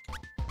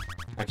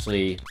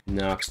 Actually,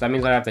 no, because that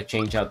means I have to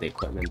change out the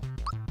equipment.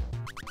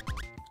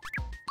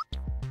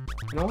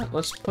 You know what?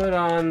 Let's put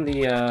on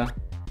the,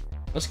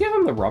 let's give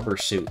him the rubber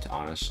suit,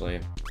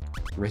 honestly.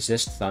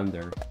 Resist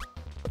thunder.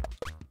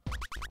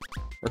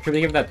 Or should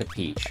we give that to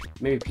Peach?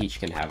 Maybe Peach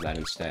can have that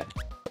instead.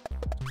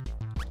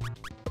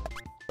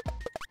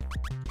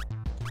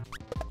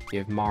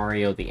 Give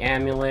Mario the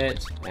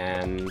amulet,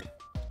 and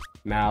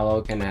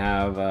Mallow can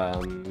have,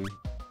 the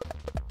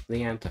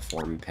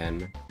Antiform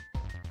pin.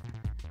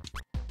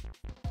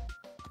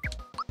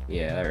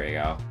 Yeah, there we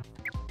go.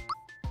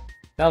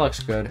 That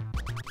looks good.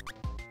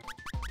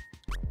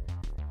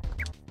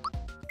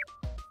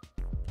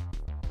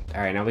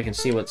 Alright, now we can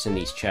see what's in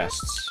these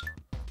chests.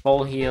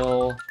 Full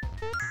heal,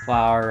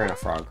 flower, and a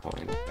frog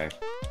coin. Okay.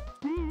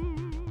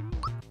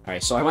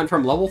 Alright, so I went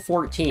from level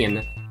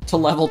 14 to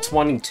level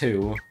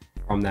 22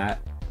 from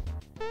that.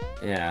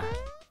 Yeah.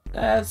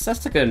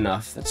 That's good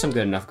enough. That's some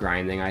good enough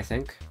grinding, I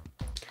think.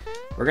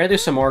 We're gonna do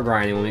some more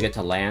grinding when we get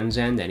to Land's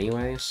End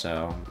anyway,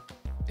 so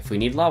if we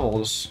need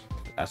levels,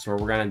 that's where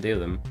we're gonna do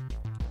them.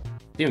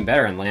 It's even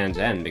better in Land's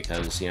End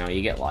because, you know,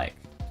 you get like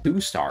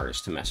 2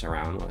 stars to mess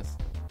around with.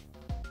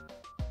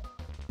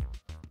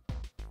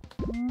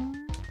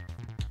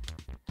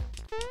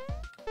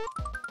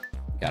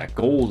 Got a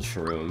gold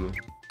shroom.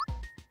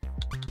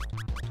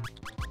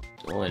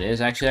 Well, it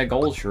is actually a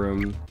gold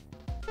shroom.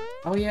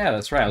 Oh yeah,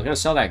 that's right. I was gonna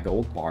sell that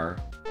gold bar.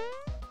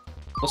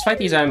 Let's fight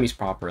these enemies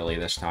properly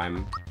this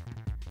time.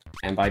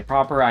 And by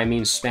proper, I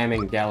mean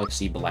spamming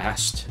Galaxy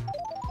Blast.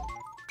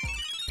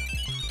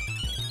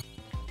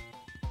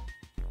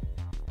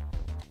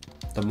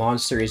 The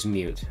monster is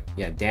mute.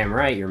 Yeah, damn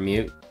right, you're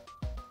mute.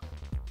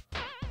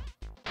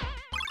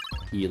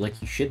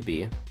 Like you should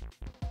be.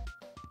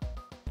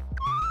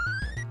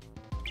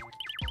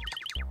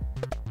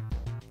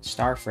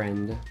 Star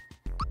Friend.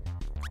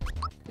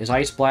 Is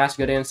Ice Blast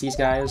good against these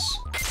guys?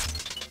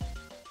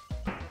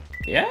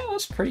 Yeah,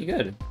 that's pretty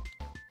good.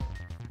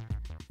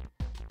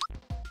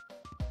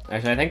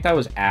 Actually, I think that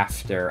was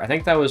after. I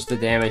think that was the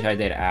damage I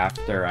did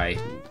after I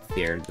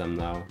feared them,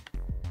 though.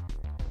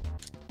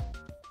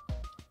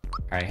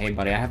 Alright, hey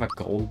buddy, I have a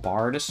gold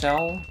bar to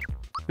sell.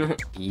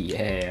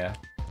 Yeah.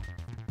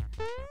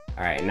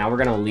 Alright, now we're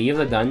gonna leave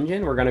the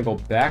dungeon, we're gonna go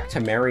back to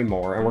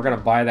Marymore, and we're gonna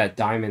buy that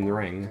diamond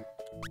ring.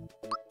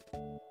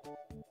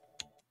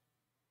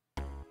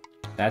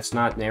 That's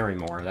not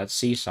Marymore, that's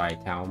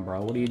Seaside Town,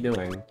 bro. What are you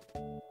doing?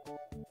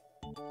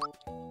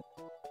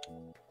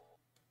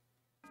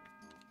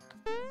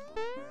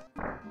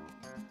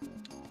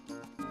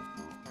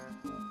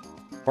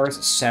 Of course,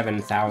 it's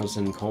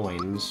 7,000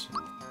 coins,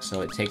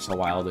 so it takes a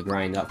while to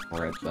grind up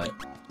for it, but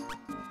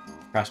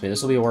trust me,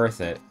 this will be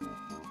worth it.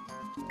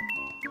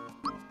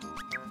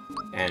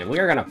 And we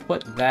are gonna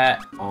put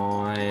that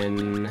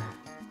on...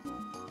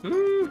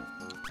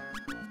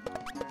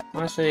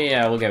 Honestly,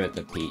 yeah, we'll give it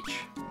to Peach.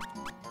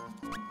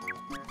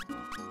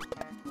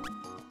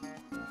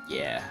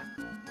 Yeah.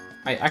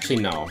 Actually,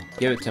 no.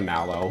 Give it to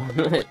Mallow.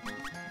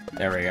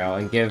 There we go.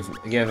 And give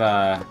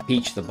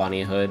Peach the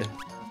bunny hood.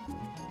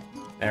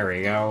 There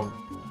we go.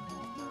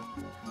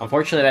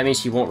 Unfortunately, that means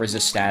she won't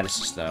resist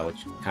statuses, though,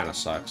 which kind of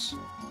sucks.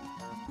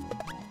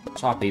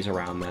 Swap these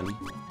around, then.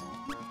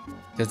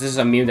 Because this is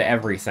immune to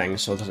everything,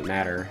 so it doesn't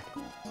matter.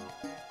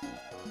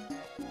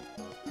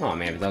 Oh,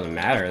 man, if it doesn't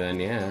matter, then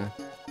yeah.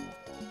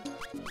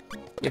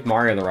 Give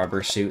Mario the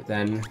rubber suit,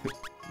 then.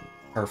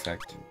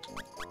 Perfect.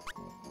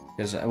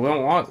 Because we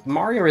don't want...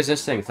 Mario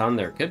resisting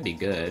thunder could be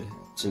good,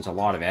 since a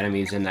lot of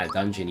enemies in that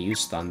dungeon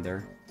use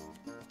thunder.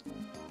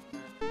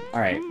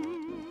 Alright.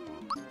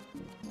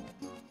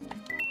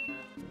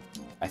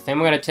 I think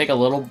I'm gonna take a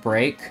little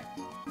break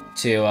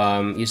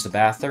to use the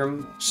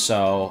bathroom,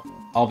 so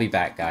I'll be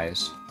back,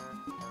 guys.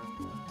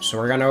 So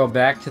we're gonna go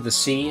back to the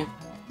sea.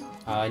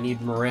 I need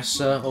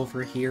Marissa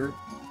over here.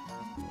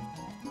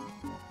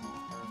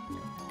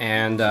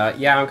 And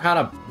yeah, I'm kind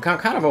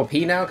of OP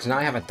now because now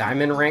I have a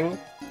diamond ring,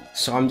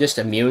 so I'm just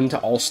immune to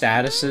all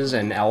statuses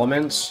and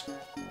elements.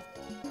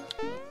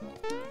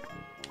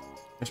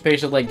 It's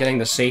basically like getting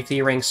the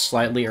safety ring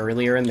slightly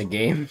earlier in the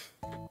game.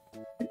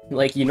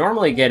 Like, you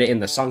normally get it in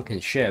the sunken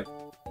ship,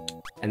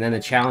 and then the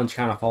challenge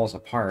kind of falls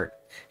apart.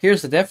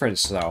 Here's the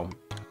difference, though.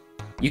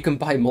 You can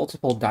buy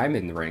multiple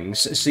diamond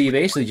rings, so you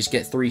basically just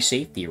get 3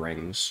 safety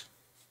rings.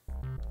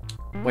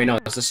 Wait, no,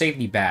 it's the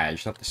safety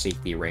badge, not the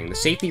safety ring. The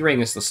safety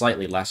ring is the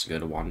slightly less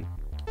good one.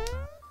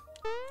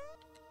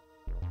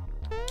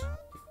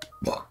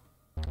 Oh,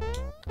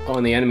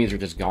 and the enemies are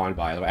just gone,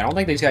 by the way. I don't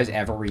think these guys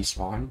ever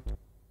respawn.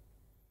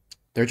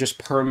 They're just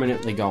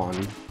permanently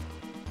gone.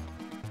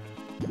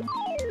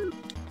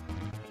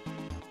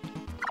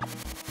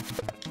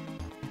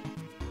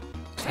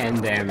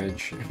 $10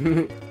 damage.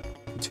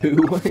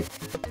 2.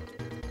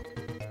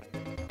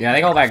 Yeah, I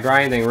think all that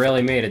grinding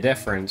really made a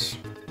difference.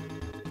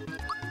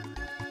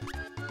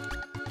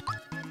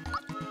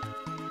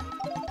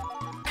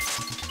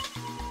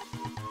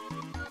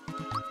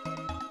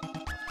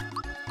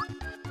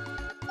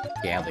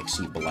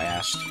 Galaxy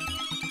Blast.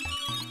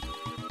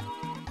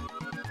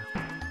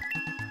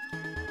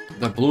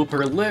 The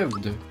blooper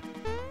lived.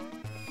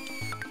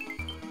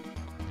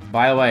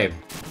 By the way,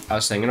 I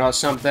was thinking about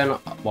something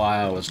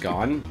while I was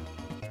gone.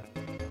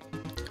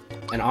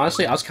 And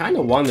honestly, I was kind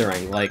of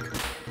wondering, like,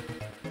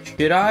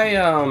 should I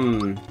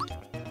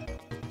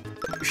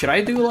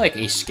do, like,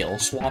 a skill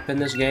swap in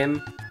this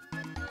game?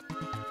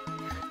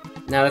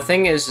 Now, the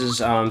thing is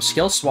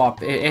skill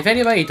swap, if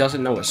anybody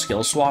doesn't know what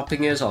skill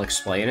swapping is, I'll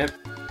explain it.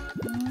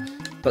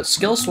 But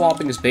skill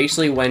swapping is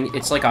basically when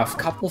it's like a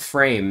couple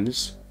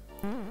frames.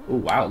 Ooh,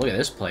 wow, look at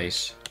this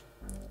place.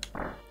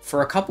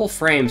 For a couple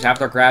frames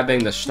after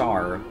grabbing the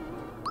star,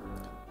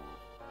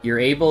 you're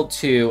able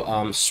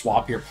to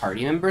swap your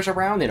party members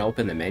around and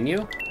open the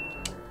menu.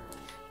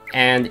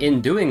 And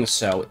in doing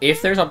so,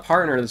 if there's a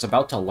partner that's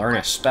about to learn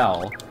a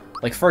spell,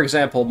 like for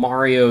example,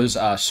 Mario's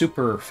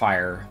Super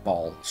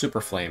Fireball, Super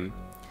Flame,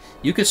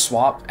 you could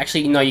swap.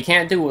 Actually, no, you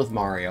can't do it with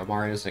Mario.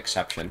 Mario's an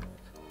exception.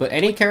 But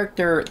any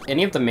character,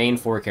 any of the main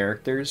 4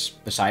 characters,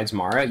 besides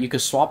Mario, you can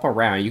swap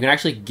around. You can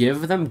actually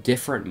give them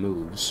different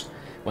moves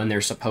when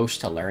they're supposed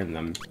to learn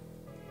them.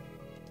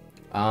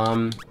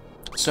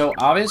 So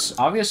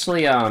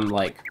obviously,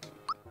 like,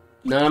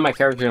 none of my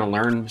characters are gonna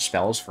learn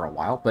spells for a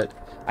while, but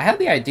I had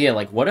the idea,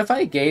 like, what if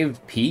I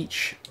gave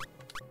Peach...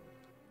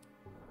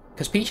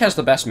 Because Peach has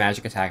the best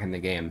magic attack in the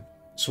game.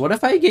 So what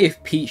if I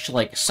gave Peach,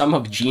 like, some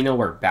of Gino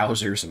or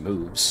Bowser's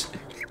moves?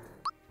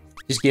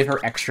 Just give her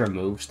extra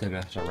moves to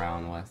mess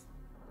around with.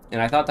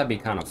 And I thought that'd be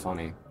kind of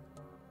funny.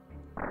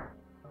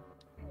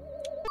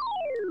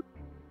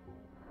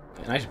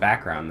 Nice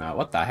background, though.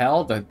 What the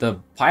hell? The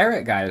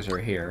pirate guys are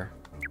here.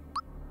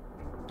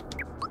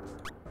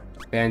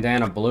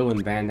 Bandana blue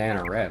and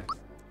bandana red.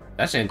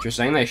 That's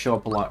interesting. They show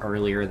up a lot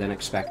earlier than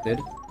expected.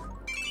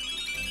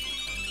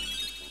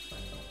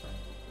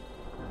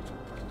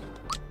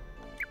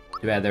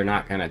 Too bad they're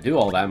not gonna do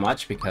all that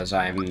much because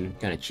I'm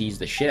gonna cheese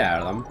the shit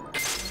out of them.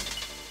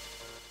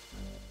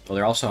 Well,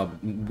 they're also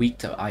weak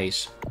to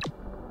ice.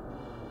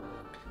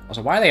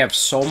 Also, why do they have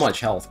so much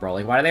health, bro?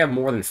 Like, why do they have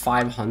more than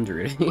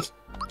 500?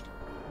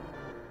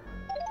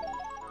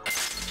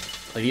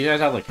 Like, you guys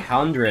have, like,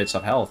 hundreds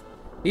of health.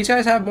 These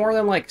guys have more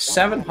than, like,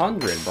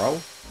 700, bro.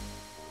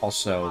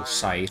 Also,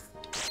 Scythe.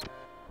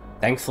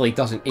 Thankfully, it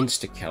doesn't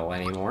insta-kill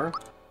anymore.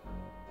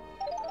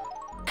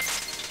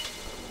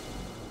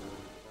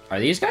 Are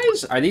these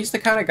the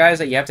kind of guys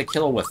that you have to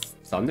kill with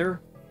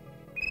thunder?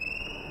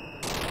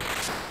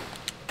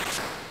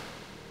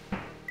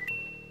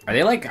 Are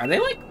they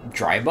like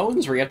dry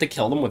bones where you have to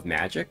kill them with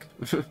magic?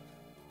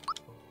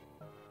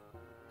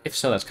 If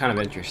so, that's kind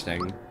of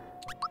interesting.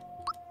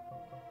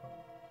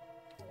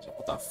 So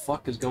what the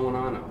fuck is going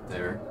on out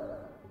there?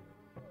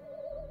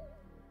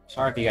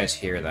 Sorry if you guys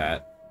hear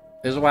that.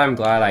 This is why I'm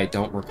glad I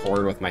don't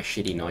record with my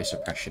shitty noise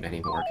suppression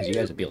anymore, because you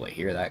guys would be able to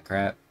hear that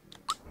crap.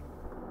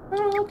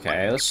 Oh,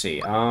 okay, let's see.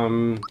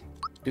 Do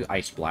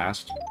Ice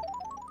Blast.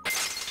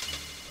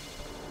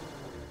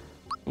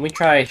 Let me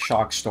try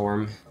Shock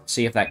Storm.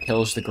 See if that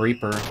kills the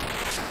Creeper.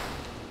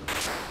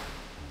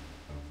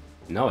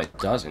 No, it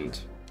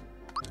doesn't.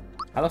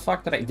 How the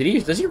fuck did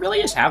does he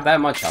really just have that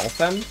much health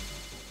then?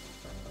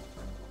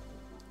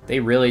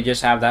 They really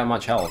just have that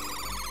much health.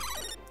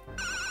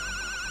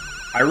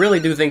 I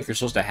really do think you're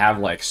supposed to have,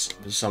 like,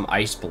 some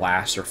Ice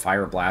Blast or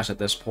Fire Blast at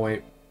this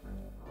point.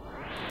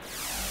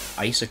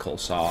 Icicle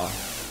Saw.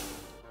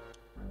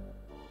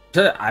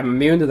 I'm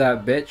immune to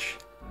that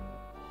bitch.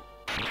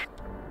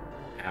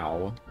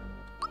 Ow.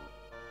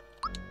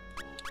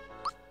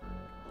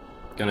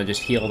 Gonna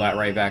just heal that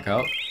right back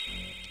up.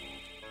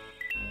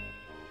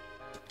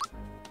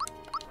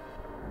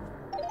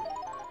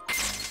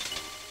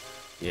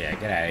 Yeah,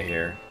 get out of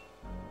here.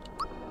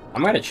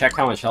 I'm gonna check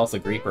how much health the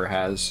Creeper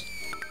has.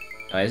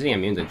 Is he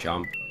immune to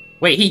jump?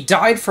 Wait, he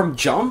died from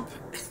jump?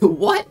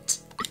 What?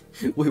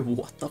 Wait,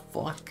 what the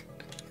fuck?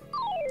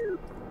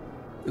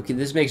 Okay,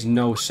 this makes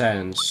no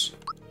sense.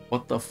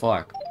 What the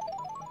fuck?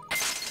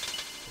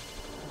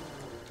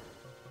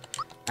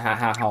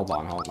 Hold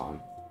on, hold on.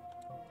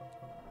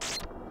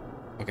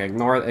 Okay,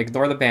 ignore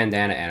the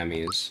bandana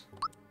enemies.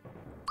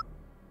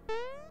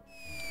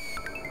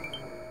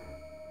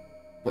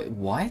 Wait,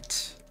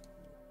 what?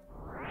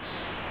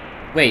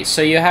 Wait,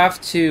 so you have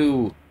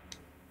to...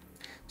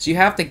 So you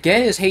have to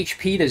get his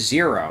HP to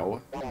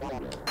 0.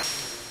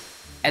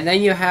 And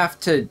then you have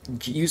to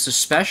use a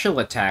special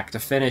attack to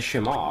finish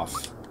him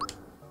off.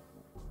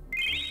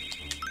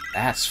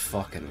 That's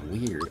fucking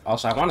weird.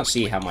 Also, I want to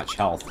see how much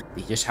health,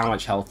 just how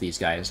much health these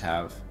guys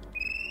have.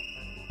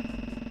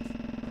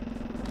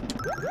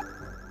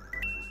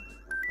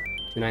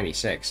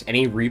 296.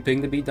 Any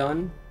reaping to be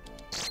done?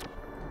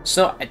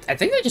 So, I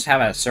think they just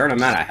have a certain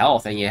amount of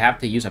health, and you have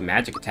to use a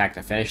magic attack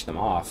to finish them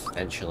off,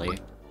 eventually.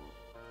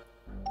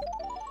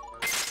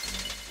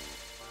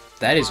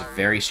 That is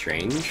very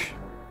strange.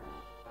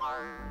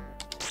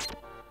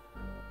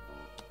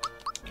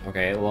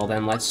 Okay, well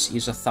then let's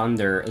use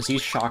let's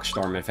use Shock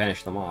Storm and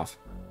finish them off.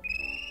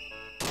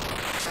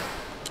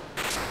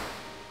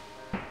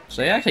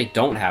 So they actually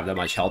don't have that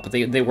much health, but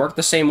they work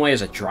the same way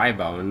as a Dry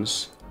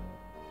Bones.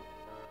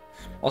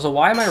 Also,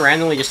 why am I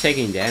randomly just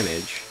taking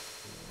damage?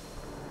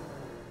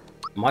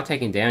 I'm not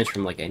taking damage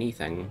from, like,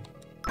 anything.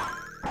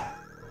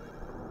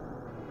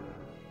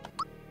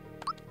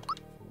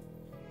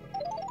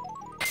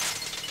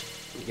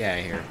 Get out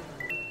of here.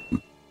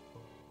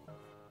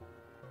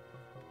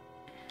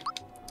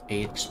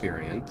 8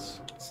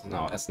 experience.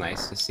 No, that's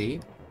nice to see.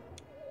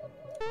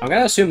 I'm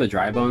gonna assume the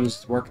Dry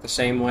Bones work the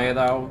same way,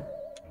 though.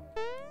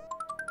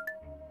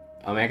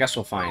 I mean, I guess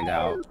we'll find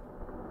out.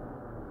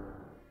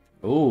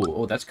 Ooh,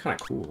 oh, that's kind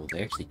of cool.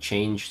 They actually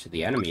changed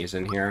the enemies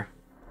in here.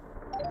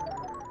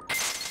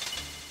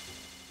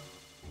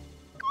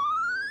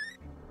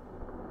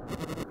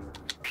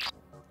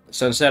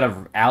 So instead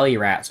of alley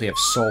rats, we have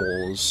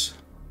souls.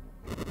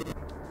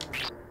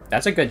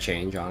 That's a good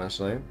change,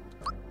 honestly.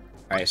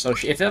 Alright, so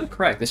if I'm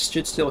correct, this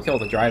should still kill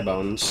the Dry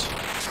Bones.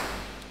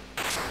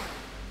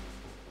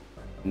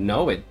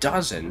 No, it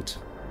doesn't.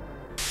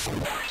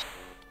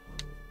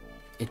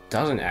 It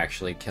doesn't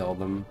actually kill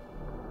them.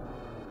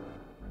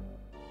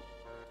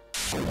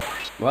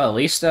 Well, at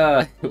least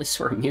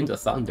we're immune to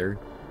thunder.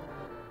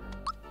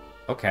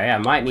 Okay, I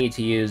might need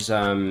to use,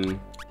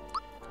 another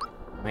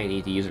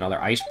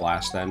Ice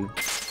Blast, then.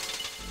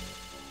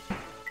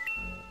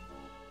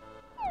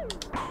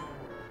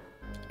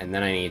 And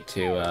then I need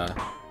to,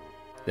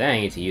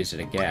 use it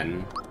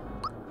again.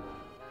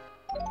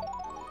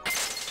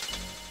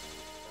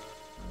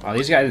 Wow,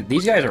 these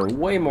guys are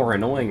way more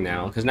annoying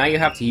now, because now you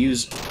have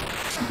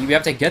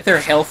to get their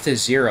health to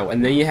 0,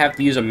 and then you have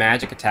to use a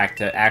magic attack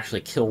to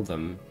actually kill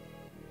them.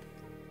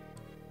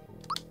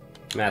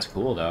 I mean, that's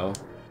cool, though.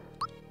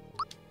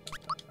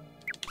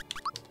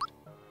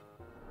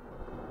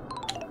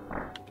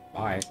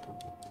 Bye.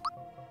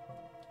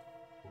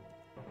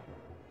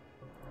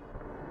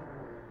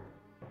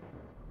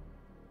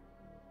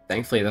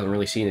 Thankfully, it doesn't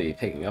really seem to be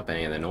picking up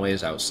any of the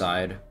noise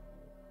outside.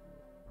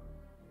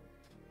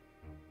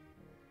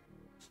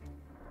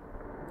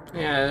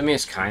 Yeah, I mean,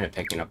 it's kind of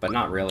picking up, but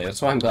not really.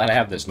 That's why I'm glad I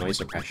have this noise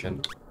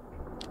suppression.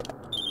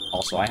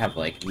 Also, I have,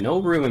 like, no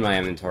room in my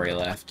inventory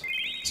left.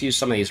 Let's use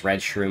some of these red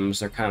shrooms.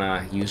 They're kind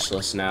of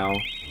useless now.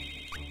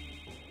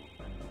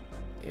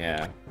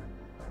 Yeah.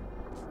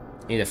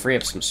 Need to free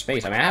up some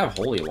space. I mean, I have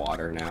holy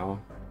water now.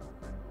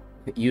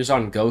 Use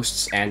on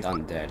ghosts and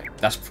undead.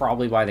 That's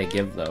probably why they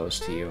give those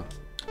to you.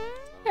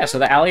 Yeah, so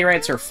the alley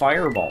rats are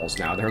fireballs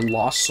now. They're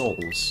lost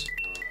souls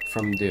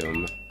from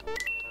Doom.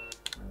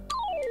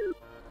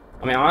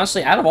 I mean,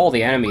 honestly, out of all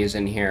the enemies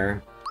in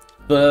here,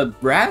 the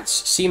rats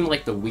seem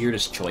like the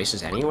weirdest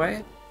choices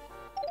anyway.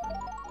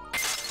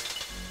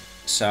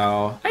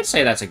 So, I'd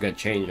say that's a good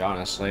change,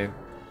 honestly.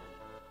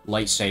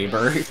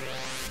 Lightsaber.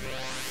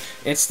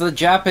 It's the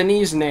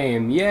Japanese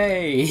name,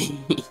 yay!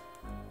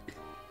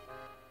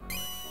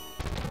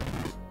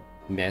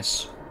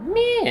 Miss.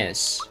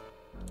 Miss!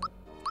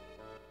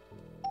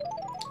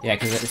 Yeah,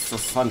 because for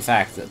fun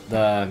fact,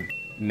 the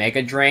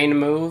Mega Drain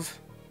move,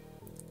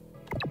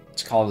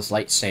 it's called this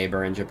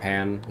Lightsaber in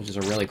Japan, which is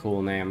a really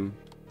cool name.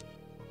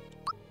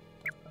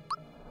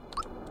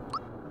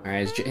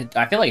 Alright,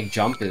 I feel like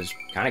Jump is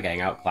kind of getting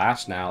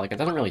outclassed now. Like, it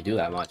doesn't really do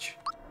that much.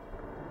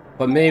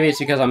 But maybe it's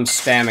because I'm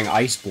spamming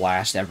Ice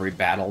Blast every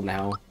battle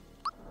now.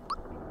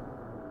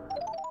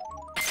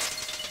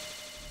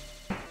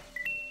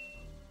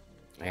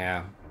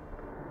 Yeah.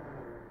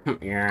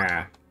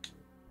 Yeah.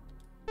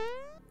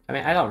 I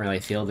mean, I don't really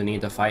feel the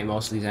need to fight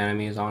most of these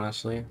enemies,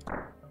 honestly.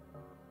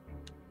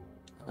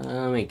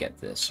 Let me get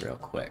this real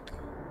quick.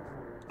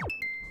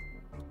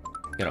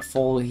 Get a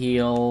full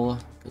heal,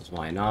 because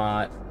why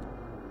not?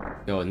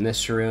 Go in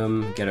this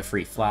room, get a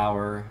free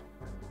flower.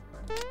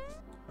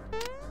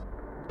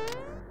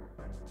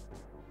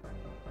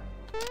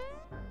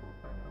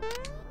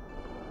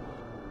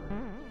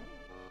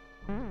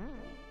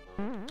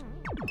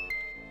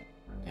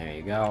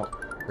 go.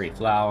 Free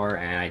flower,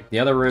 and the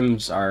other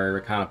rooms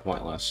are kind of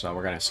pointless, so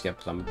we're gonna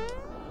skip them.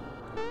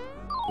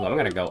 Well, I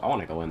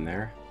want to go in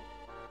there.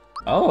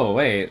 Oh,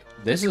 wait.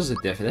 This is a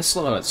different... This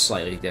is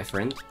slightly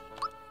different.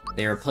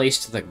 They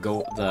replaced the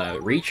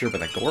Reacher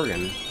with a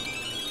Gorgon.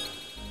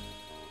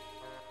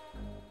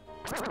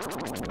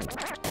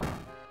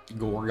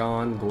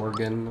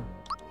 Gorgon.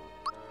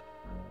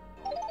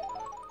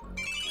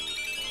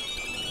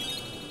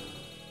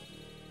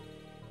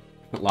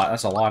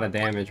 That's a lot of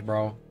damage,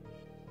 bro.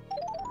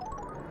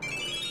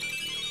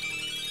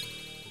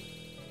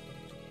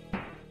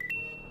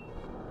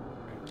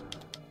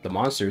 The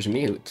monster's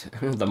mute.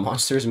 The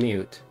monster's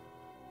mute.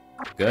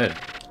 Good.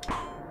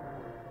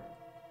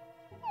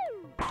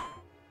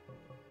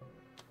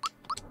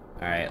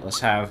 Alright, let's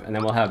have... And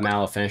then we'll have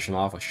Mallow finish him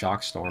off with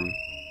Shockstorm.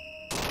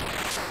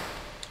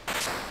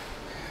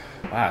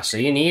 Wow, so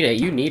you need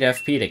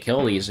FP to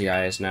kill these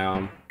guys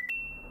now.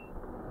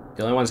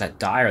 The only ones that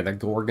die are the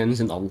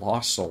Gorgons and the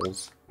Lost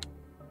Souls.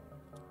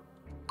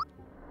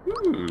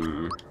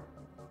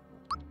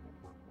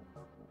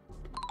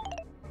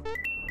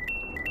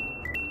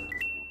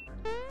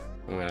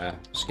 I'm gonna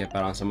skip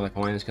out on some of the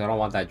coins because I don't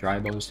want that dry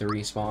bones to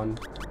respawn.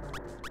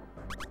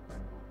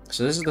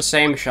 So this is the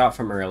same shop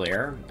from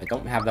earlier. I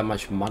don't have that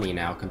much money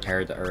now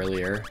compared to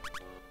earlier.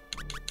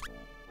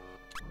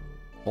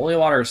 Holy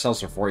water sells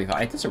for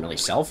 45. It doesn't really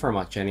sell for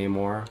much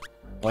anymore.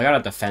 Well, I got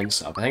a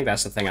defense up. I think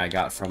that's the thing I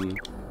got from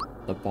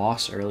the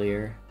boss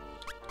earlier.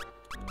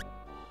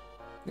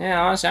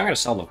 Yeah, honestly, I'm gonna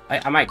sell the...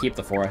 I might keep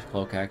the forest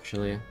cloak,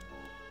 actually.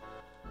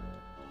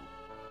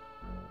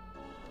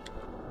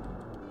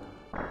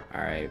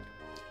 Alright.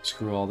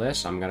 Screw all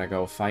this. I'm gonna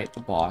go fight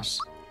the boss.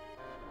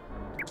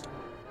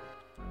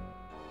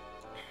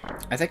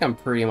 I think I'm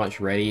pretty much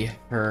ready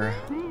for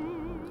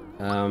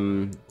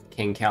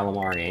King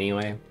Calamari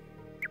anyway.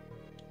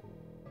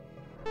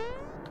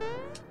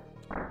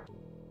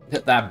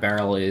 That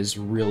barrel is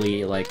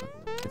really, like,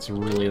 it's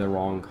really the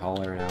wrong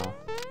color now.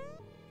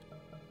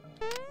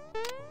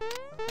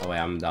 Oh wait,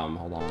 I'm dumb.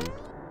 Hold on.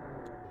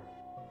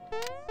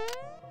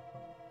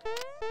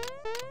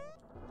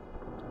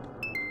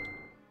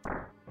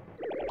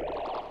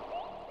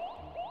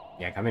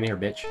 Yeah, come in here,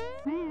 bitch.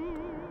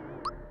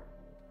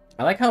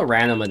 I like how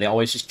randomly they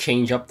always just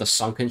change up the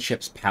Sunken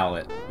Ship's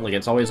palette. Like,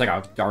 it's always like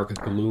a dark,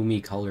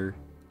 gloomy color.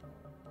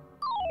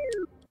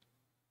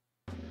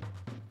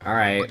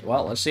 Alright,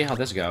 well, let's see how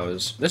this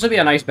goes. This would be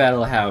a nice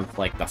battle to have,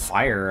 like, the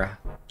fire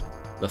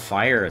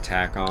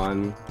attack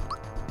on.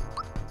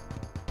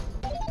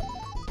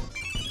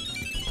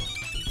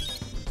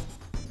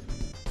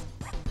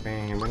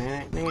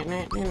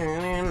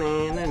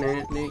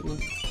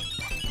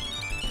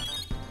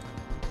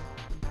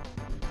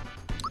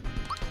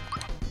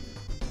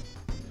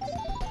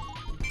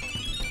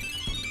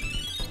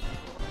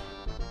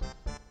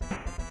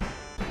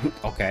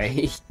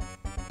 Okay.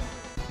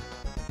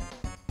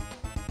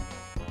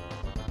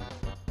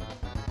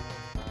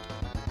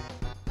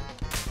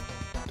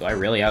 Do I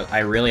really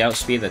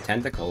outspeed the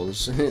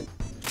tentacles?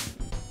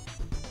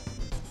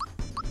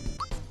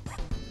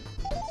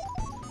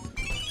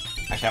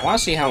 Actually, I want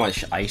to see how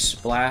much Ice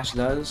Blast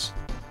does.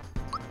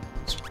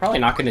 It's probably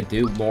not going to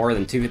do more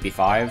than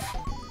 255.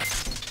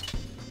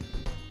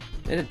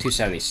 It did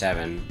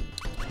 277.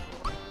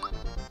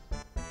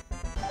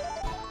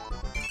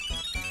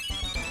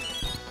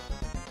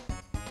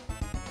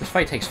 This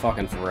fight takes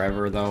fucking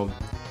forever, though.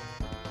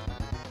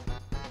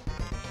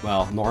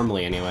 Well,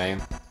 normally anyway.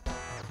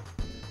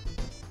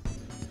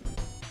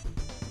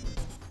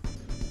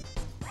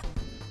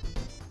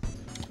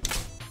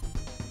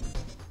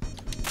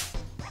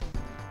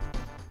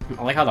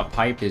 I like how the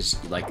pipe is,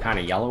 like, kind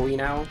of yellowy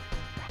now.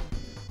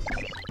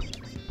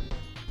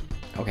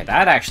 Okay,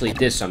 that actually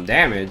did some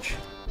damage.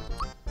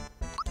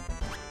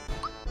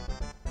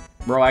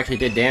 Bro actually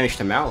did damage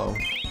to Mallow.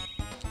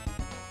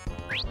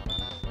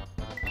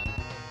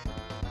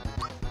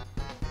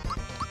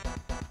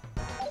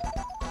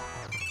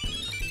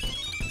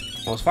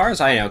 Well, as far as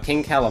I know,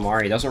 King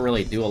Calamari doesn't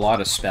really do a lot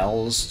of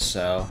spells,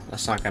 so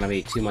that's not going to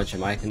be too much of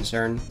my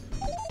concern.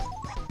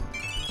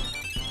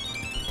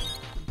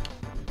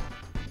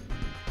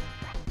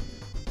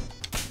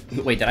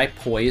 Wait, did I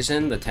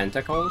poison the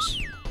tentacles?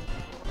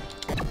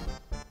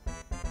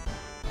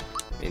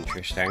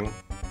 Interesting.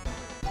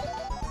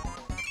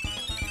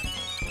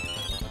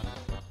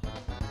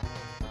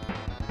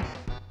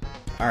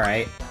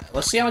 Alright,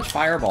 let's see how much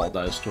Fireball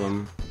does to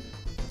him.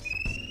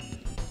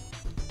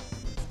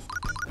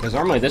 Because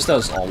normally this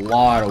does a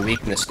lot of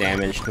weakness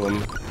damage to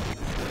him.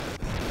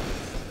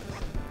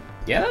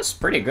 Yeah, that's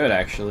pretty good,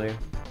 actually.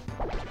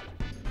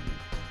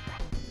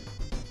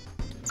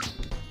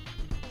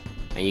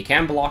 And you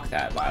can block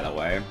that, by the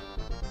way.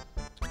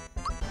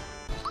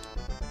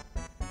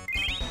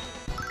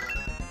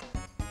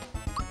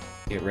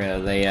 Get rid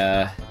of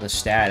the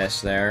status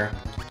there.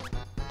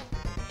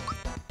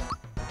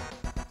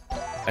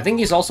 I think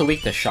he's also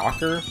weak to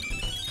Shocker,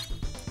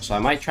 so I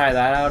might try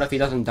that out if he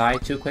doesn't die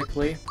too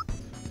quickly.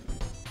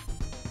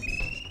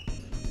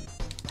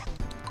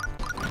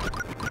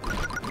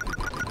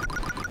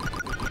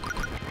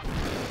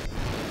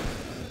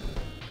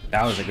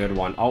 That was a good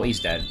one. Oh, he's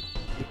dead.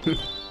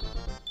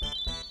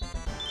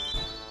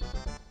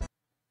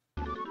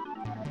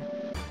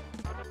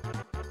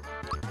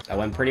 That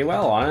went pretty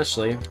well,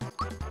 honestly.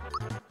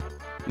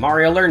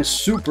 Mario learned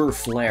Super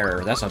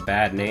Flare. That's a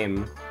bad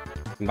name.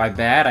 And by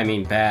bad, I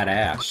mean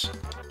badass.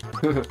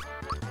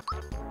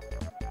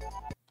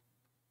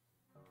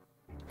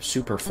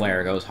 Super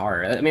Flare goes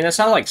hard. I mean, that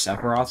sounds like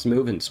Sephiroth's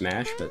move in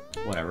Smash, but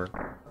whatever.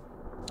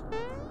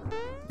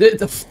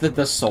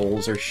 The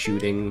souls are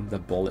shooting the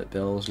bullet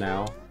bills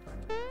now.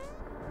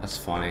 That's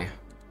funny.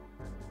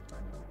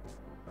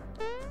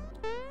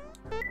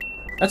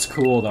 That's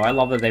cool, though. I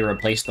love that they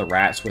replaced the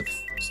rats with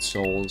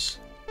souls.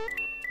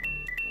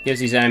 Gives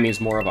these enemies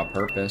more of a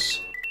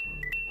purpose.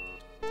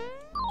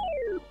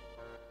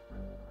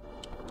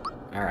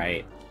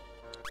 Alright.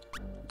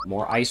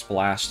 More Ice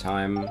Blast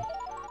time.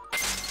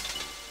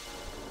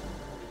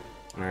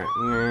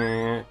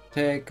 Alright.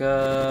 Take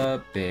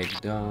a big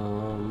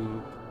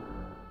dump.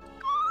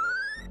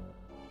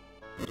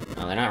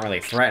 Oh, they're not really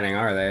threatening,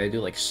 are they? They do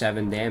like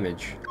 7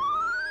 damage.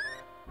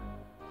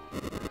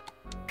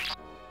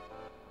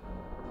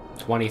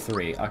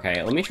 23.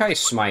 Okay, let me try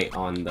Smite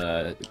on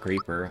the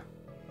Creeper.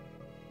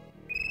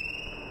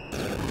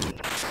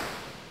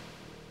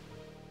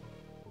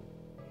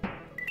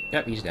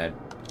 Yep, he's dead.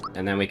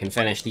 And then we can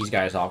finish these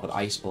guys off with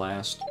Ice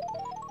Blast.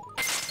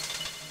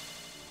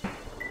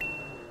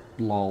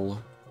 Lol.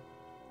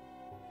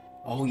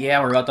 Oh yeah,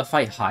 we're about to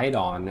fight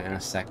Hydon in a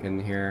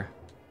second here.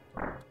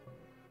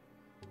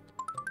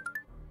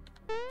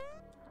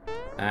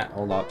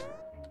 Hold up.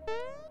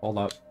 Hold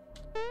up.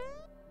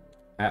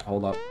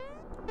 Hold up.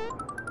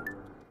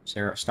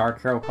 Star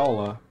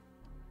Cola.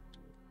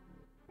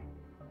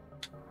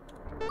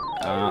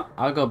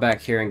 I'll go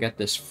back here and get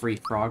this free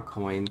frog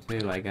coin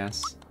too, I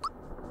guess.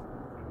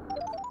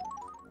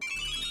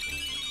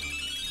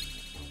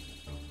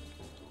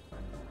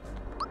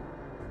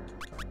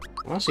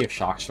 I want to see if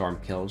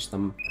Shockstorm kills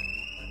them.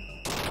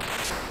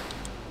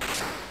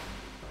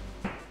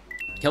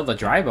 Kill the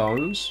dry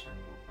bones.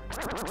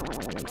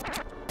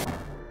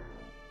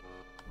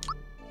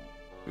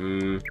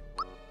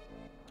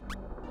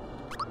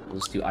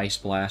 Let's do Ice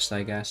Blast,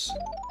 I guess.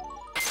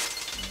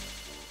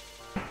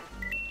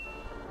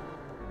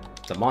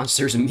 The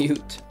monster's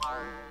mute.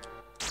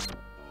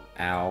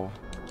 Ow.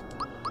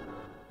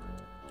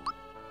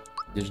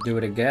 Just do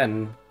it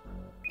again.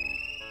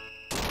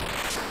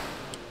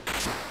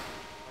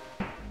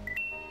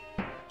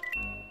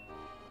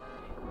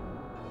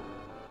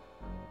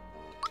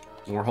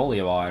 More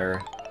holy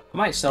water. I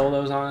might sell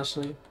those,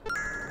 honestly.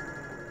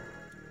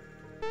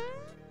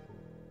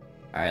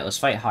 Alright, let's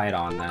fight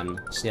Hydon then.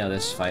 See how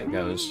this fight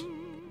goes.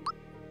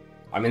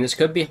 I mean, this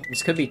could be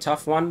a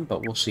tough one,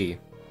 but we'll see.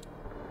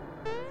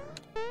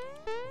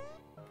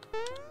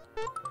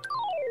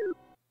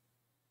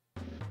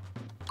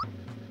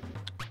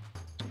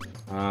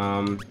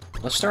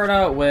 Let's start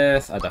out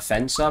with a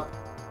defense up.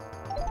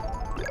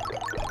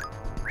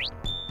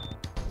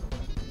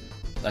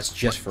 That's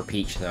just for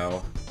Peach,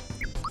 though.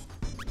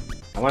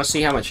 I want to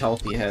see how much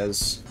health he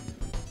has.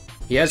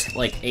 He has,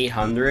 like,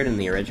 800 in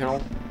the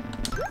original.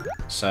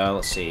 So,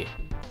 let's see.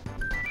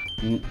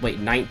 Wait,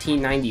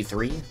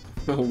 1993?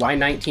 Why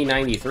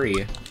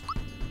 1993?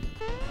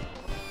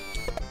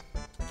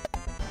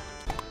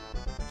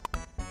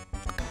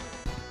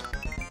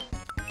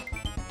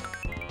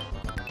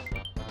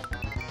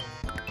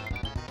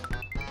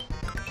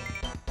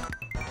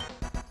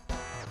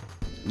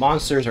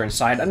 Monsters are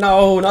inside.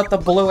 No, not the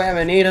blue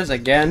Amanitas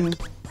again.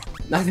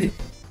 Nothing.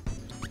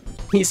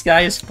 These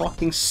guys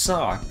fucking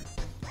suck.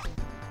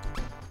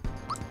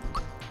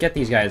 Get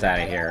these guys out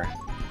of here.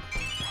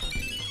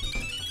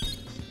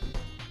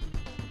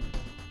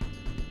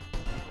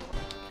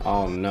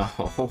 Oh no.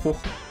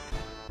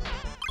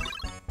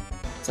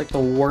 It's like the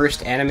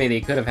worst anime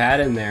they could have had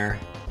in there.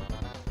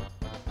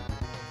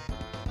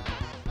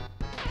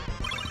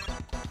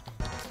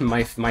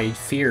 My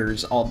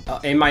fears, all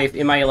in my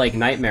like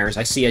nightmares,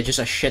 I see just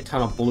a shit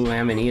ton of blue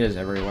Amanitas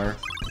everywhere.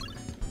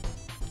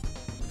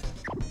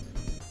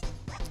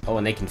 Oh,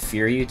 and they can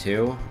fear you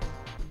too.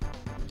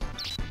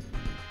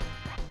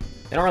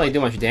 They don't really do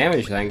much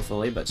damage,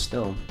 thankfully, but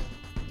still.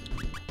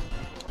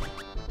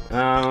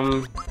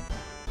 I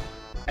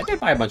did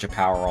buy a bunch of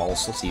power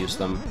rolls. Let's use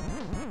them.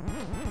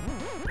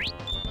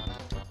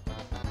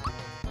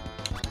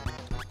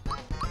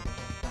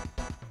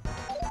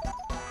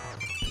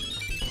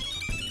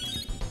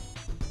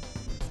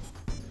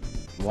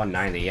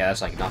 $190, yeah,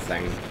 that's like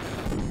nothing.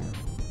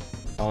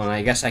 Oh, and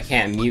I guess I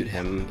can't mute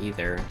him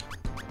either.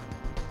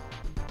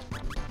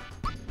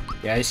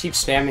 Yeah, I just keep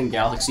spamming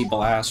Galaxy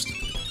Blast.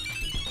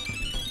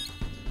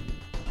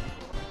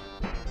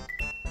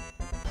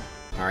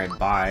 Alright,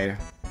 bye.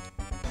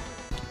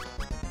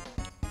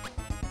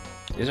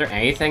 Is there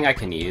anything I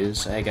can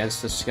use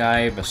against this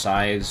guy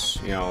besides,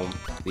 you know,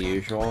 the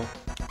usual?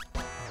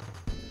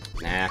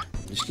 Nah,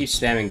 just keep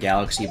spamming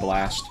Galaxy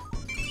Blast.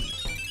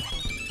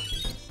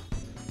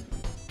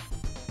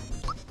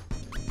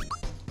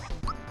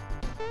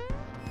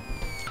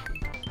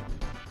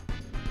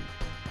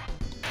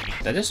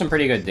 That is some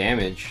pretty good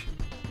damage.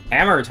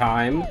 Hammer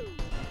time?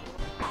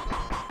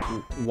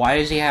 Why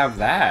does he have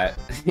that?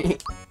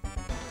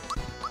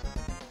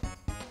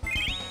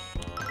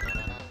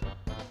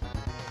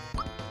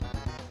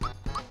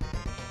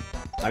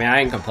 I mean, I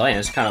ain't complaining.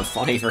 It's kind of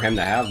funny for him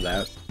to have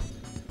that.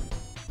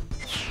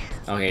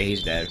 Okay,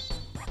 he's dead.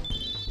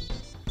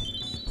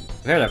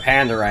 If there's a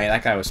panda right,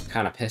 that guy was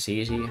kind of piss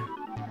easy.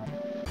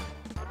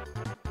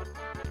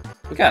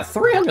 We got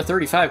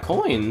 335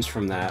 coins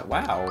from that.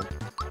 Wow.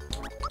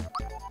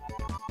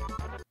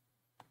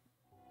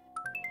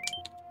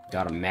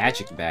 Got a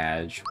magic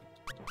badge.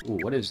 Ooh,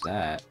 what is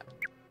that?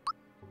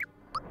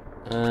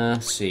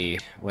 Let's see.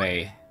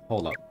 Wait,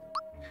 hold up.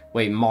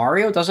 Wait,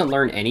 Mario doesn't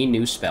learn any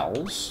new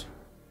spells?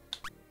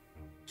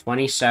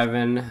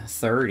 27,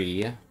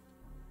 30.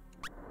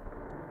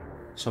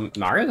 So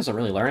Mario doesn't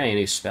really learn any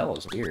new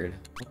spells. Weird.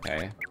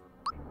 Okay.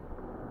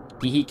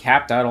 He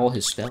capped out all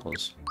his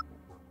spells.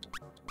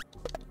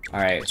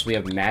 Alright, so we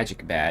have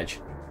magic badge.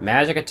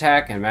 Magic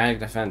attack and magic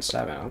defense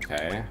 7.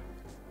 Okay.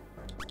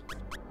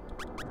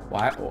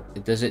 Why?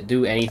 Does it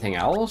do anything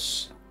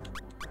else?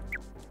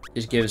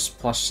 Just gives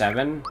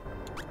 +7?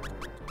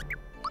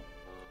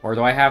 Or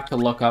do I have to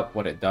look up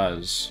what it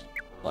does?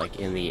 Like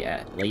in the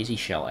Lazy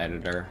Shell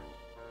editor.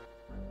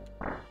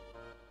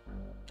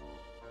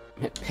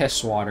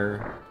 Piss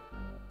water.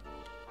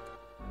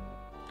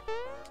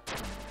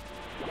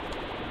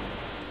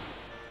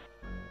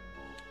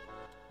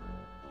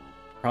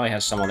 Probably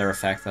has some other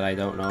effect that I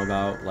don't know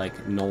about, like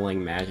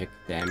nulling magic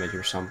damage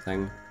or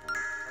something.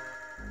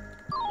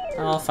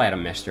 I'll fight a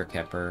Mr.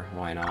 Kipper,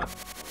 why not?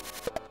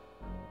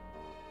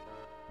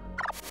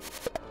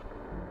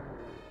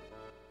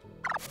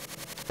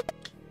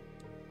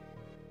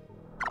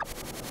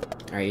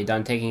 Are you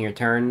done taking your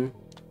turn?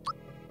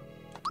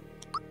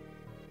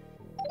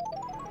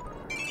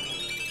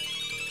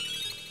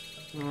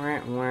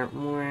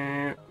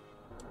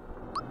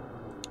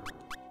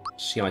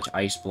 See how much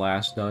Ice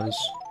Blast does.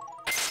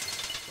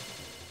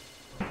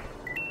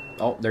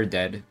 Oh, they're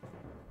dead.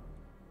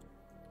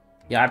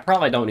 Yeah, I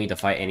probably don't need to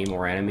fight any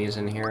more enemies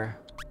in here.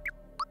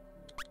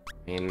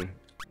 I mean,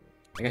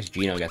 I guess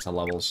Gino gets a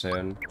level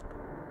soon.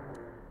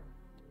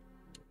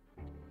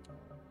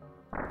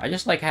 I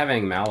just like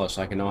having Malice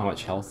so I can know how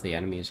much health the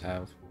enemies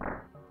have.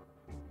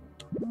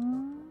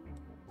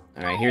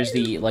 Alright, here's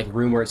the, like,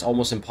 room where it's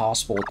almost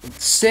impossible.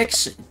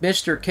 6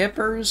 Mr.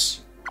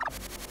 Kippers?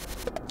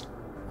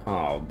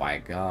 Oh my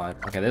god.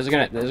 Okay, this is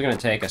gonna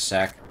take a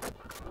sec.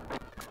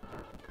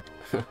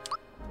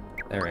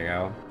 There we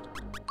go.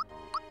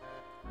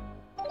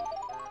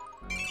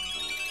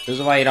 This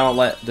is why you don't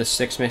let the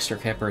 6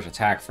 Mr. Kippers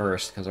attack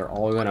first, because they're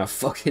all gonna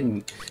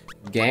fucking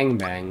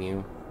gangbang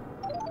you.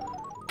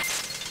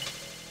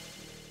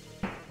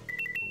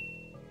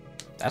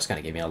 That's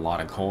gonna give me a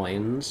lot of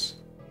coins.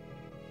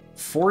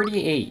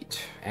 48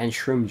 and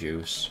shroom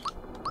juice.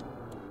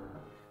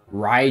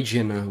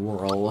 Raijin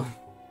Whirl.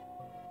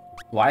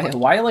 Why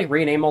like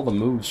rename all the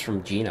moves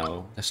from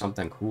Gino to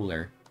something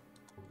cooler?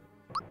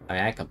 I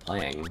mean, I ain't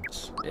playing.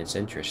 It's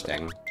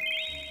interesting.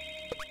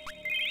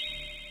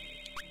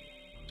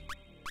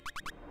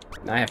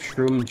 Now I have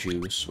shroom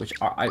juice, which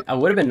I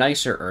would have been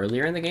nicer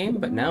earlier in the game,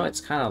 but now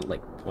it's kind of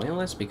like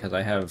pointless because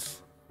I have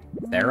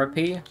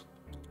therapy.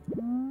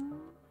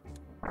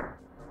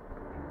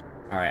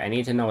 Alright, I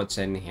need to know what's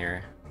in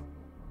here.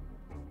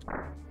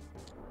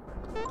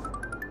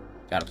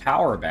 Got a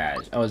power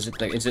badge. Oh, is it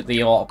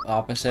the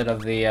opposite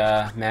of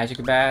the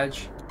magic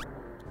badge?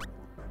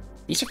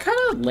 These are kind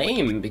of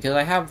lame because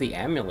I have the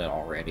amulet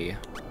already.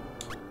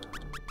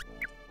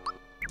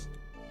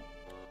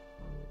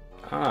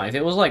 If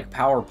it was like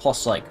power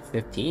plus like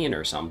 15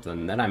 or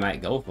something, then I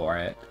might go for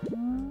it.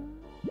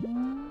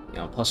 You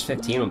know, plus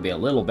 15 would be a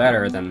little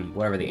better than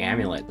whatever the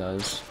amulet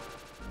does.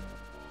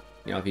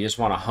 You know, if you just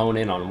want to hone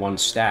in on one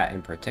stat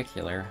in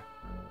particular.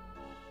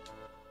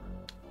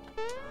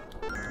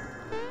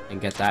 And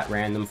get that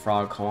random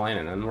frog coin,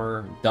 and then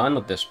we're done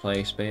with this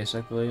place,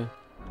 basically.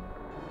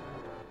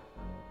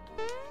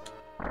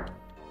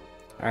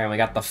 Alright, we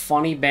got the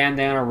funny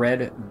bandana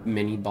red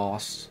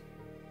mini-boss.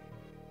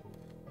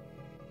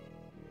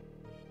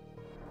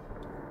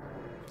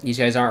 These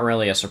guys aren't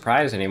really a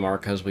surprise anymore,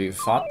 because we've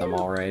fought them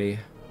already.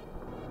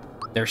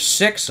 There's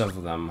 6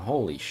 of them,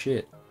 holy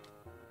shit.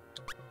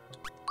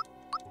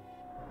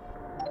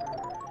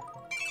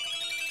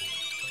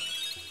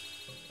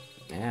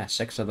 Yeah,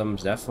 6 of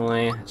them's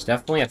it's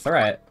definitely a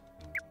threat.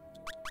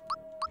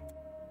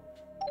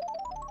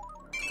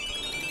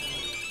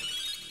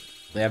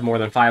 They have more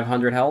than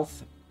 500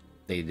 health?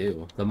 They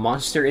do. The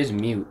monster is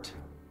mute.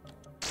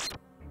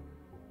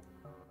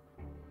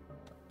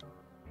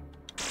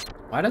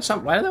 Why do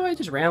I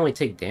just randomly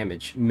take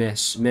damage?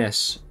 Miss.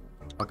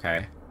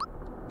 Okay.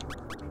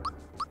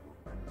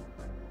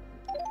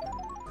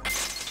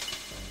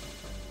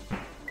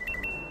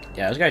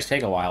 Yeah, those guys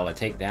take a while to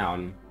take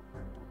down.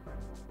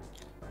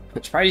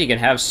 I'm surprised you can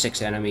have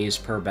 6 enemies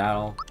per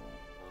battle.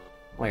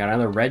 Oh, I got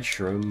another red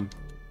shroom.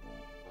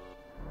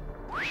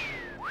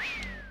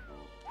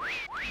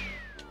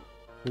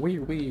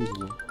 Wee.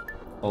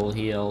 Full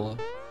heal.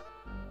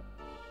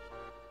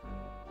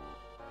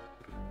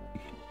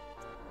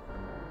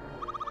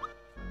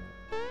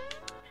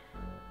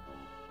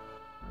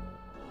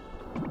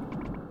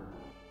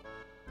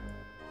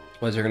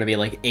 Was there gonna be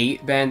like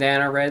 8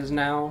 bandana reds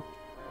now?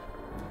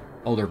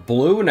 Oh, they're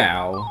blue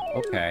now.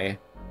 Okay.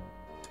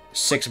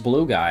 6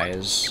 blue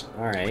guys.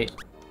 Alright.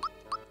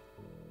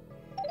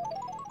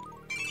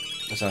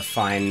 That's a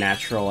fine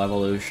natural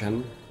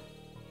evolution.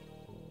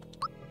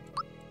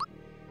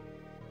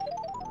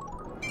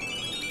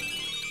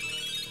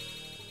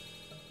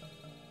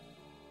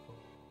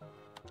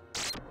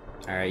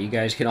 Alright, you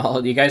guys can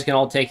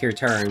all take your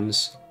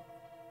turns.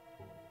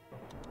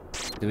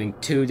 Doing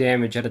 2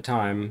 damage at a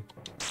time.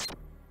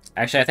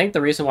 Actually, I think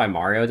the reason why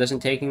Mario isn't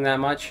taking that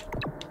much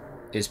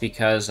is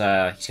because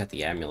he's got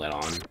the amulet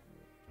on.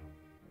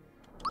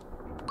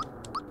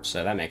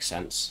 So that makes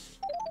sense.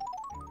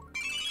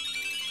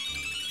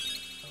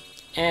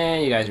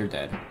 And you guys are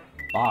dead.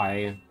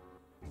 Bye.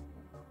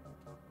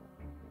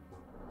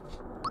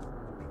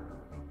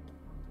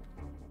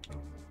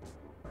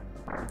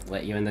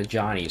 Let you into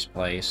Johnny's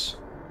place.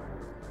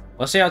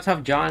 Let's see how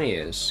tough Johnny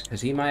is,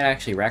 because he might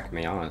actually wreck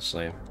me,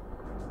 honestly.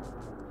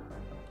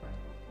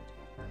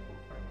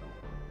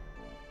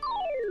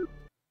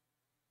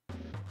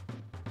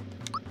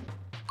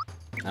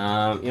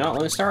 You know,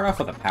 let me start off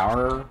with a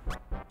power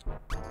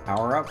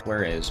up.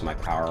 Where is my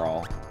power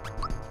all?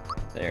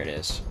 There it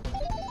is.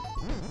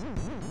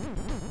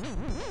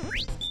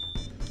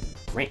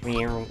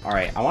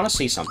 Alright, I want to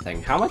see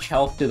something. How much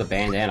health do the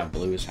bandana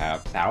blues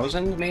have?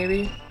 1,000,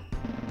 maybe?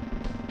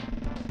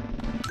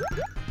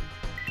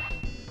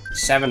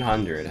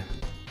 700.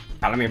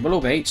 Follow me,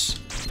 blue baits.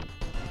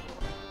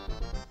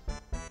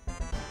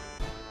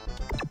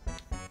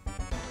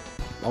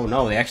 Oh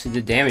no, they actually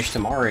did damage to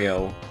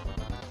Mario.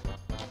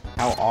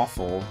 How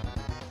awful.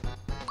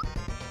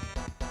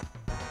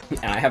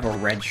 And I have a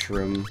red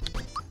shroom.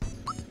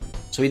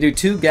 So we do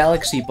 2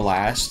 galaxy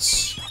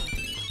blasts.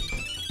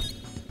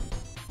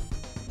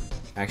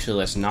 Actually,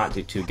 let's not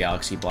do 2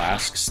 galaxy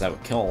blasts, 'cause that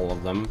would kill all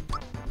of them.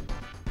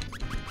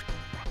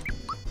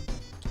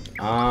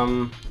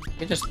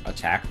 You just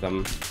attack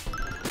them.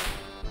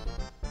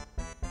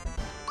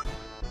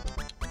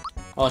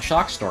 Well, a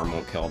shock storm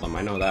won't kill them,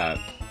 I know that.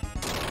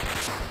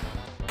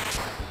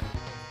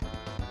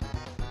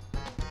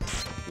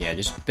 Yeah,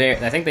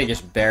 I think they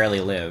just barely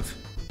live.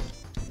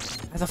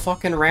 That's a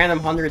fucking random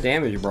 100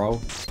 damage,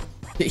 bro.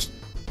 That's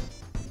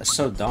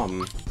so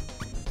dumb.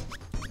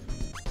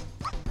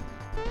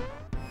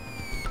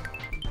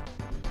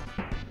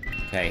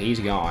 Okay, he's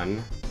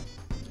gone.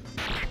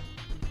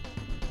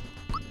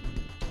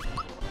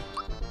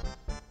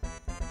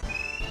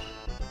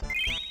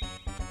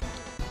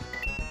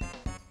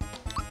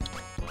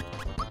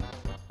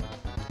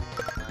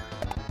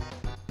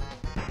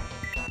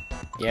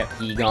 Yep,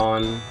 he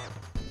gone.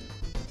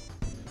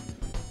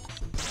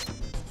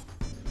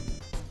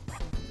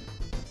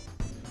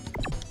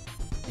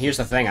 Here's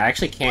the thing, I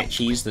actually can't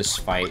cheese this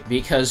fight,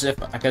 because if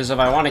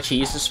I want to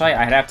cheese this fight,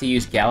 I'd have to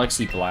use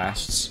Galaxy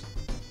Blasts.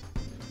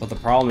 But the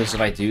problem is, if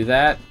I do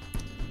that,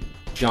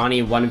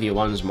 Johnny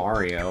 1v1s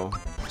Mario.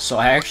 So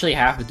I actually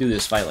have to do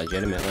this fight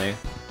legitimately.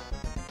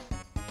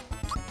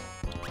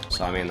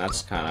 So, I mean,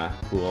 that's kinda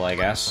cool, I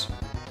guess.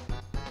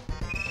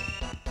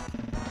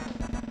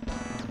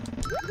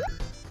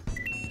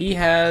 He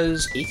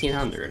has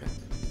 1800.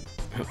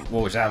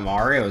 What was that,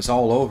 Mario? It's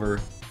all over.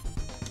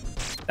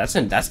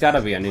 That's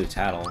gotta be a new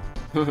title.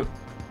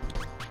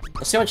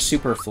 Let's see how much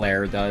Super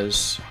Flare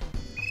does.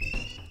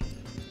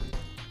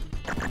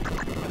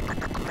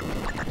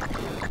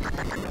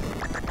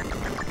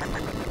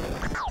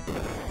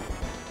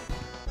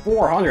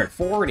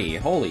 $440.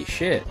 Holy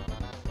shit.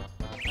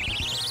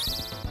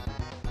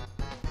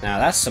 Now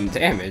that's some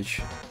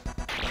damage.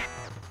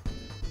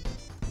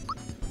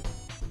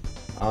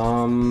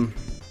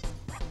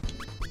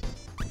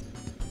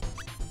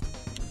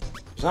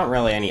 There's not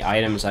really any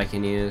items I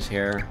can use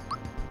here.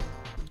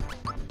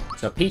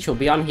 So Peach will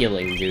be on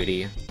healing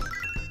duty.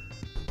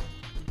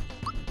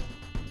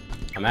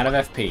 I'm out of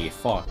FP,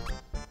 fuck.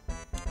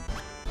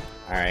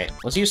 Alright,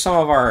 let's use some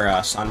of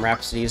our Sun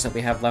Rhapsodies that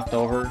we have left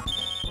over.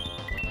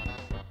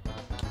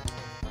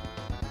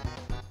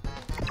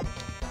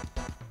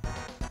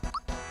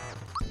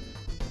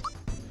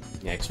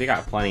 Yeah, because we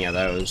got plenty of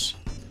those.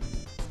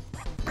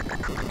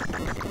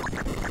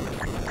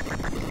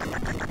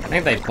 I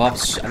think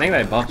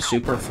they buffed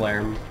Super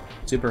Flame,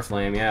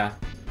 yeah.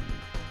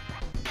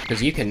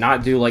 Because you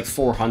cannot do like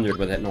 400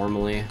 with it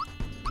normally.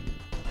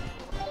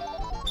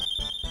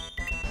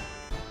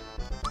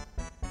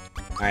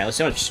 Alright, let's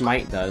see how much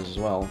Smite does as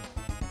well.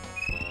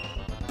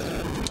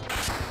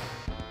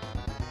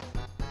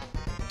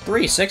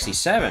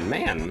 367,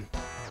 man.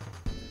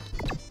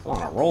 I'm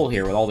on a roll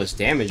here with all this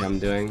damage I'm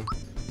doing.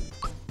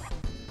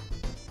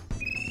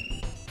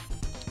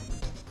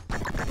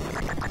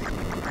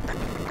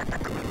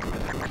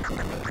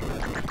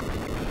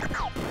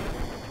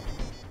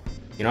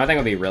 You know, I think it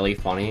would be really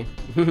funny.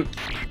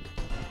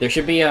 There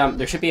should be a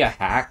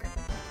hack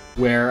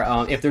where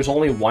if there's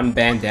only one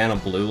bandana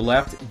blue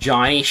left,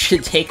 Johnny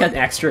should take an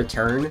extra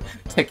turn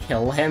to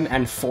kill him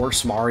and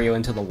force Mario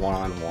into the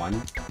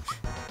one-on-one.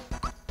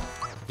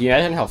 Do you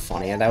imagine how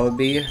funny that would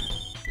be?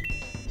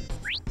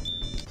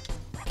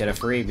 Get a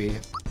freebie.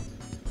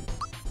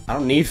 I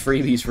don't need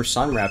freebies for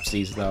Sun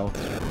Repsies, though.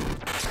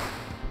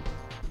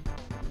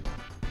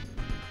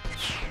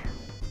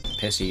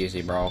 Pissy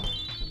easy, bro.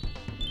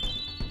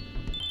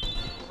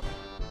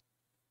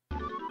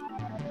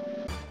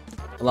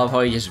 I love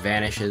how he just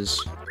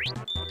vanishes.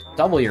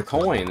 Double your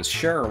coins,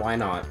 sure, why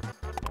not?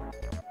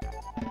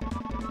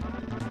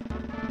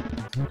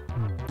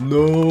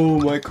 No,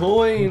 my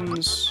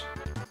coins!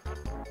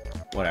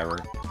 Whatever.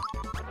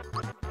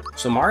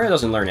 So Mario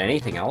doesn't learn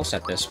anything else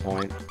at this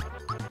point.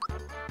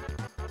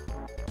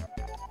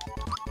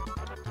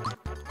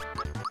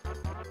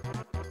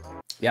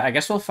 Yeah, I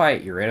guess we'll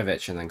fight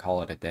Yaridovich and then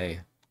call it a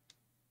day.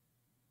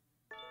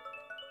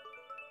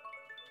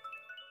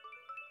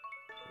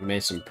 We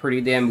made some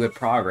pretty damn good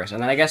progress.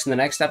 And then I guess in the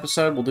next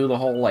episode, we'll do the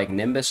whole, like,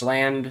 Nimbus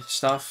Land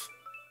stuff.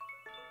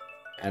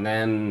 And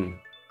then...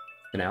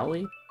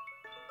 finale?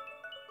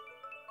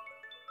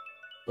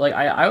 Like,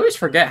 I always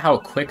forget how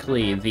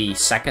quickly the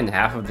second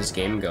half of this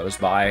game goes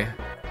by.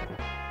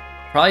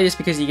 Probably just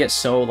because you get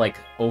so, like,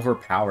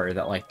 overpowered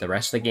that, like, the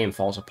rest of the game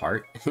falls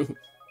apart.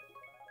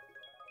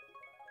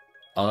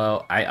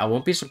 Although, I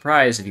won't be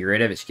surprised if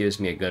Yaridovich gives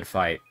me a good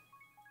fight.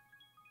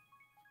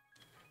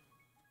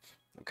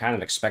 I'm kind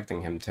of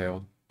expecting him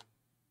to.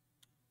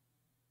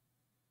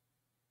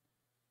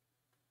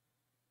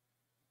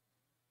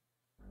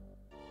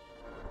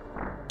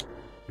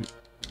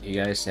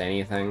 You guys say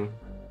anything?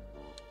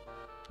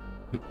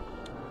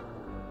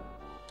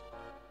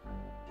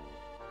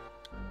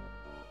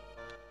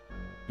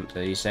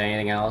 Did you say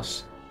anything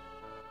else?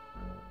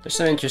 There's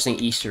some interesting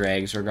Easter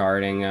eggs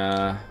regarding,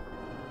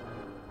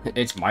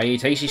 it's mighty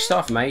tasty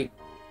stuff, mate.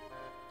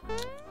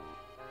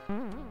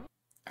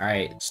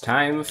 Alright, it's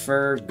time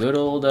for good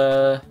old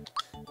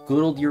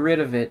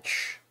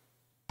Yaridovich.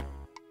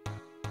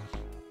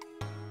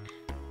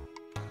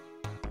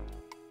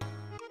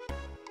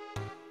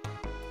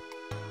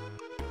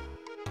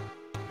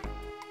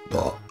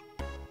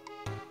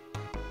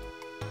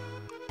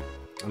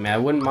 I mean, I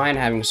wouldn't mind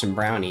having some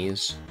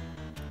brownies.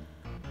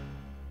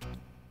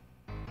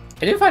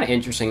 I did find it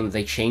interesting that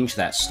they changed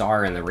that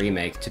star in the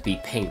remake to be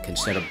pink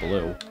instead of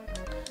blue.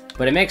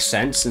 But it makes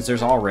sense since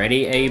there's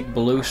already a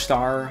blue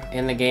star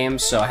in the game,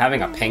 so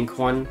having a pink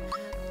one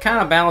kind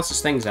of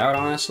balances things out,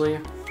 honestly.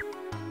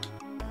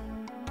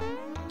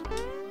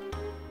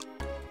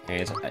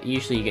 Okay,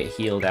 usually you get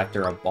healed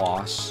after a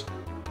boss.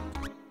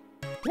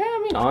 Yeah,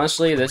 I mean,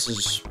 honestly, this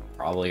is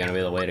probably going to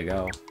be the way to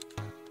go.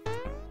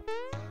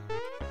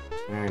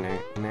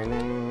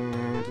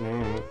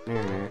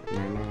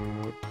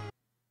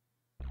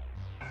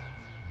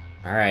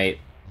 Alright,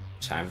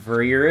 time for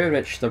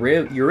Yaridovich. The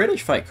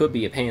Yaridovich fight could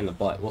be a pain in the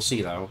butt. We'll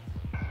see, though.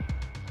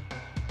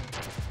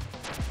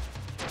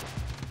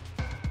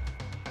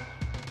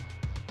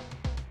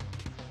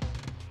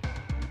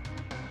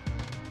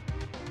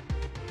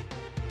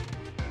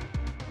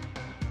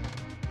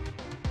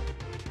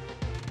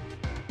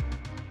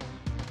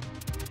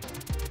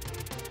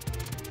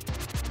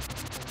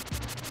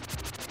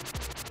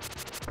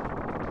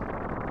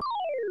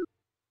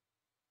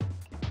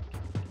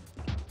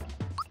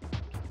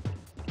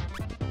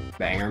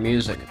 Banger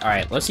music.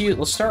 Alright, let's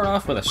start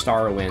off with a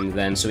Star Wind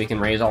then, so we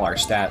can raise all our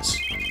stats.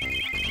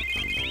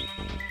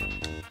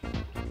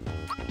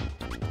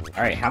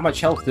 Alright, how much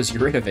health does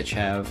Yaridovich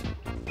have?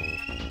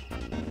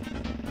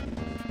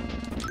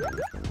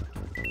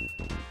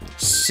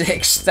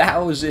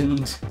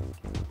 6,000!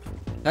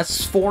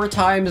 That's 4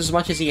 times as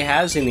much as he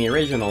has in the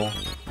original.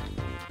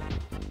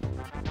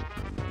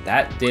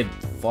 That did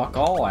fuck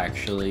all,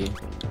 actually.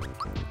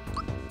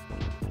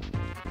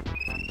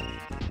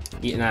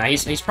 Nah,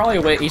 he's probably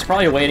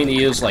waiting to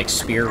use like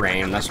Spear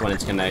Rain. That's when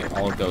it's gonna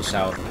all go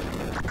south.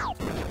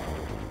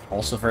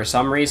 Also, for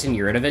some reason,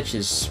 Yaridovich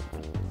is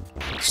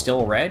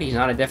still red. He's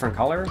not a different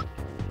color.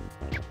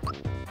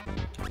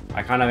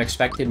 I kind of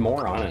expected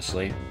more,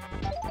 honestly.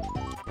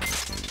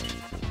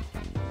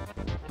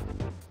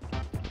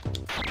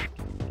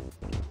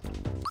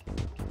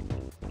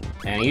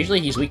 And usually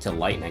he's weak to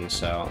lightning,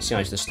 so let's see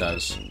how much this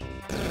does.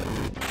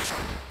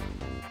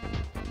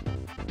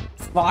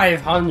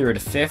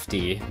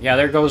 550. Yeah,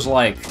 there goes,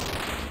 like,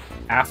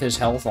 half his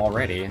health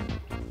already.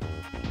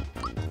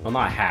 Well,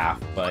 not half,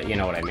 but you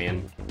know what I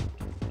mean.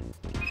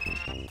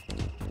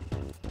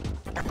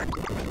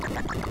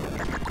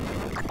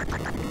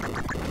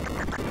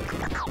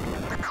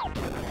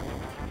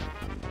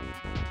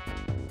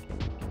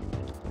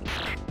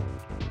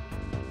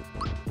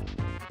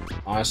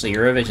 Honestly,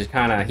 Yaridovich is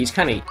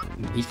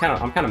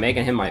I'm kinda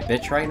making him my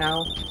bitch right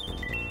now.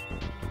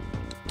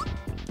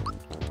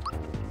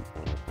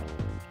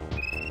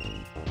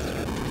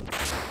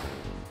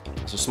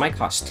 So Smite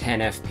costs 10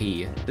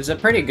 FP. This is a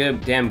pretty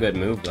good, damn good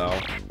move, though.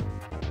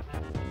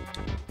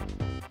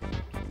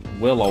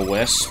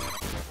 Will-O-Wisp.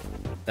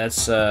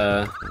 That's,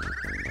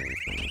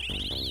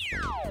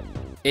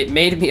 It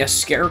made me a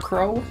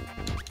scarecrow?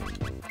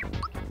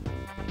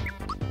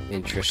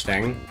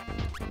 Interesting.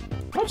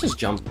 How much does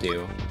jump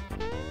do?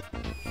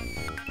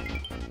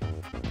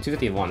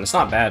 251. It's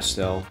not bad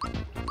still.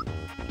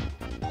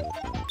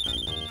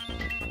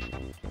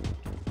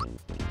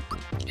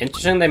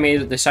 Interesting they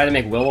decided to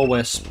make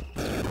Will-O-Wisp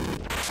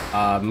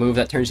move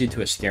that turns you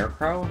into a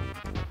scarecrow.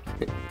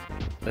 I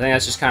think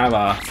that's just kind of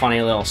a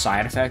funny little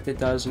side effect it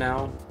does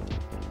now.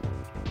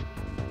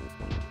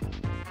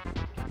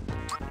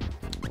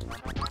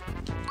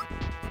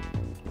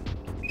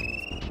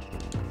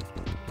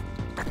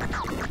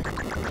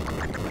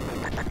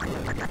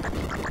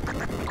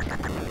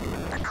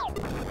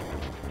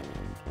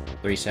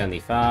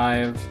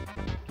 $375.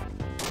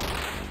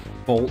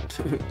 Bolt.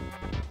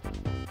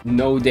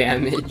 No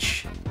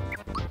damage.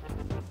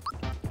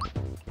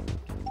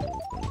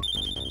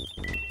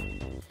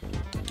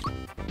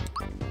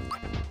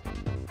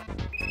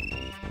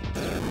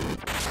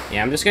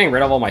 Yeah, I'm just getting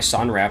rid of all my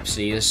Sun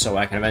Rhapsodies so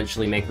I can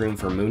eventually make room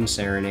for Moon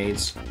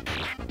Serenades.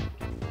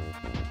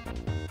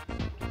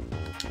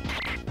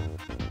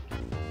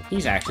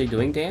 He's actually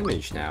doing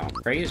damage now.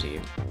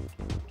 Crazy.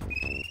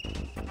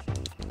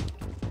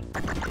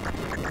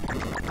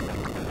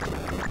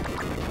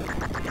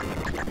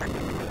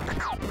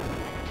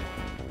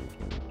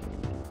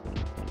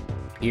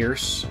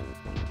 Pierce.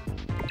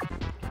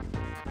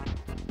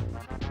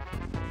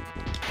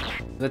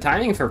 The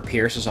timing for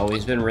Pierce has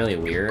always been really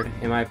weird,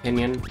 in my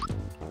opinion.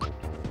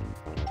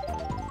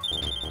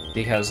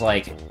 Because,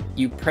 like,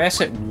 you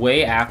press it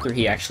way after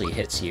he actually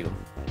hits you.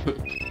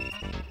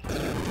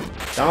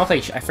 Don't know if they...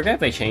 I forget if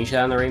they changed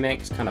that in the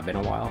remake. It's kind of been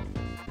a while.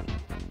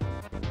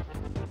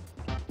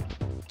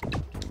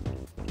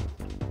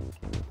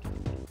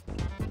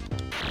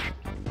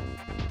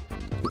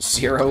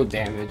 Zero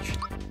damage.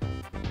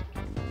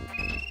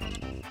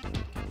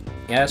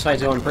 Yeah, this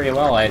fight's going pretty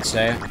well, I'd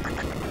say.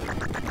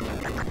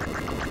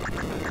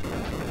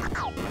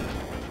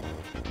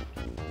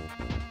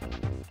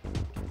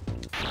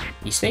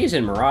 He stays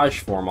in Mirage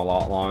form a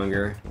lot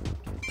longer.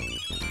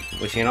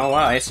 Which, you know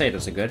what, I say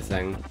that's a good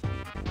thing.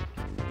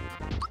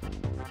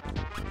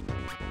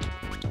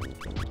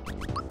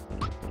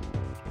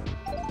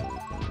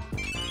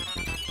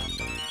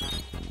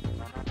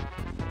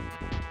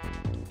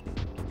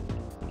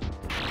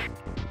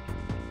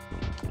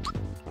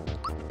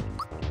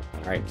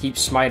 Alright, keep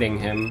smiting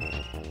him.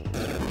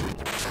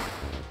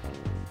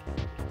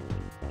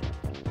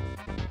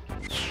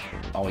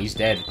 Oh, he's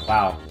dead.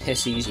 Wow,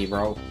 piss easy,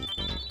 bro.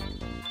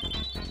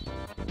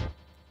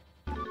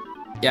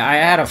 Yeah, I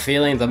had a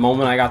feeling the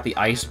moment I got the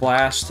Ice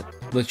Blast,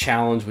 the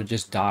challenge would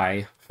just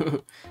die.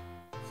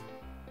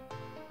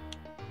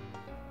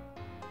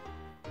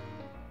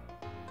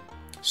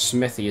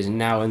 Smithy is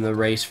now in the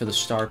race for the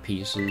star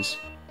pieces.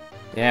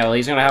 Yeah, well,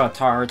 he's gonna have a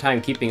hard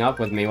time keeping up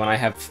with me when I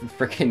have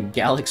frickin'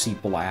 Galaxy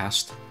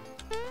Blast.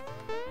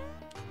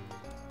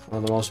 One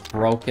of the most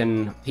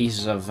broken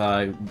pieces of,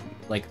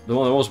 like, one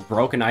of the most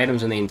broken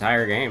items in the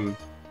entire game.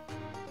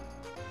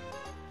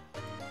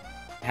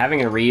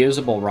 Having a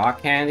reusable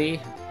rock candy?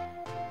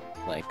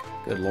 Like,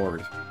 good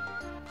lord.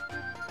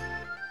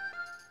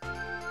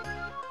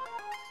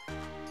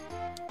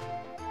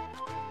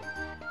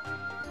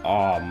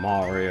 Aw,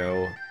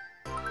 Mario.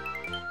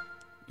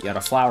 You got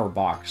a flower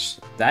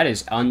box. That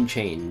is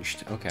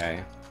unchanged.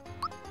 Okay.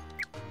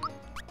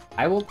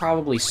 I will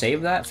probably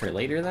save that for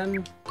later,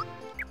 then.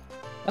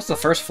 That's the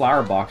first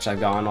flower box I've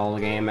gotten all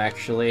the game,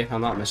 actually, if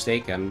I'm not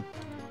mistaken.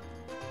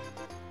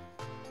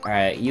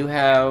 Alright, you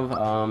have,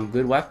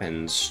 good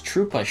weapons.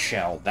 Troopa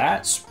Shell.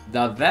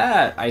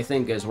 That, I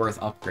think, is worth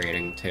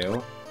upgrading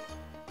to.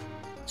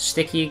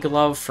 Sticky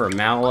Glove for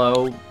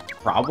Mallow.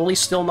 Probably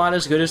still not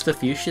as good as the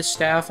Fuchsia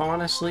Staff,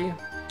 honestly.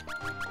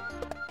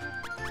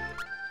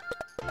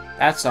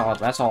 That's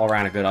all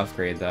around a good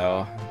upgrade,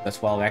 though. The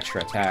 12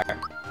 extra attack.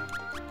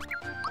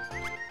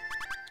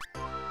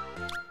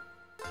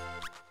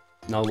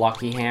 No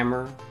Lucky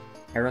Hammer.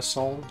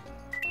 Parasol.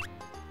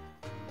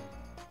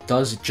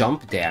 Does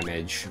jump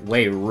damage.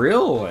 Wait,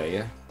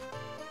 really?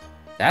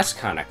 That's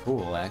kind of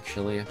cool,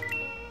 actually.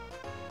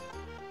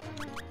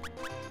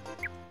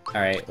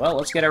 Alright, well,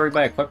 let's get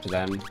everybody equipped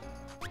then.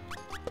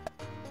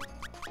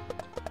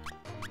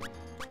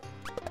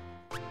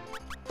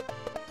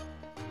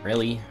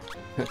 Really?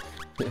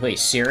 Wait,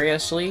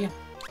 seriously?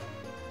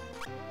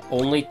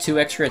 Only 2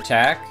 extra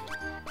attack?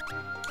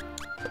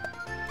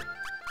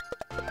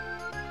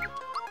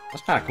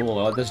 That's kind of cool,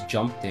 though. It does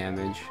jump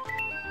damage.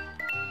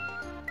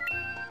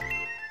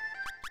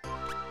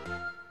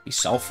 These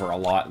sell for a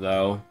lot,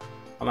 though.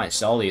 I might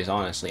sell these,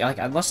 honestly. Like,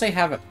 unless they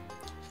have it...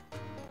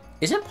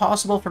 Is it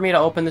possible for me to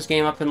open this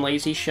game up in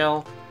Lazy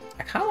Shell?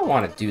 I kind of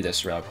want to do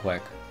this real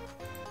quick.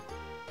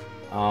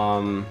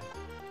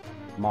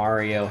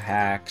 Mario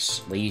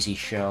hacks, Lazy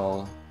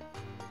Shell.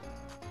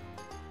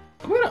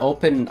 I'm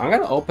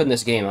gonna open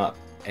this game up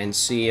and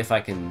see if I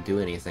can do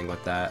anything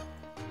with that.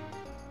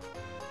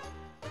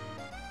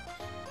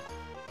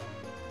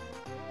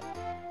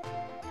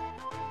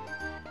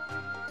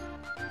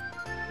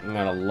 I'm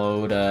gonna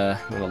load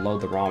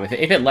the ROM if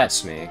it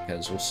lets me,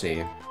 because we'll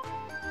see.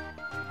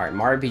 Alright,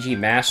 Mario RPG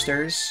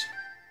Masters.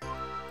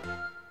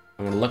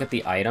 I'm gonna look at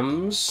the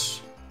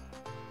items.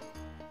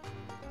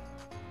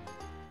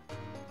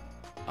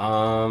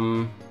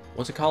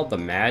 What's it called? The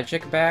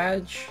Magic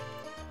Badge?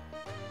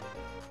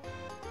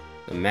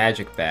 The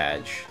Magic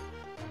Badge.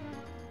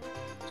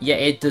 Yeah,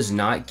 it does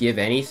not give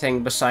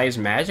anything besides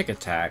magic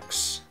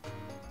attacks.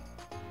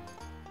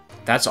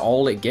 That's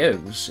all it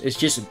gives. It's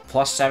just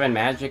 +7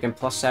 magic and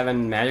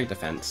 +7 magic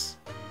defense.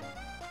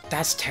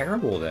 That's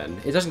terrible then.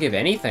 It doesn't give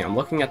anything. I'm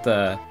looking at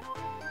the...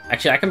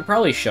 Actually, I can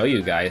probably show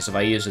you guys if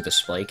I use a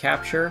display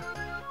capture.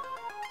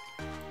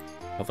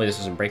 Hopefully this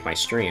doesn't break my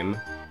stream.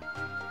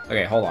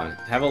 Okay, hold on.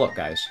 Have a look,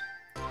 guys.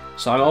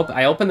 So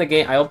I opened the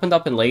game. I opened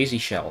up in Lazy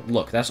Shell.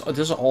 Look, this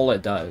is all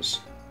it does.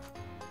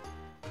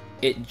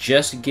 It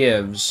just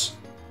gives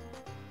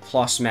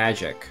plus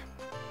magic.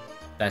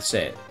 That's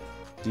it.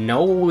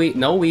 No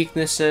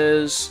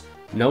weaknesses,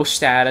 no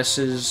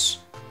statuses,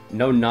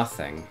 no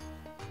nothing.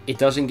 It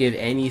doesn't give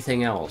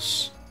anything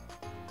else.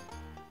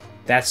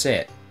 That's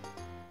it.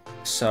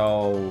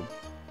 So,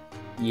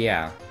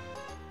 yeah.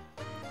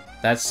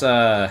 That's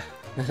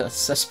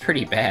that's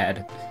pretty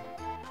bad.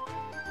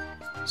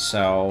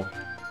 So,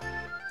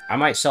 I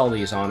might sell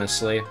these,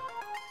 honestly.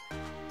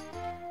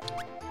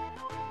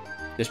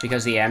 Just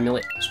because the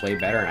amulet is way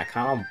better, and I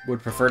kind of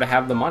would prefer to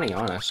have the money,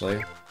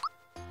 honestly.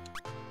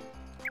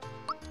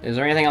 Is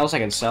there anything else I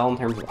can sell in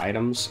terms of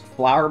items?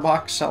 Flower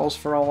box sells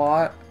for a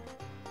lot.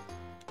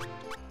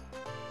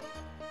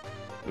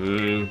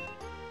 Maybe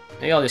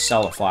I'll just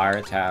sell the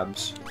flower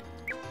tabs.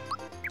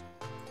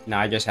 Now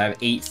I just have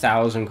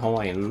 8,000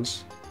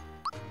 coins.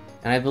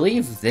 And I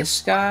believe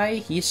this guy,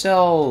 he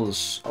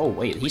sells... Oh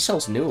wait, he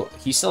sells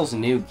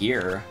new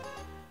gear.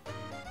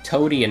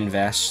 Toady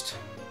Invest.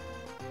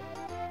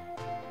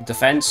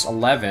 Defense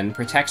 11,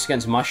 protects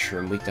against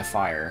mushroom, weak to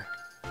fire.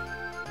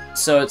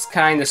 So it's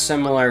kind of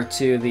similar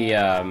to the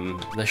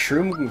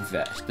shroom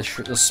vest,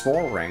 the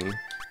spore ring.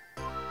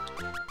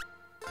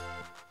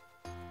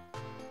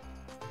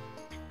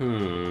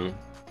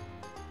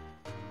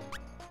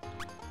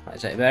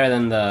 Is it better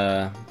than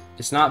the...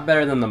 It's not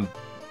better than the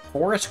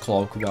forest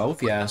cloak, though,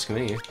 if you ask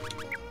me.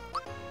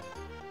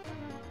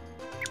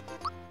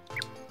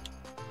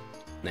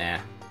 Nah.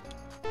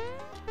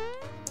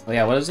 Oh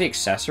yeah, what does the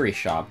accessory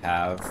shop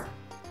have?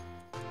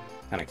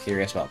 Kinda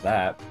curious about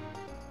that.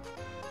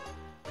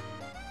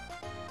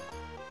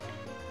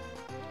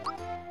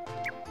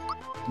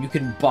 You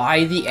can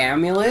buy the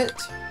amulet?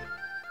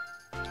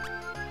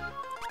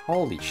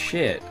 Holy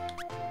shit.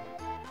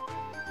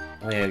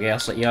 Oh yeah,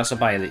 you also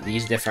buy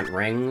these different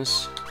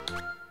rings.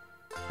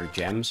 Or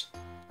gems.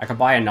 I could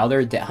buy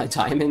another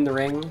diamond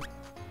ring.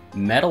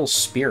 Metal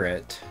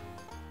Spirit.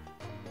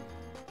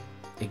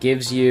 It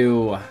gives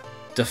you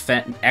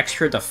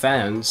extra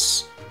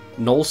defense,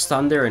 Null's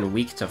Thunder, and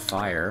weak to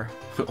fire.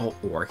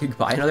 Or you could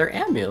buy another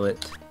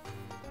amulet.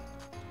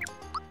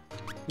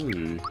 I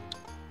mean,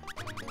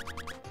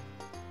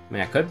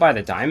 I could buy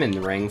the diamond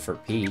ring for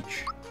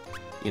Peach.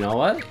 You know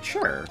what?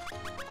 Sure.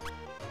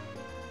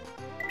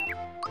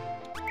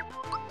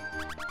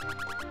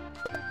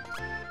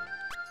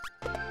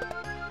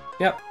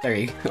 Yep, there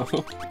you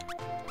go.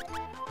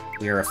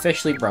 We are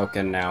officially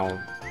broken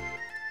now.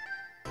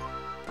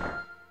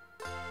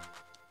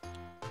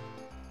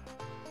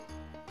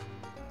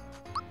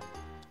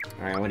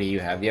 Alright, what do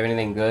you have? Do you have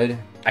anything good?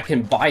 I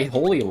can buy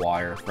holy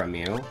water from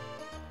you.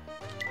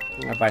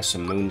 I'm gonna buy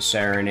some moon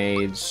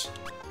serenades.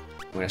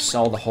 I'm gonna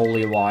sell the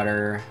holy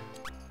water.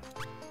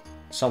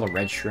 Sell the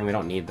red shroom, we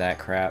don't need that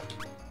crap.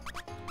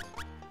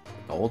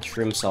 The old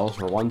shroom sells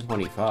for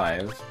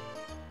 125.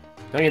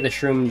 Don't need the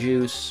shroom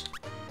juice.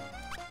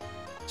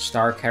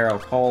 Star Caro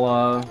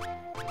Cola.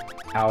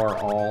 Power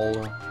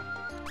All.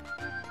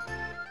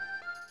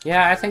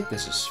 Yeah, I think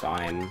this is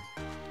fine.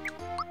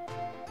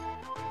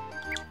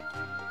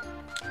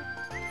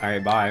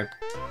 Alright, bye.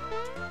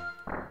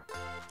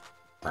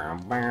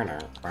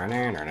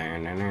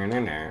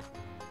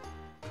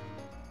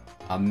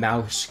 A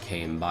mouse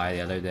came by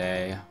the other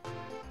day.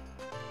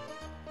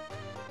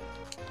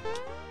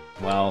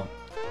 Well,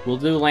 we'll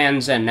do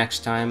Land's End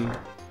next time.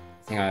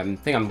 I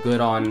think I'm good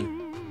on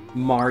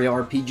Mario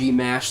RPG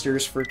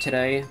Masters for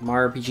today.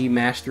 Mario RPG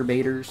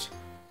Masturbators.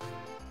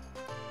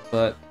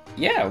 But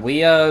yeah,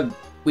 we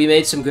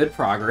made some good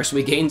progress.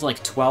 We gained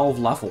like 12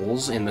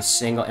 levels in a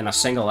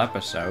single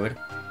episode.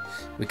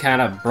 We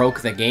kind of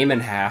broke the game in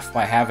half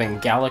by having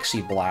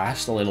Galaxy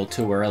Blast a little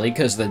too early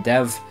because the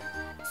dev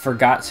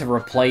forgot to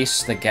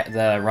replace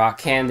the Rock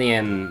Candy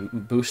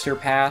and Booster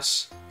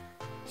Pass.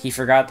 He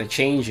forgot to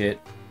change it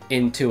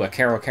into a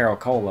Caro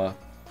Cola.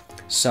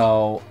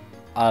 So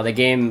the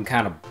game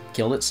kind of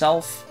killed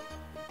itself.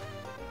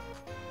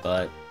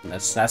 But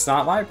that's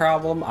not my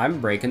problem. I'm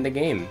breaking the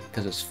game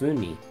because it's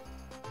funny.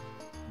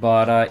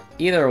 But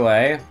either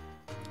way,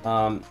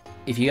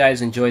 if you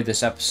guys enjoyed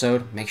this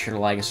episode, make sure to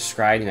like and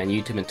subscribe on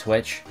YouTube and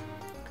Twitch.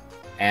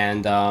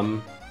 And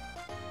I'm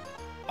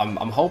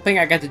hoping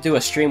I get to do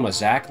a stream with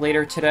Zach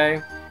later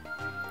today.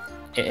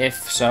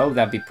 If so,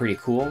 that'd be pretty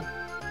cool.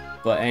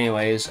 But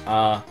anyways,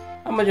 I'm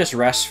gonna just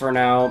rest for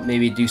now,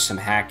 maybe do some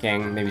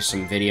hacking, maybe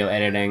some video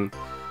editing,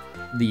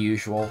 the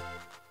usual.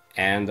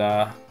 And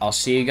I'll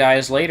see you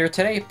guys later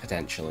today,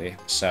 potentially.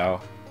 So,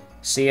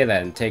 see you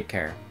then. Take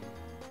care.